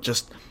forget. But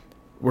just...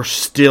 we're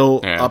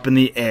still up in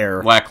the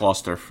air.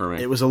 Lackluster for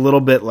me. It was a little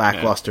bit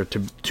lackluster,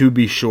 to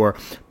be sure.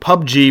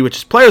 PUBG, which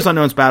is Players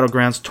Unknown's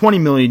Battlegrounds, 20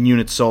 million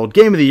units sold,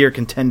 Game of the Year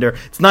contender.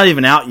 It's not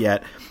even out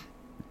yet.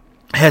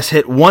 Has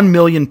hit 1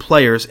 million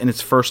players in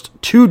its first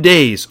 2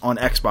 days on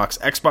Xbox.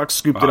 Xbox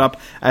scooped it up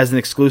as an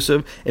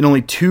exclusive. In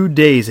only 2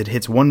 days, it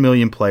hits 1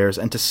 million players.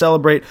 And to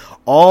celebrate,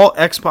 all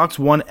Xbox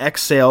One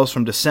X sales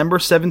from December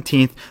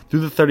 17th through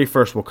the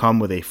 31st will come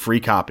with a free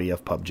copy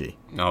of PUBG.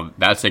 No,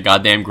 that's a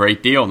goddamn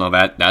great deal. No,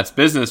 that's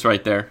business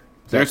right there.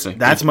 Seriously.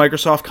 That's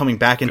Microsoft coming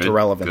back into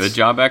relevance. Good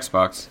job,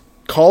 Xbox.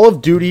 Call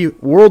of Duty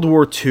World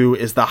War II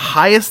is the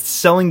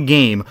highest-selling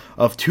game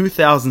of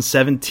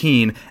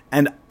 2017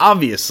 and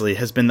obviously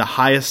has been the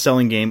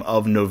highest-selling game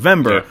of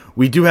November. Yeah.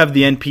 We do have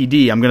the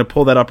NPD. I'm going to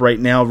pull that up right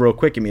now real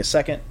quick. Give me a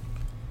second.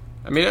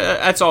 I mean,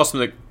 that's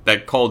awesome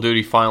that Call of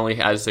Duty finally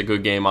has a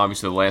good game.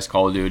 Obviously, the last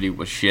Call of Duty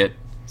was shit.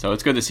 So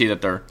it's good to see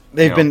that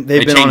they've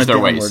been on a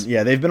downward ways.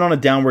 Yeah, they've been on a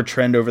downward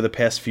trend over the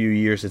past few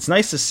years. It's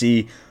nice to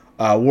see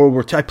World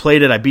War II. I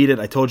played it. I beat it.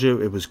 I told you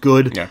it was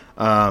good.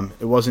 Yeah.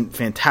 It wasn't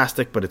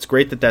fantastic, but it's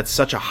great that that's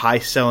such a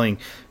high-selling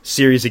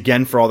series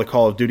again for all the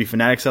Call of Duty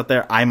fanatics out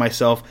there. I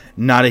myself,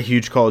 not a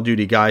huge Call of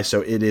Duty guy, so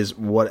it is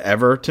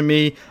whatever to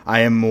me. I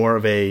am more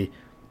of a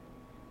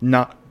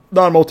not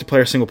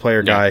multiplayer,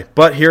 single-player guy.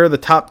 But here are the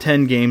top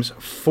 10 games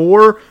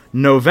for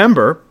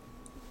November.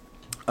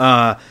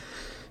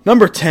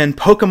 Number 10,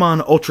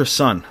 Pokemon Ultra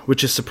Sun,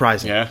 which is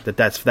surprising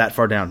that's that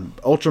far down.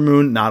 Ultra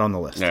Moon, not on the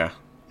list. Yeah.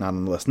 Not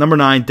on the list. Number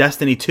 9,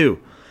 Destiny 2.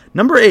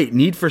 Number 8,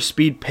 Need for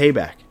Speed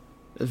Payback.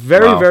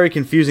 Very, very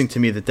confusing to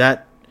me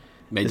that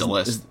made the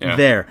list.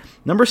 There.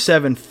 Number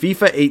 7,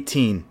 FIFA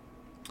 18.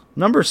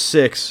 Number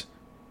 6,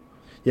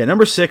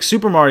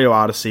 Super Mario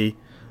Odyssey.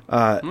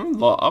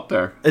 Up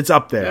there. It's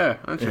up there.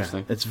 Yeah,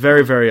 interesting. It's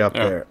very, very up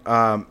there.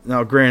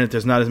 Now, granted,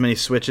 there's not as many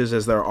Switches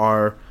as there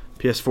are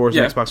PS4s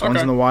and Xbox Ones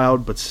in the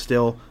wild, but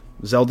still,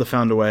 Zelda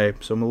found a way,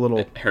 so I'm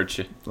it hurts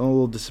you. A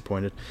little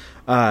disappointed.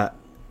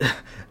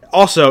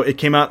 Also, it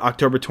came out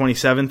October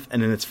 27th,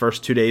 and in its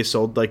first 2 days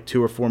sold like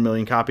 2 or 4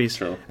 million copies.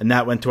 True. And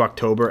that went to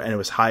October, and it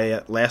was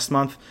high last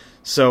month.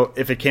 So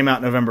if it came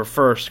out November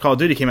 1st, Call of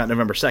Duty came out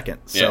November 2nd.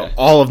 So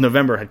all of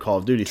November had Call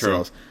of Duty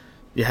sales.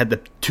 You had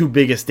the 2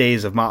 biggest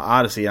days of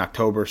Odyssey in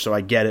October, so I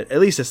get it. At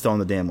least it's still on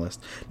the damn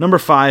list. Number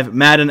 5,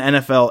 Madden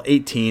NFL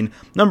 18.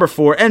 Number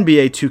 4,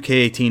 NBA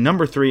 2K18.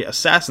 Number 3,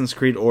 Assassin's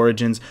Creed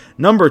Origins.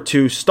 Number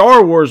 2,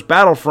 Star Wars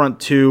Battlefront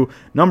 2.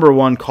 Number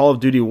 1, Call of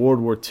Duty World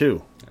War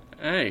II.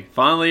 Hey,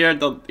 finally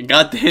the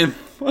goddamn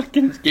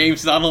fucking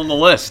game's not on the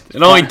list.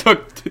 It only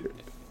took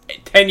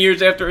 10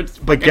 years after its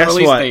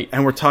release date.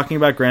 And we're talking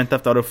about Grand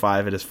Theft Auto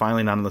 5. It is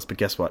finally not on the list, but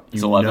guess what?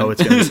 It's 11. Know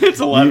it's going to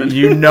It's 11.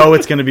 You know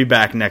it's going to be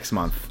back next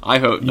month. I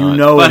hope not. You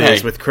know it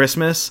is with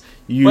Christmas.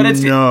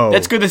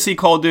 It's good to see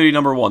Call of Duty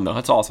number 1, though.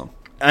 That's awesome.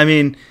 I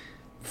mean,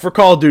 for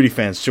Call of Duty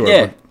fans, sure.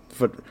 Yeah. But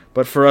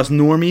but for us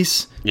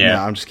normies, Yeah.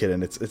 no, I'm just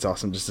kidding. It's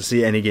awesome just to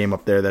see any game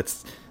up there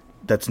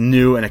that's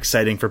new and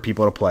exciting for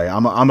people to play.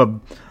 I'm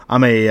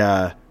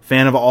a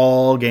fan of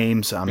all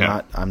games. I'm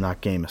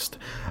not gamist.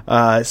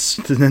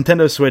 The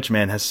Nintendo Switch,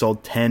 man, has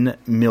sold 10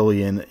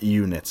 million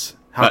units.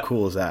 How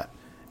cool is that?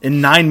 In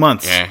 9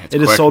 months,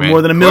 it has sold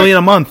more than a million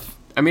a month.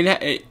 I mean,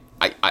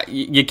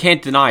 you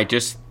can't deny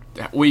just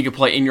what you can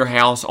play in your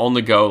house on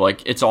the go.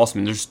 Like, it's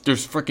awesome. There's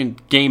freaking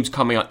games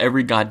coming out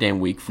every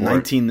goddamn week for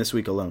 19 this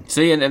week alone.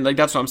 See, and like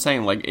that's what I'm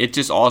saying. Like, it's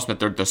just awesome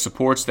that the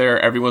support's there.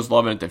 Everyone's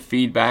loving it. The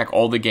feedback,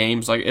 all the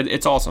games, like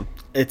it's awesome.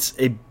 It's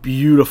a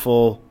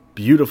beautiful,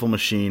 beautiful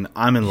machine.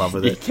 I'm in love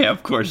with it. Yeah,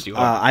 of course you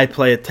are. I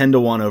play it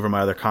 10-1 over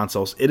my other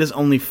consoles. It is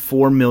only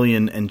 4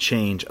 million and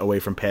change away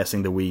from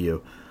passing the Wii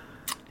U.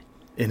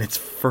 In its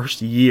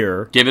first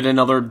year, give it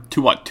another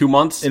 2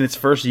 months. In its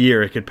first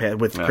year, it could pass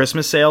with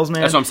Christmas sales,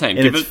 man. That's what I'm saying.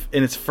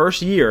 In its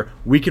first year,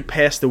 we could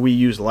pass the Wii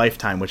U's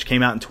lifetime, which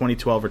came out in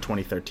 2012 or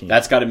 2013.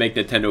 That's got to make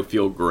Nintendo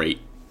feel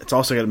great. It's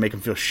also got to make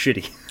them feel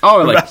shitty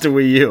about the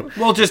Wii U.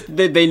 Well, just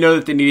they know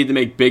that they needed to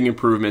make big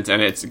improvements,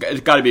 and it's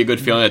got to be a good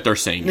feeling that they're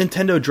saying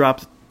Nintendo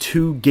dropped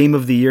 2 Game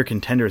of the Year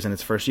contenders in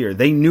its first year.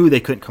 They knew they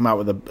couldn't come out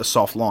with a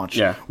soft launch.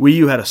 Yeah. Wii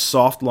U had a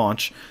soft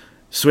launch.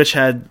 Switch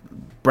had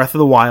Breath of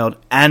the Wild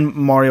and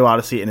Mario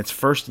Odyssey in its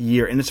first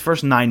year. In its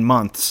first 9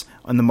 months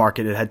on the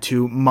market, it had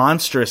 2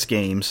 monstrous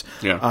games.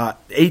 Yeah.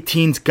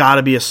 18's got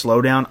to be a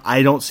slowdown.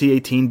 I don't see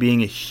 18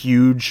 being a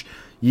huge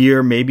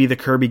year. Maybe the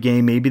Kirby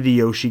game, maybe the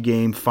Yoshi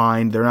game,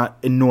 fine. They're not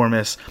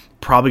enormous.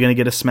 Probably going to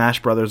get a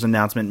Smash Brothers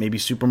announcement, maybe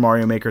Super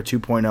Mario Maker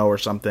 2.0 or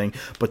something.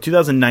 But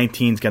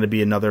 2019 is going to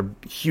be another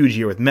huge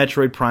year with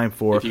Metroid Prime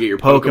 4, if you get your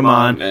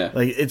Pokemon.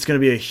 Like, it's going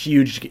to be a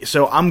huge...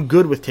 So I'm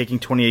good with taking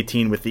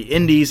 2018 with the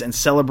indies and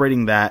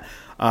celebrating that.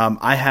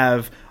 I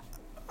have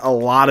a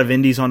lot of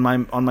indies on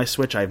my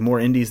Switch. I have more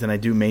indies than I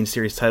do main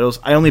series titles.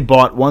 I only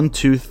bought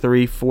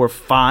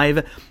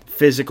 5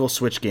 physical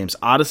Switch games.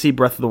 Odyssey,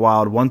 Breath of the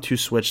Wild, 1, 2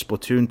 Switch,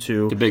 Splatoon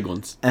 2. The big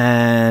ones.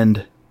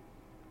 And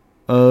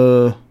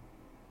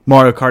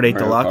Mario Kart 8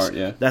 Deluxe. Kart,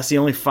 yeah. That's the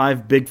only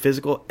 5 big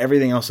physical.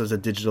 Everything else is a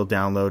digital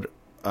download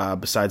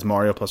besides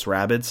Mario plus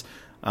Rabbids.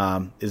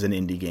 Is an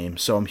indie game.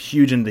 So I'm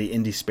huge into the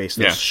indie space.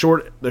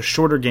 The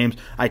shorter games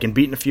I can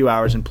beat in a few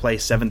hours and play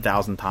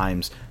 7,000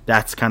 times.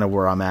 That's kind of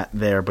where I'm at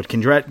there. But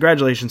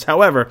congratulations.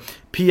 However,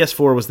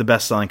 PS4 was the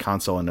best-selling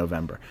console in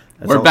November.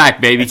 We're back,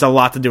 baby. It's a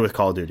lot to do with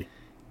Call of Duty.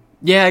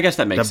 Yeah, I guess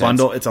that makes sense. The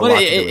bundle, it's a lot to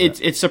do with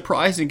it. It's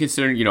surprising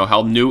considering,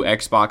 how new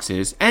Xbox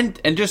is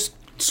and just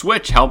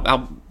Switch,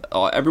 how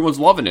everyone's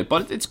loving it.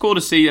 But it's cool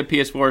to see that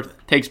PS4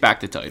 takes back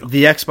the title.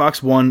 The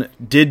Xbox One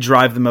did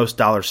drive the most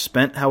dollars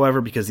spent,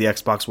 however, because the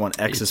Xbox One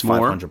X is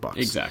 $500.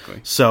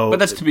 Exactly. But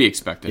that's to be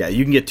expected. Yeah,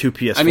 you can get 2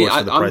 PS4s for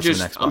the price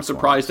of an Xbox I'm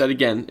surprised that,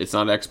 again, it's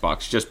not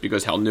Xbox just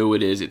because how new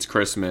it is. It's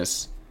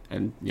Christmas.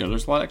 And,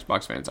 there's a lot of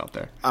Xbox fans out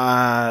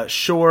there.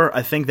 Sure.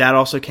 I think that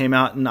also came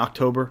out in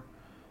October.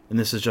 And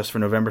this is just for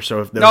November.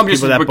 So if there's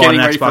people that we're bought an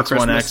getting ready for Xbox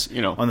One Christmas,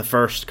 X on the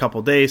first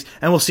couple days.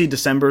 And we'll see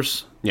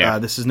December's. Yeah.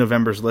 This is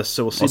November's list,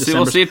 so we'll see December's.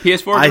 We'll see if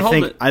PS4 can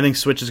hold it. I think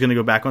Switch is going to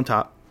go back on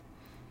top.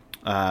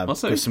 We'll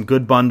see. There's some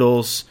good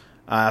bundles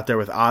out there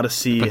with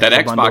Odyssey. But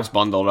that Xbox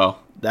bundle, though.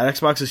 That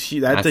Xbox is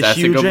huge. That's a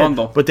huge good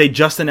bundle. But they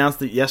just announced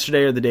it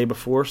yesterday or the day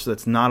before, so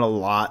that's not a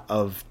lot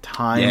of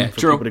time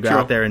for people to go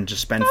out there and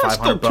just spend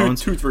 500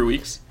 bones. 2-3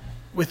 weeks.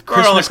 With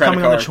Christmas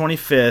coming on the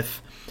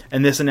 25th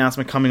and this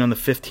announcement coming on the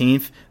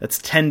 15th, that's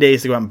 10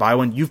 days to go out and buy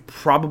one. You've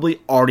probably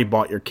already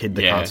bought your kid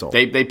the console.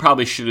 They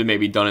probably should have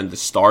maybe done it at the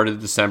start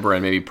of December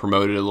and maybe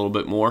promoted it a little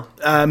bit more.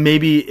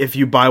 Maybe if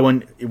you buy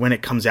one when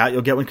it comes out,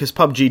 you'll get one because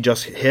PUBG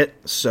just hit,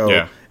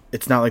 so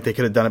it's not like they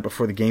could have done it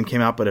before the game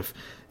came out. But if,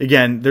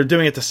 again, they're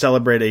doing it to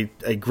celebrate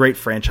a great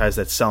franchise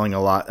that's selling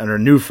a lot, and a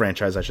new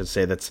franchise, I should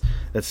say, that's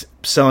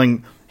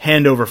selling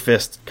hand over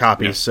fist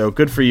copies. Yeah. So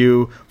good for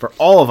you for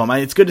all of them.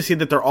 It's good to see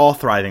that they're all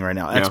thriving right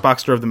now.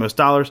 Xbox drove the most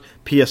dollars,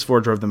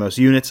 PS4 drove the most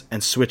units,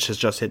 and Switch has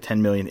just hit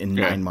 10 million in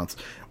 9 months.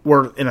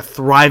 We're in a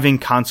thriving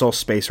console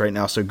space right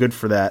now, so good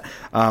for that.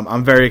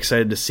 I'm very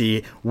excited to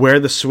see where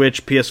the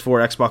Switch,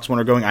 PS4, Xbox One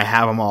are going. I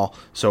have them all,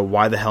 so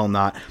why the hell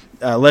not?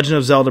 Legend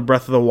of Zelda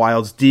Breath of the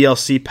Wild's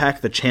DLC pack,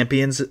 the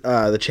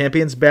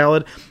Champions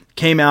Ballad,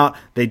 came out.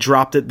 They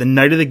dropped it the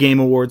night of the Game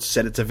Awards,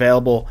 said it's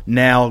available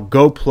now.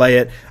 Go play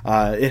it.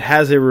 It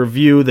has a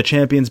review. The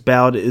Champions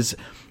Ballad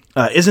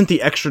isn't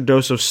the extra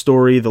dose of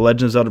story the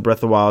Legend of Zelda Breath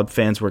of the Wild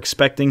fans were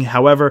expecting.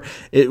 However,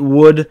 it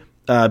would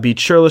be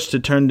churlish to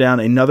turn down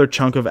another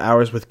chunk of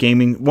hours with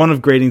one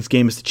of Grading's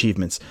gamest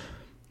achievements.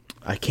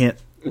 I can't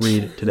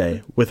read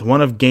today. With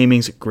one of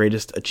gaming's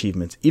greatest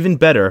achievements. Even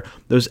better,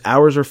 those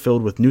hours are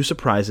filled with new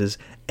surprises,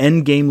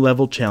 end-game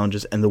level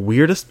challenges, and the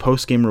weirdest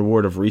post-game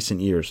reward of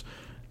recent years.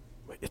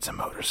 It's a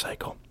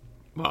motorcycle.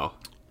 Wow.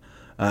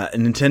 A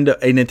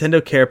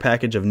Nintendo Care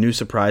package of new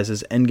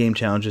surprises, endgame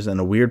challenges, and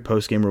a weird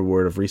post-game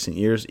reward of recent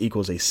years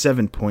equals a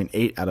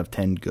 7.8 out of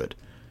 10 good.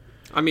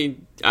 I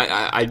mean,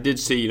 I did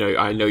see,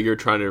 I know you're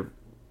trying to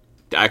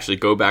actually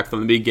go back from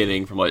the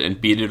beginning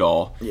and beat it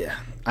all. Yeah.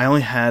 I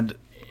only had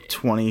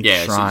 20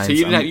 shrines. So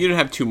you didn't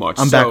have too much.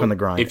 I'm back on the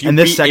grind. If you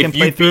beat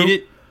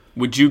it,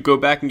 Would you go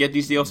back and get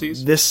these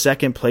DLCs? This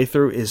second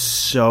playthrough is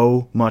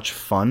so much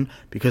fun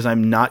because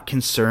I'm not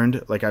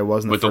concerned like I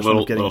was in the with first the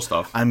one. little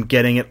stuff. I'm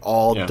getting it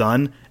all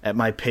done at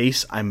my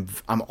pace. I'm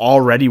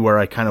already where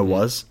I kind of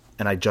was,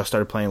 and I just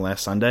started playing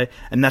last Sunday.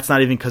 And that's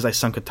not even because I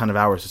sunk a ton of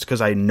hours. It's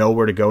because I know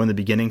where to go in the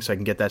beginning, so I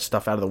can get that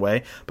stuff out of the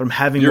way. But I'm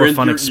having more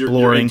fun exploring.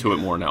 You're into it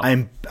more now.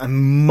 I'm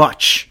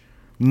much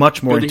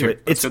more into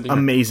it. It's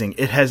amazing.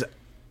 It has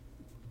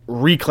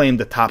reclaimed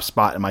the top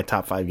spot in my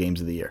top 5 games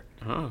of the year.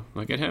 Oh,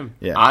 look at him.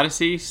 Yeah.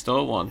 Odyssey,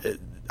 still 1.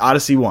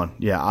 Odyssey 1.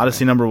 Yeah,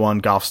 Odyssey number 1,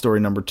 Golf Story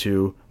number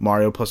 2,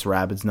 Mario plus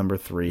Rabbids number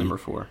 3. Number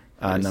 4.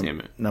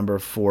 Number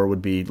 4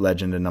 would be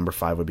Legend, and number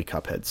 5 would be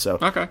Cuphead. So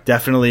okay.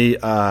 Definitely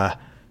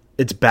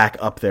it's back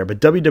up there. But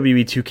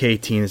WWE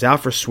 2K18 is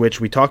out for Switch.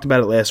 We talked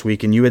about it last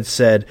week, and you had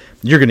said,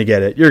 you're going to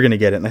get it.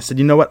 And I said,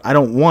 you know what? I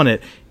don't want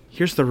it.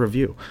 Here's the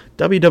review.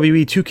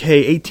 WWE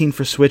 2K18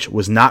 for Switch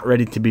was not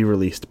ready to be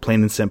released,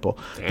 plain and simple.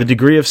 Damn. The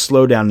degree of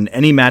slowdown in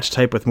any match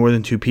type with more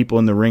than 2 people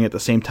in the ring at the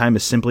same time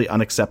is simply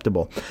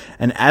unacceptable.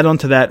 And add on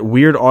to that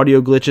weird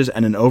audio glitches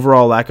and an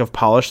overall lack of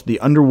polish, the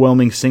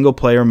underwhelming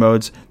single-player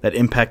modes that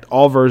impact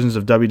all versions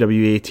of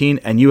WWE 18,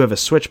 and you have a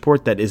Switch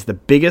port that is that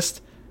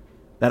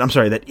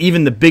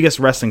even the biggest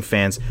wrestling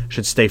fans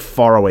should stay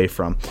far away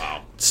from.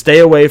 Wow. Stay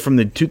away from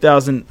the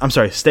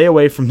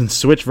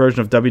Switch version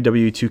of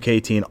WWE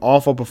 2K18.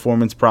 Awful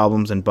performance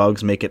problems and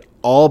bugs make it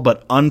all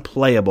but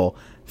unplayable.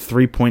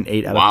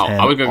 3.8 out of 10.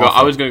 Wow,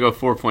 I was gonna go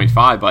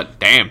 4.5, but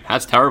damn,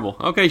 that's terrible.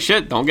 Okay,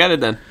 shit, don't get it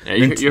then. Yeah,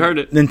 you heard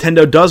it.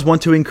 Nintendo does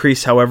want to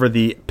increase, however,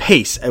 the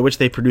pace at which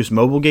they produce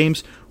mobile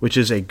games, which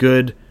is a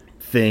good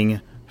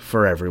thing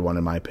for everyone,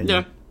 in my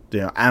opinion.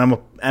 Yeah.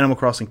 Animal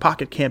Crossing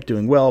Pocket Camp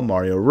doing well.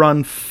 Mario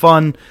Run,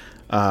 fun.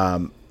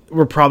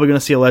 We're probably going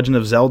to see a Legend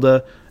of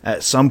Zelda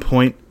at some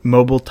point,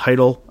 mobile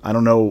title. I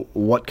don't know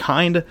what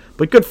kind,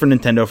 but good for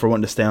Nintendo for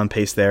wanting to stay on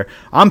pace there.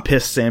 I'm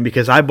pissed, Sam,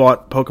 because I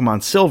bought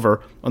Pokemon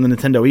Silver on the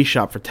Nintendo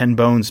eShop for 10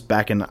 bones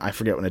back in, I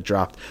forget when it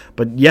dropped.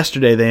 But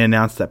yesterday they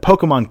announced that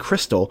Pokemon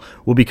Crystal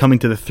will be coming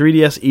to the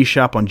 3DS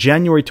eShop on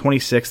January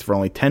 26th for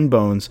only 10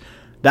 bones.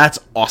 That's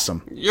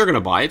awesome. You're going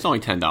to buy it. It's only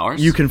 $10.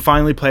 You can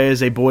finally play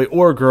as a boy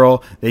or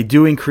girl. They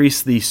do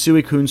increase the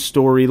Suicune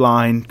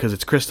storyline because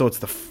it's Crystal. It's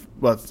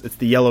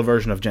the yellow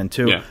version of Gen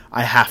 2. Yeah.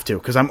 I have to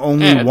because I'm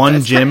only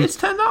one gym. It's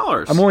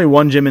 $10. I'm only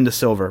one gym into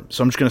Silver,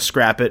 so I'm just going to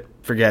scrap it,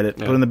 forget it,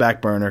 put it in the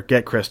back burner,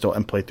 get Crystal,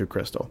 and play through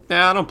Crystal.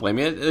 Yeah, I don't blame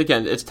you.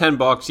 Again, it's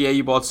 $10. Yeah,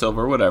 you bought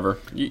Silver, whatever.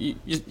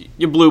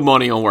 You blew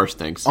money on worse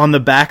things. On the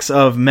backs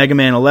of Mega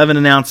Man 11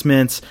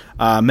 announcements,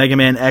 Mega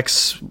Man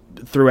X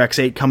through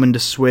X8 coming to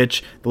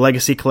Switch, the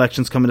Legacy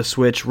Collections coming to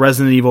Switch,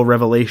 Resident Evil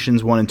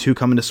Revelations 1 and 2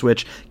 coming to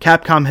Switch.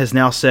 Capcom has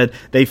now said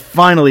they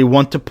finally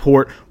want to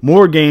port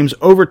more games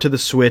over to the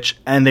Switch,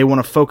 and they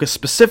want to focus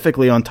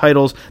specifically on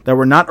titles that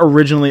were not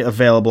originally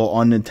available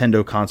on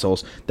Nintendo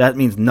consoles. That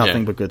means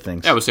nothing but good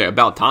things. I would say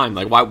about time.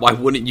 Like, why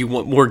wouldn't you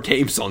want more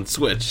games on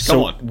Switch? Come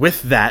on.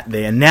 With that,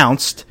 they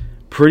announced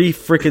pretty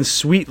freaking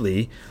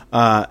sweetly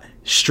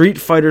Street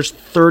Fighter's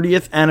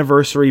 30th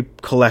Anniversary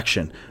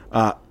Collection.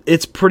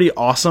 It's pretty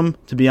awesome,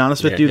 to be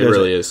honest with you. It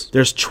really is.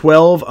 There's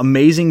 12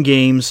 amazing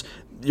games.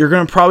 You're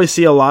going to probably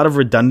see a lot of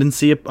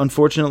redundancy,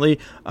 unfortunately,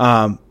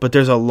 but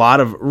there's a lot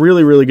of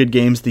really, really good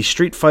games. The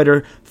Street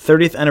Fighter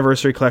 30th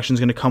Anniversary Collection is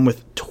going to come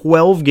with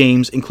 12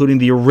 games, including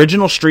the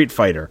original Street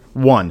Fighter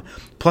 1,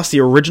 plus the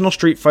original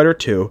Street Fighter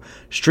 2,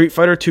 Street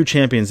Fighter 2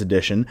 Champions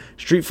Edition,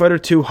 Street Fighter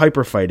 2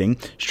 Hyper Fighting,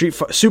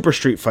 Super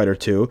Street Fighter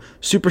 2,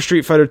 Super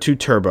Street Fighter 2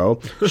 Turbo,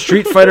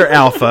 Street Fighter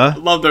Alpha.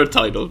 Love their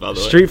titles, by the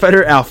way. Street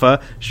Fighter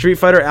Alpha, Street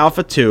Fighter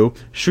Alpha 2,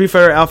 Street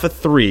Fighter Alpha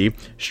 3,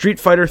 Street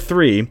Fighter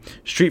 3,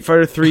 Street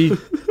Fighter 3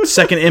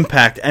 Second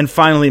Impact, and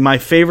finally, my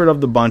favorite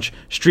of the bunch,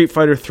 Street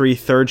Fighter 3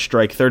 Third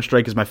Strike. Third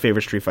Strike is my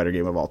favorite Street Fighter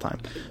game of all time.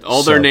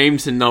 All their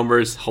names and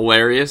numbers,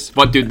 hilarious.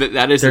 But dude,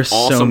 that is an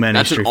awesome.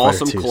 That's an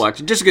awesome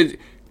collection. Just a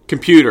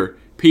computer,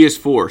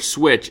 PS4,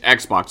 Switch,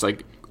 Xbox,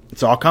 like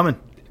it's all coming.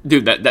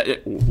 Dude,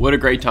 that what a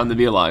great time to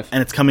be alive.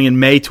 And it's coming in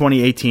May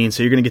 2018,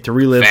 so you're going to get to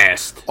relive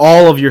Fast.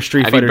 all of your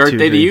Street Fighter 2 Happy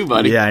birthday to you,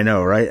 buddy. Yeah, I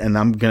know, right? And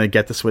I'm going to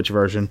get the Switch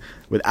version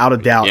without a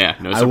doubt. Yeah,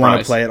 no surprise. I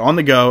want to play it on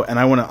the go, and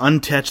I want to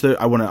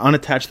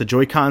unattach the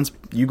Joy-Cons.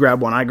 You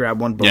grab one, I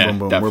grab one, boom, boom,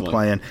 boom. Definitely. We're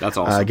playing. That's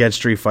awesome. Against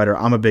Street Fighter.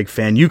 I'm a big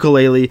fan.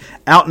 Yooka-Laylee,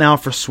 out now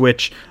for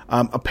Switch.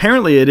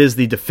 Apparently, it is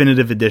the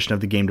definitive edition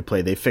of the game to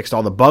play. They fixed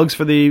all the bugs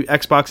for the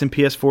Xbox and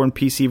PS4 and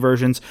PC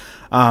versions.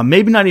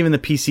 Maybe not even the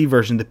PC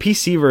version. The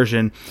PC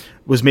version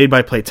was made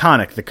by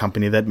Playtonic, the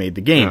company that made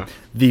the game. Yeah.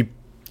 The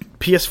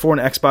PS4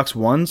 and Xbox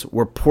Ones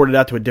were ported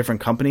out to a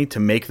different company to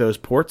make those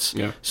ports,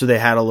 so they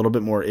had a little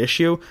bit more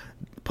issue.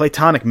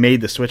 Playtonic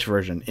made the Switch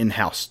version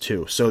in-house,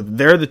 too. So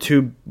they're the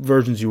two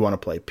versions you want to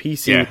play,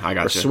 PC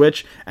or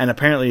Switch, and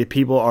apparently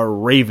people are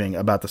raving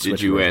about the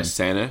Switch version. Did you ask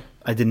Santa?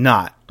 I did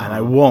not, and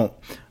I won't.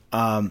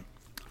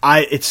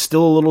 It's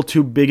still a little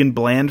too big and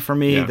bland for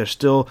me. There's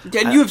still...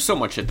 Yeah, you have so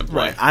much shit to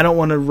play. Right. I don't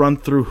want to run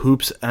through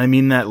hoops, and I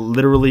mean that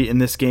literally in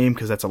this game,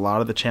 because that's a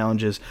lot of the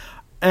challenges.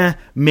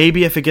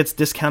 Maybe if it gets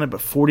discounted, but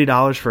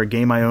 $40 for a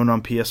game I own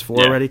on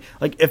PS4 already.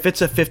 Like, if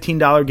it's a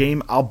 $15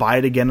 game, I'll buy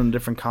it again on a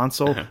different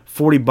console.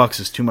 $40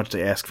 is too much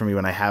to ask for me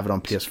when I have it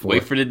on PS4.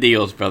 Wait for the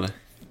deals, brother.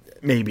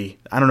 Maybe.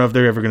 I don't know if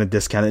they're ever going to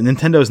discount it.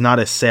 Nintendo's not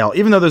a sale.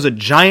 Even though there's a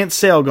giant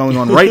sale going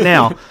on right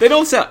now. They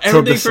don't sell.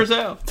 Everything's for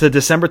sale. To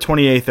December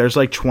 28th, there's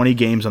like 20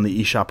 games on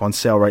the eShop on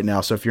sale right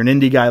now. So if you're an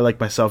indie guy like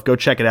myself, go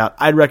check it out.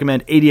 I'd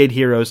recommend 88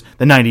 Heroes,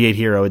 the 98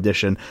 Hero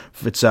Edition.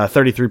 It's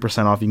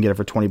 33% off. You can get it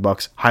for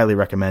 $20. Highly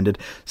recommended.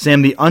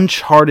 Sam, the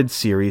Uncharted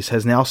series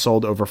has now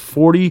sold over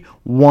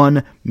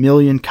 41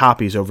 million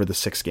copies over the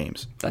 6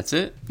 games. That's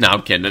it? No,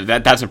 I'm kidding.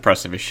 That's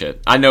impressive as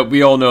shit. I know.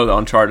 We all know that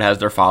Uncharted has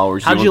their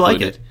followers. How'd you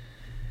like it?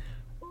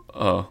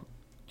 How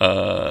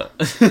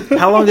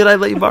long did I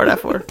let you borrow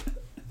that for?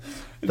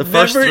 The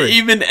first Never 3.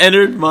 even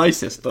entered my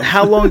system.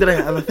 How long did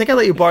I think I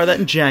let you borrow that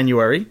in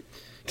January.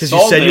 Because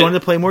you said you wanted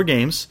to play more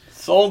games.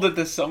 Sold it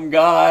to some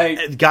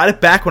guy. Got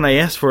it back when I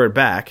asked for it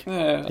back.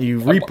 Yeah.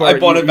 You I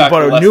bought it back you bought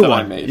for a less new than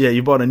one. I made. Yeah,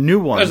 you bought a new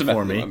one There's a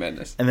for method me, to my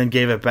madness. and then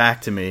gave it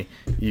back to me.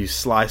 You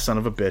sly son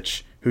of a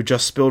bitch who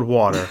just spilled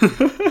water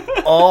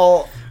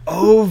all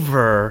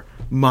over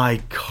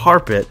my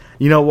carpet.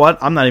 You know what?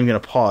 I'm not even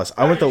going to pause.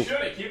 I want the Keep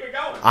it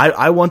going.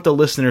 I want the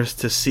listeners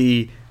to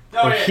see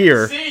or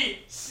hear.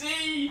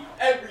 See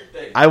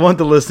everything. I want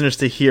the listeners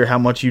to hear how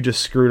much you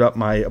just screwed up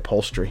my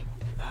upholstery.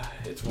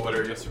 It's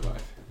water. You'll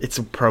survive. It's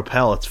a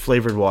Propel. It's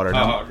flavored water.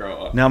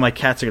 Now my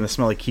cats are going to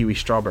smell like kiwi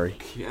strawberry.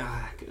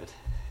 Yeah,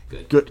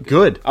 good.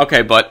 Good.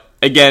 Okay, but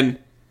again,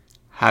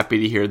 happy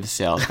to hear the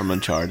sales from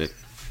Uncharted.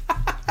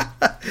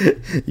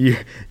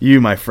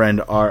 You, my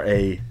friend,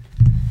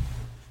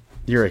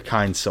 you're a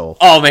kind soul.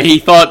 Oh man, he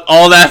thought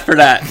all that for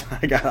that.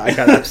 I got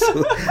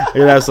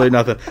absolutely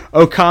nothing.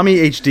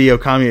 Okami HD, a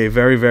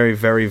very, very,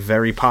 very,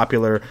 very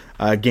popular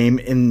game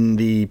in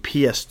the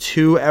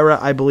PS2 era,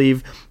 I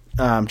believe.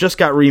 Just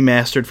got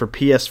remastered for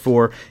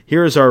PS4.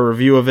 Here's our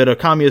review of it.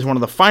 Okami is one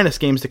of the finest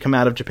games to come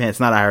out of Japan. It's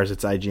not ours,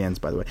 it's IGN's,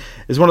 by the way.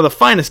 It's one of the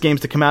finest games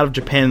to come out of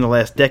Japan in the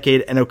last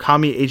decade, and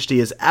Okami HD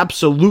is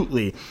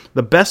absolutely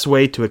the best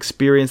way to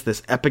experience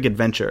this epic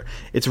adventure.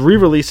 Its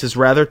re-release is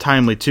rather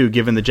timely, too,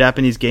 given the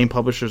Japanese game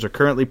publishers are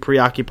currently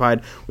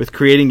preoccupied with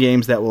creating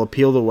games that will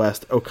appeal to the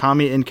West.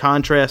 Okami, in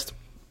contrast,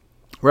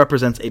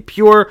 represents a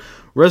pure,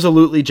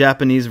 resolutely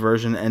Japanese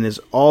version and is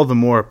all the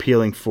more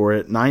appealing for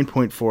it.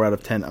 9.4 out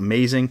of 10.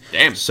 Amazing.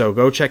 Damn. So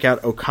go check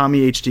out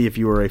Okami HD if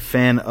you are a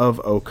fan of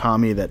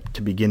Okami, that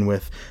to begin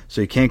with.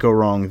 So you can't go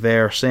wrong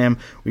there. Sam,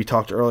 we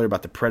talked earlier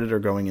about the Predator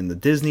going in the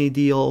Disney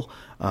deal.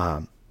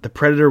 The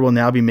Predator will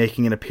now be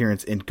making an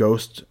appearance in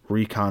Ghost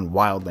Recon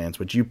Wildlands,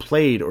 which you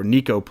played, or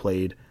Nico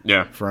played,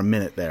 for a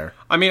minute there.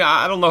 I mean,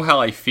 I don't know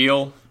how I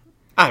feel.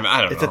 I don't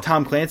know. It's a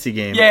Tom Clancy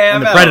game, yeah,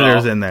 and the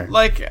Predator's in there.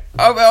 Like,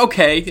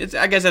 okay,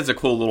 I guess that's a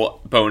cool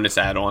little bonus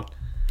add-on.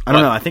 I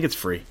don't know. I think it's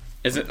free.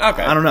 Is it?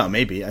 Okay. I don't know.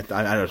 Maybe. I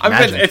don't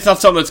imagine. It's not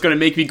something that's going to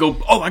make me go,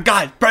 oh my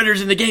god,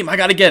 Predator's in the game. I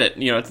got to get it.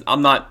 You know,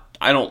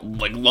 I don't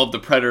like love the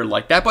Predator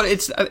like that, but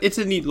it's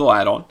a neat little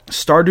add-on.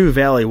 Stardew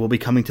Valley will be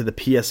coming to the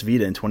PS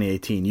Vita in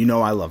 2018. You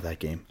know I love that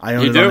game. I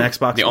own it on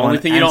Xbox. The only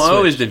thing you don't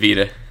own is the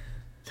Vita.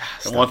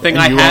 The one thing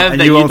I have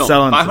that you don't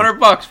sell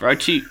 $500, bro.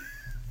 Cheap.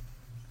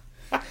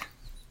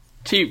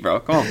 Cheap, bro.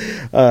 Come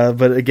on.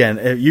 But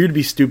again, you'd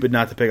be stupid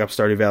not to pick up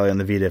Stardew Valley on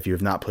the Vita if you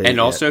have not played it. And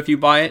also, if you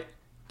buy it,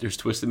 there's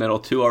Twisted Metal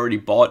 2 already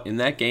bought in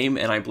that game,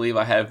 and I believe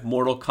I have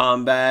Mortal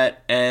Kombat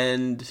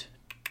and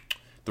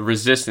the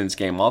Resistance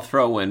game. I'll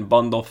throw in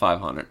bundle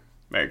 500.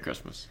 Merry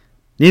Christmas.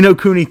 Ni no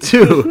Kuni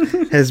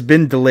 2 has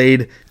been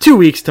delayed 2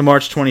 weeks to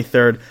March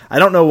 23rd. I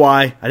don't know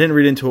why. I didn't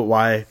read into it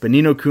why, but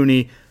Ni no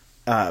Kuni,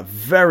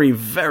 very,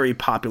 very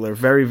popular,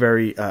 very,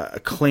 very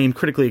acclaimed,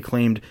 critically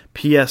acclaimed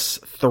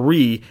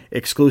PS3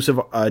 exclusive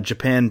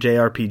Japan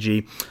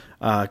JRPG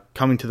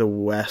coming to the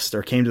West,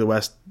 or came to the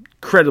West.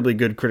 Incredibly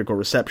good critical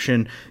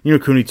reception. Ni no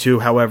Kuni 2,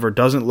 however,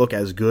 doesn't look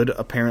as good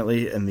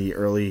apparently in the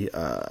early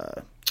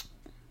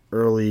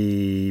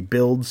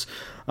builds.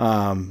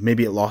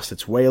 Maybe it lost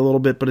its way a little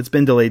bit, but it's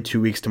been delayed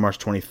 2 weeks to March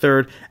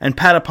 23rd. And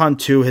Patapon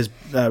 2 has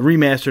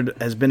remastered,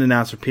 has been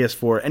announced for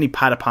PS4. Any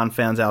Patapon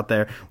fans out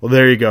there? Well,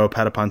 there you go.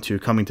 Patapon 2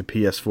 coming to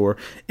PS4.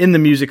 In the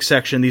music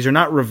section, these are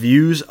not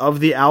reviews of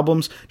the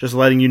albums, just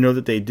letting you know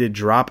that they did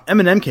drop.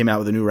 Eminem came out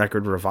with a new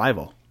record,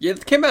 Revival. Yeah,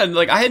 it came out,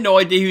 like, I had no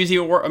idea he was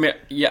even working. I mean,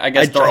 yeah, I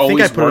guess they're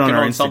always working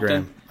on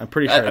something. I'm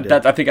pretty sure I did.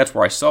 I think that's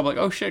where I saw. I'm like,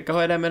 oh shit, go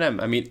ahead,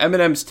 Eminem. I mean,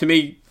 Eminem's, to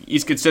me,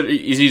 he's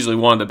easily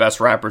one of the best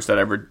rappers that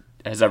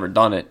has ever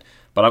done it.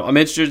 But I'm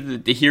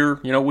interested to hear,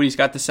 what he's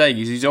got to say.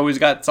 He's always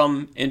got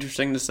something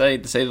interesting to say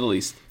the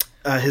least.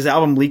 His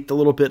album leaked a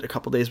little bit a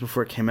couple days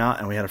before it came out,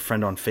 and we had a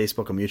friend on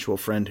Facebook, a mutual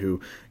friend, who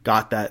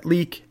got that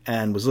leak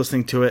and was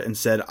listening to it and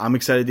said, I'm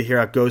excited to hear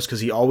how it goes because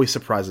he always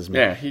surprises me.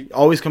 Yeah, he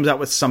always comes out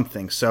with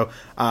something. So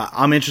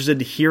I'm interested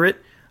to hear it,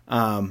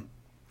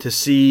 to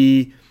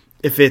see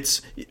if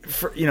it's,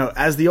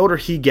 as the older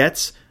he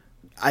gets,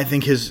 I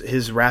think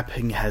his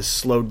rapping has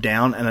slowed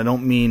down, and I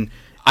don't mean...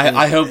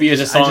 I hope he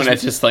has a song that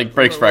just like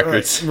breaks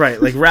records. Right.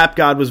 Like Rap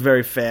God was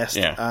very fast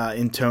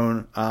in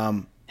tone.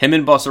 Him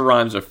and Busta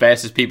Rhymes are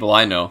fastest people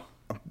I know.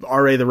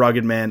 R.A. the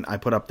Rugged Man I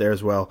put up there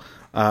as well.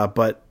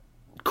 But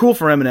cool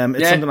for Eminem.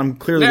 It's something I'm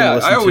clearly going to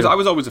listen to. I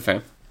was always a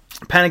fan.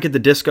 Panic at the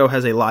Disco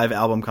has a live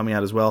album coming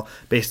out as well,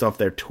 based off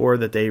their tour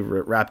that they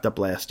wrapped up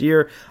last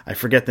year. I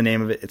forget the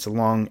name of it. It's a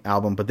long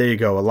album, but there you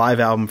go. A live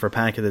album for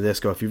Panic at the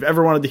Disco. If you've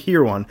ever wanted to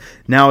hear one,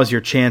 now is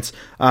your chance.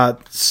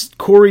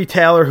 Corey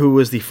Taylor, who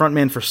was the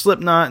frontman for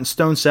Slipknot and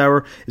Stone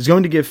Sour, is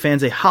going to give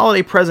fans a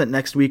holiday present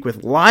next week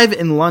with Live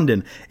in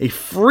London, a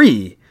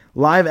free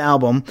live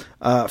album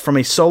from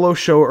a solo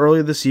show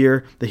earlier this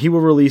year that he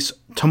will release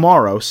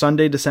tomorrow,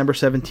 Sunday, December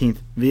 17th,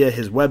 via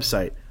his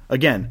website.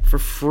 Again, for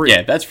free.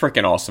 Yeah, that's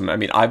freaking awesome. I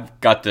mean, had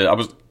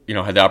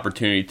the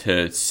opportunity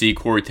to see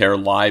Corey Taylor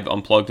live,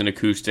 unplugged and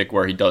acoustic,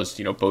 where he does,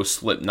 both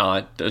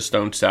Slipknot, the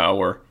Stone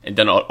Sour, and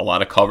then a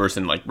lot of covers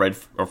and read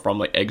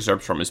from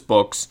excerpts from his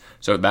books.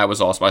 So that was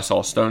awesome. I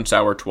saw Stone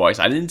Sour twice.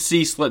 I didn't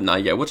see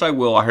Slipknot yet, which I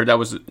will. I heard that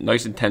was a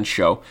nice, intense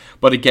show.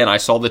 But again, I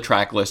saw the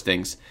track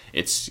listings.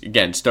 It's,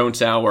 again, Stone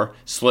Sour,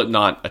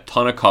 Slipknot, a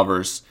ton of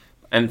covers.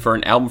 And for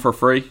an album for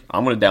free,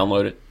 I'm going to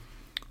download it.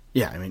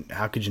 Yeah, I mean,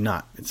 how could you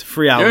not? It's a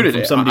free album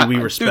from somebody we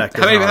respect.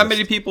 How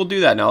many people do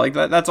that now?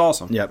 That's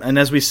awesome. Yeah, and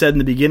as we said in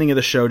the beginning of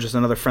the show, just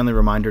another friendly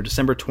reminder,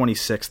 December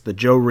 26th, the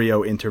Joe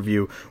Rio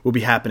interview will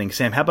be happening.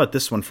 Sam, how about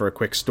this one for a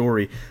quick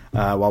story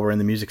while we're in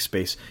the music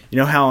space? You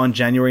know how on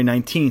January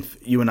 19th,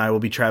 you and I will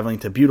be traveling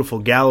to beautiful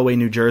Galloway,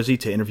 New Jersey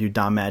to interview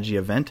Dom Maggi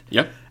event?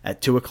 Yep.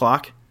 At 2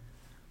 o'clock?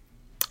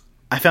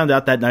 I found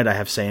out that night I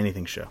have Say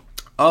Anything show.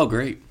 Oh,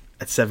 great.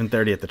 At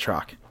 7:30 at the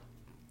Troc.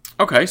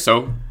 Okay,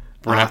 so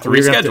we're going to have to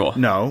reschedule.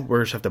 No,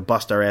 we're just have to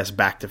bust our ass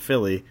back to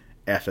Philly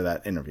after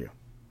that interview.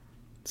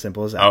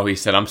 Simple as that. Oh, he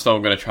said, I'm still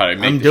going to try to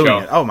make the show. I'm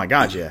doing it. Oh, my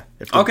God, yeah.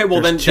 Okay,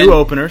 well, then... two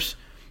openers,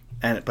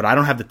 but I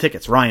don't have the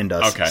tickets. Ryan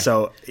does. Okay.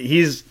 So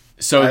he's...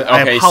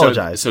 I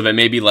apologize. So then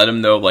maybe let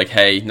him know,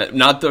 hey,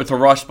 not to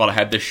rush, but I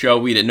had this show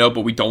we didn't know,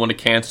 but we don't want to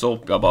cancel,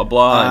 blah, blah,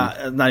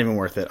 blah. Not even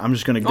worth it. I'm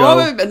just going to go.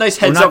 A nice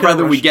heads up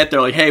rather we get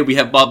there, hey, we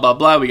have blah, blah,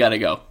 blah, we got to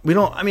go. We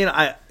don't... I mean,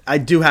 I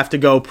do have to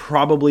go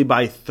probably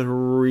by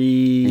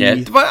 3:30. Yeah,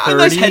 but a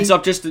nice heads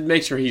up just to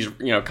make sure he's,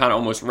 kind of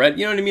almost ready.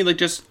 You know what I mean?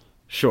 Just...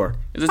 Sure.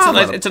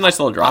 It's a nice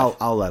little drive.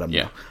 I'll let him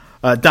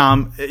know.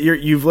 Dom,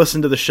 you've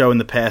listened to the show in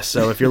the past,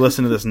 so if you're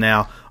listening to this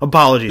now,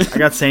 apologies. I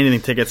got Say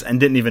Anything tickets and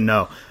didn't even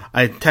know.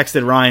 I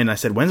texted Ryan, I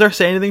said, when's our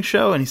Say Anything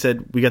show? And he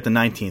said, we got the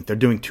 19th. They're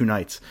doing 2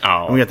 nights.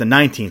 Oh. And we got the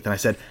 19th. And I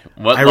said,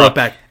 wrote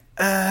back,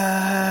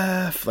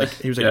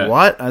 he was like,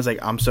 what? I was like,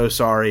 I'm so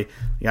sorry.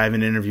 I have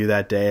an interview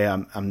that day.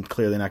 I'm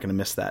clearly not going to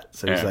miss that.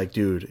 So he's like,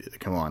 dude,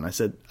 come on. I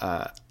said,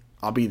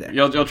 I'll be there.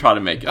 You'll try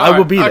to make it. I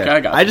will be there.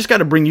 Okay, I just got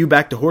to bring you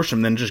back to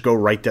Horsham, then just go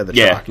right to the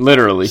truck. Yeah,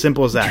 literally.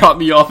 Simple as that. Drop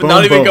me off and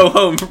not even go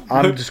home.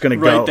 I'm just going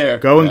to right there.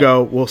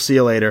 Go. We'll see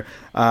you later.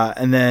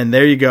 And then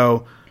there you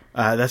go.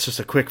 That's just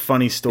a quick,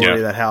 funny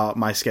story that how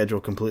my schedule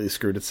completely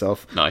screwed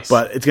itself. Nice.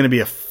 But it's going to be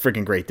a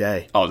freaking great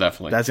day. Oh,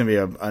 definitely. That's going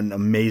to be an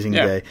amazing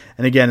day.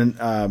 And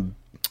again,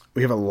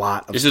 we have a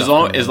lot of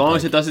stuff. As long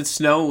as it doesn't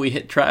snow, we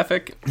hit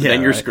traffic,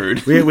 then you're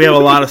screwed. we have a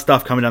lot of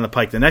stuff coming down the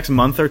pike. The next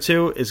month or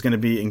two is going to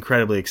be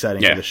incredibly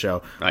exciting for the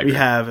show. We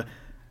have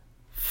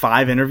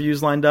 5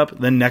 interviews lined up.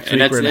 Then next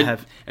week we're going to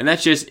have... And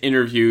that's just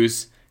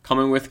interviews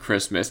coming with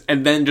Christmas,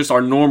 and then just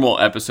our normal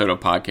episode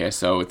of podcast.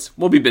 So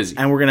we'll be busy.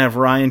 And we're going to have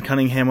Ryan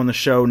Cunningham on the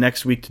show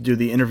next week to do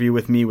the interview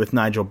with me with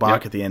Nigel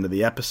Bach at the end of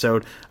the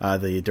episode,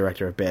 the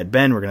director of Bad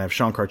Ben. We're going to have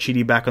Sean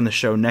Carchidi back on the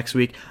show next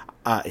week.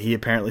 He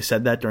apparently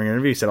said that during an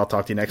interview. He said, I'll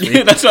talk to you next week.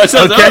 Yeah, that's what I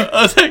said. Okay.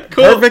 I was like,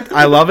 cool. Perfect.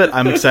 I love it.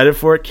 I'm excited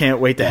for it. Can't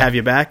wait to have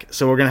you back.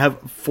 So we're going to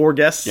have 4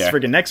 guests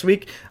freaking next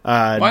week.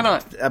 Why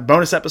not? A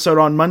bonus episode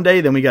on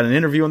Monday. Then we got an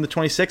interview on the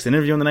 26th, an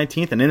interview on the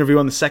 19th, an interview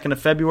on the 2nd of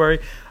February.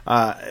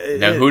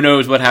 Now, who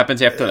knows what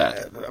happens after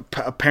that?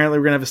 Apparently,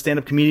 we're going to have a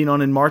stand-up comedian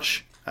on in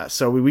March.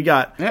 So we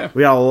got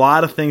a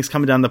lot of things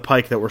coming down the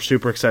pike that we're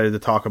super excited to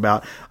talk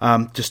about.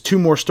 Just 2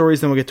 more stories,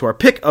 then we'll get to our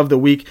pick of the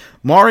week.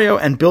 Mario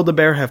and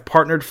Build-A-Bear have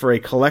partnered for a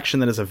collection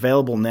that is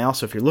available now.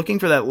 So if you're looking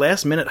for that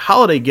last-minute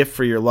holiday gift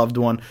for your loved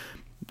one,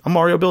 a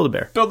Mario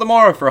Build-A-Bear. Build the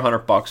Mario for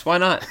 $100. Why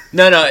not?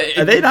 No.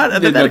 Are they not? Are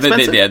they that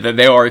expensive?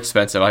 They are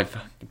expensive. I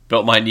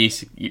built my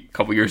niece a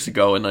couple years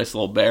ago a nice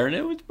little bear, and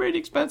it was pretty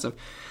expensive.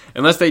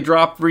 Unless they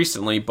dropped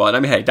recently, but I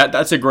mean, hey,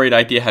 that's a great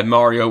idea. Have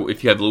Mario,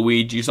 if you have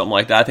Luigi, something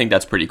like that, I think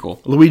that's pretty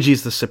cool.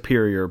 Luigi's the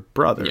superior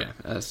brother. Yeah.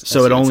 That's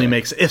so it only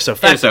makes, if so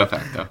facto,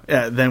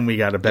 then we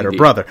got a better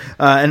brother.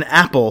 And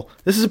Apple,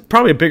 this is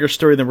probably a bigger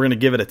story than we're going to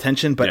give it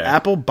attention, but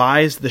Apple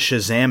buys the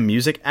Shazam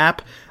music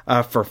app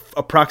for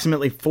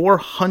approximately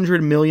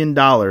 $400 million.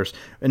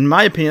 In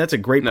my opinion, that's a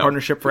great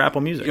partnership for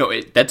Apple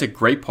Music. That's a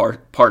great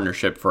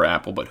partnership for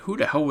Apple, but who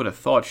the hell would have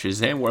thought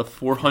Shazam worth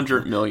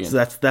 $400 million? So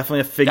that's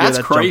definitely a figure that's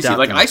crazy.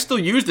 Jumped out I still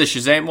use the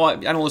Shazam. Well, I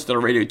don't listen to the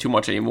radio too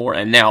much anymore,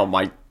 and now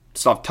my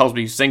stuff tells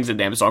me sings the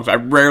damn songs. I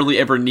rarely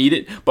ever need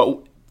it,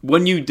 but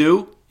when you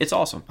do, it's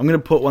awesome. I'm going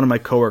to put one of my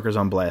coworkers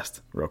on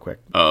blast real quick.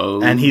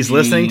 Oh, and he's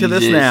listening to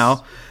this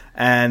now.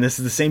 And this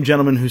is the same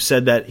gentleman who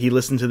said that he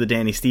listened to the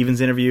Danny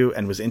Stevens interview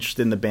and was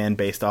interested in the band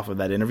based off of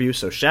that interview.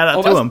 So shout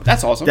out to him.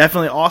 That's awesome.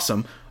 Definitely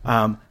awesome.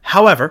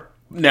 However,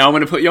 Now I'm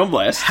going to put you on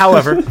blast.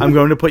 However, I'm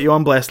going to put you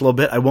on blast a little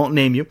bit. I won't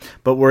name you,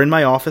 but we're in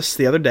my office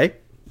the other day.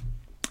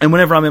 And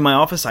whenever I'm in my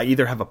office, I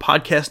either have a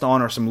podcast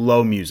on or some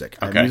low music.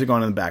 I have music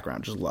on in the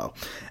background, just low.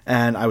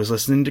 And I was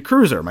listening to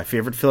Cruiser, my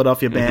favorite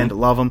Philadelphia band.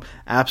 Love them.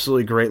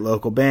 Absolutely great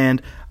local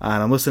band.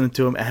 And I'm listening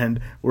to them. And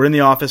we're in the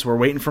office. We're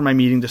waiting for my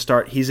meeting to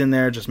start. He's in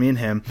there, just me and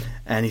him.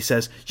 And he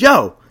says,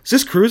 "Yo, is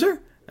this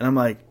Cruiser?" And I'm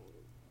like,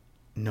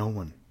 no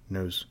one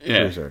knows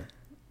Cruiser.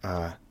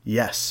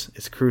 Yes,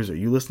 it's Cruiser.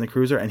 You listen to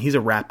Cruiser? And he's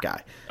a rap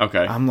guy.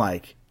 Okay. I'm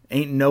like,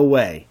 ain't no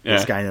way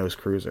this guy knows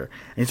Cruiser.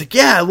 And he's like,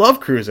 "Yeah, I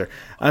love Cruiser."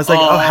 I was like,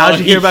 "Oh, how'd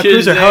you hear about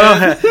Cruiser?"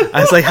 I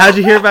was like, "How'd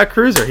you hear about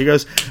Cruiser?" He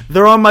goes,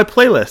 "They're on my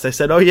playlist." I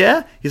said, "Oh,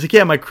 yeah?" He's like,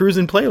 "Yeah, my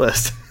cruising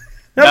playlist."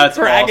 That's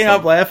cracking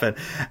awesome. up laughing.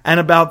 And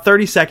about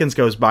 30 seconds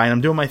goes by, and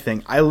I'm doing my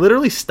thing. I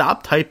literally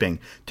stop typing,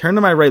 turn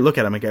to my right, look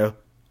at him, and go,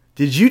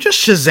 "Did you just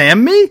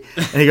Shazam me?"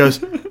 And he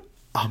goes,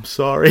 "I'm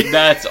sorry."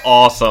 That's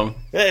awesome.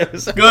 It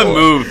was Good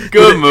move.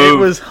 Good move. It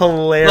was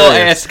hilarious. Little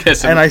ass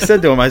kissing. And I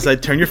said to him, I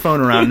said, "Turn your phone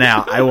around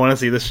now. I want to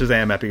see this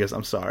Shazam app." He goes,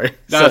 "I'm sorry."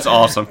 That's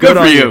awesome. Good for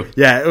on you.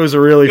 Yeah, it was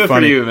really Good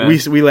funny. for you,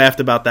 man. We laughed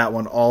about that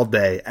one all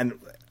day and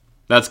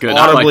That's good.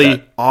 I like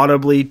that.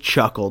 audibly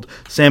chuckled.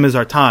 Sam, is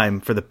our time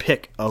for the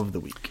pick of the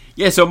week.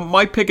 Yeah, so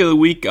my pick of the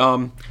week,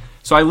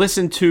 so I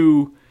listened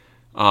to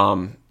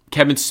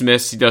Kevin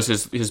Smith. He does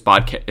his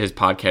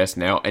podcast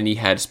now, and he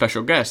had a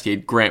special guest. He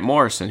had Grant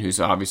Morrison, who's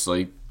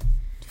obviously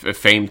a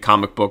famed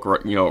comic book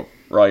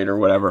writer or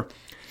whatever.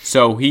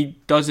 So he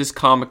does this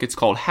comic. It's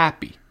called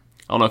Happy.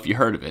 I don't know if you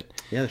heard of it.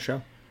 Yeah, the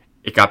show.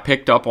 It got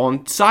picked up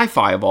on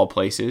Sci-Fi of all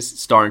places,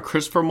 starring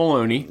Christopher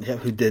Maloney,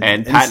 who did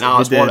and Patton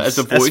Oswalt as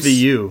the voice.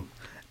 SVU.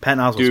 Patton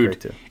Oswalt's Dude,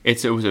 great too.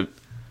 it was a.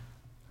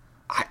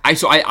 I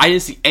didn't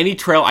see any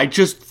trail. I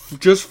just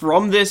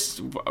from this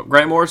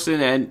Grant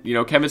Morrison and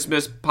Kevin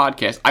Smith's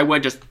podcast, I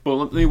went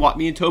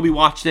me and Toby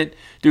watched it.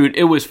 Dude,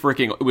 it was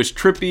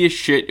trippy as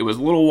shit. It was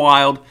a little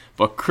wild,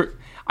 but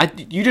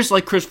you just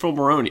like Christopher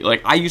Maloney.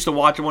 Like, I used to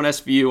watch him on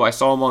SVU. I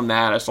saw him on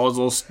that. I saw his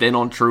little stint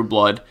on True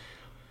Blood.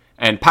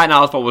 And Patton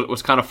Oswalt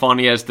was kind of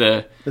funny as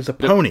there's a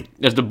pony,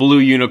 as the blue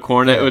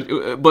unicorn.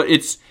 Yeah. But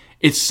it's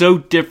so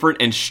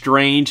different and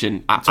strange,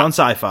 and it's on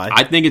Sci-Fi.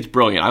 I think it's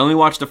brilliant. I only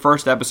watched the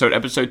first episode.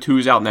 Episode 2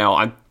 is out now.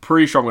 I'm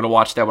pretty sure I'm going to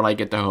watch that when I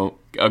get to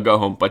go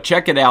home. But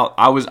check it out.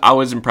 I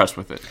was impressed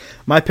with it.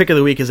 My pick of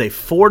the week is a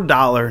 $4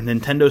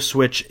 Nintendo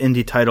Switch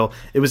indie title.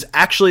 It was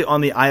actually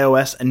on the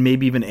iOS and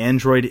maybe even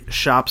Android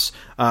shops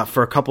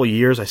for a couple of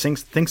years. I think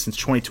since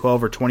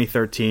 2012 or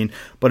 2013.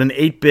 But an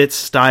 8-bit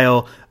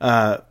style,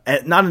 not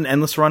an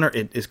endless runner.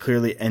 It is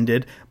clearly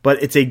ended.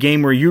 But it's a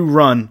game where you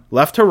run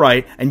left to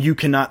right and you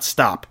cannot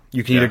stop.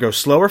 You can either go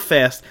slow or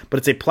fast, but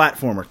it's a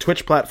platformer,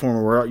 Twitch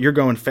platformer, where you're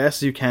going fast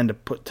as you can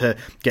to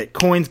get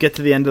coins, get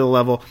to the end of the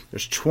level.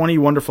 There's 20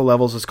 wonderful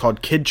levels. It's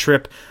called Kid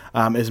Trip.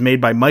 Is made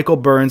by Michael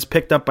Burns,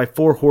 picked up by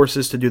 4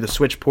 Horses to do the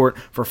Switch port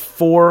for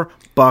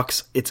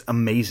 $4. It's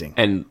amazing.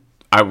 And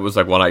I was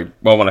like, when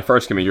I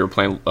first came in, you were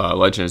playing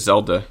Legend of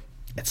Zelda.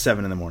 At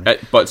 7 in the morning.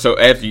 But so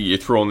after you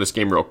threw on this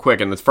game real quick,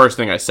 and the first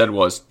thing I said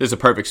was, "This is a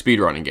perfect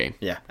speedrunning game."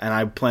 Yeah, and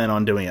I plan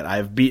on doing it.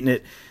 I've beaten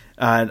it.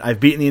 I've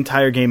beaten the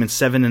entire game in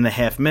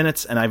 7.5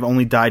 minutes, and I've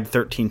only died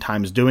 13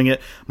 times doing it.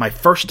 My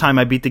first time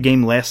I beat the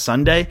game last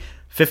Sunday,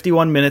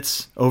 51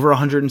 minutes, over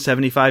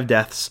 175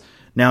 deaths.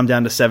 Now I'm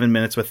down to 7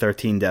 minutes with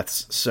 13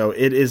 deaths. So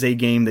it is a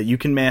game that you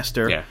can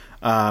master,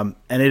 and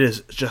it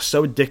is just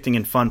so addicting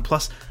and fun.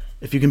 Plus,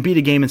 if you can beat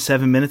a game in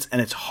 7 minutes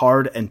and it's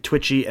hard and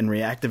twitchy and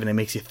reactive and it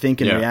makes you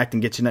think and react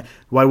and get you,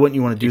 why wouldn't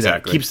you want to do that?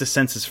 It keeps the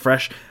senses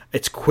fresh.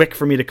 It's quick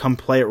for me to come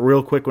play it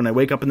real quick. When I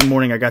wake up in the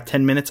morning, I got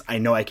 10 minutes. I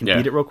know I can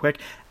beat it real quick.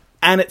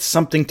 And it's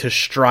something to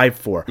strive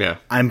for. Yeah.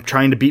 I'm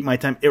trying to beat my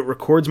time. It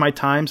records my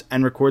times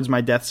and records my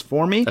deaths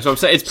for me. That's what I'm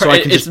saying.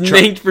 It's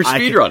made for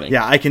speedrunning.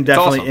 I can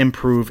definitely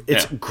improve.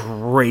 It's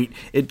great.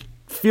 It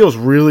feels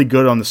really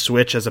good on the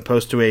Switch as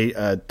opposed to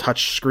a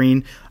touch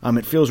screen.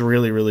 It feels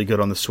really, really good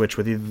on the Switch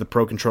with either the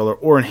Pro Controller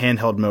or in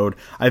handheld mode.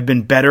 I've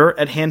been better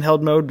at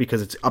handheld mode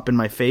because it's up in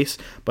my face,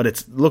 but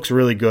it looks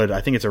really good.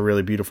 I think it's a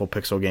really beautiful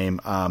pixel game.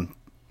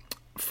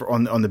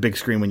 On the big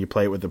screen when you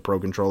play it with the Pro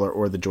Controller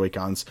or the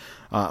Joy-Cons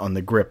on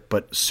the grip.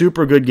 But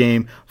super good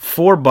game,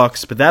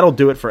 $4, but that'll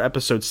do it for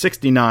episode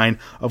 69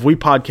 of We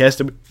Podcast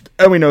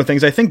and We Know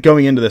Things. I think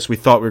going into this, we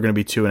thought we were going to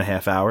be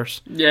 2.5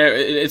 hours. Yeah,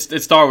 it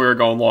thought we were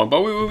going long,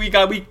 but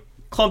we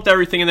clumped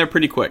everything in there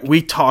pretty quick.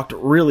 We talked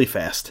really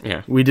fast.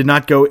 Yeah. We did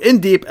not go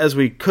in deep as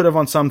we could have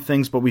on some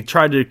things, but we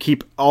tried to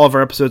keep all of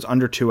our episodes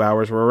under 2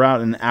 hours. We're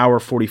around an hour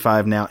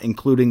 45 now,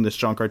 including the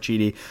Sean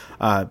Carchidi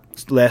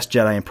Last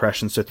Jedi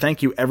impression. So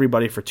thank you,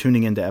 everybody, for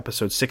tuning into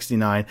episode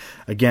 69.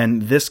 Again,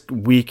 this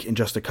week, in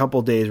just a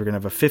couple days, we're going to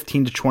have a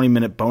 15 to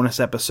 20-minute bonus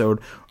episode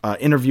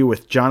interview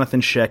with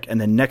Jonathan Sheck, and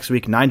then next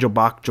week, Nigel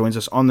Bach joins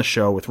us on the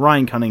show with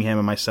Ryan Cunningham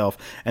and myself,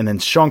 and then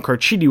Sean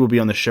Carchidi will be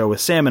on the show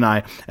with Sam and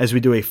I as we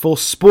do a full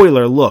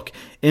spoiler look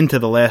into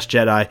The Last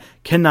Jedi.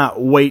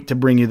 Cannot wait to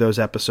bring you those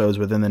episodes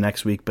within the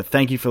next week, but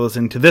thank you for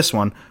listening to this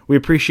one. We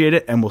appreciate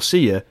it, and we'll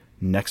see you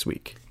next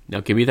week.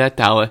 Now give me that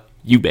dollar,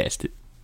 you bastard.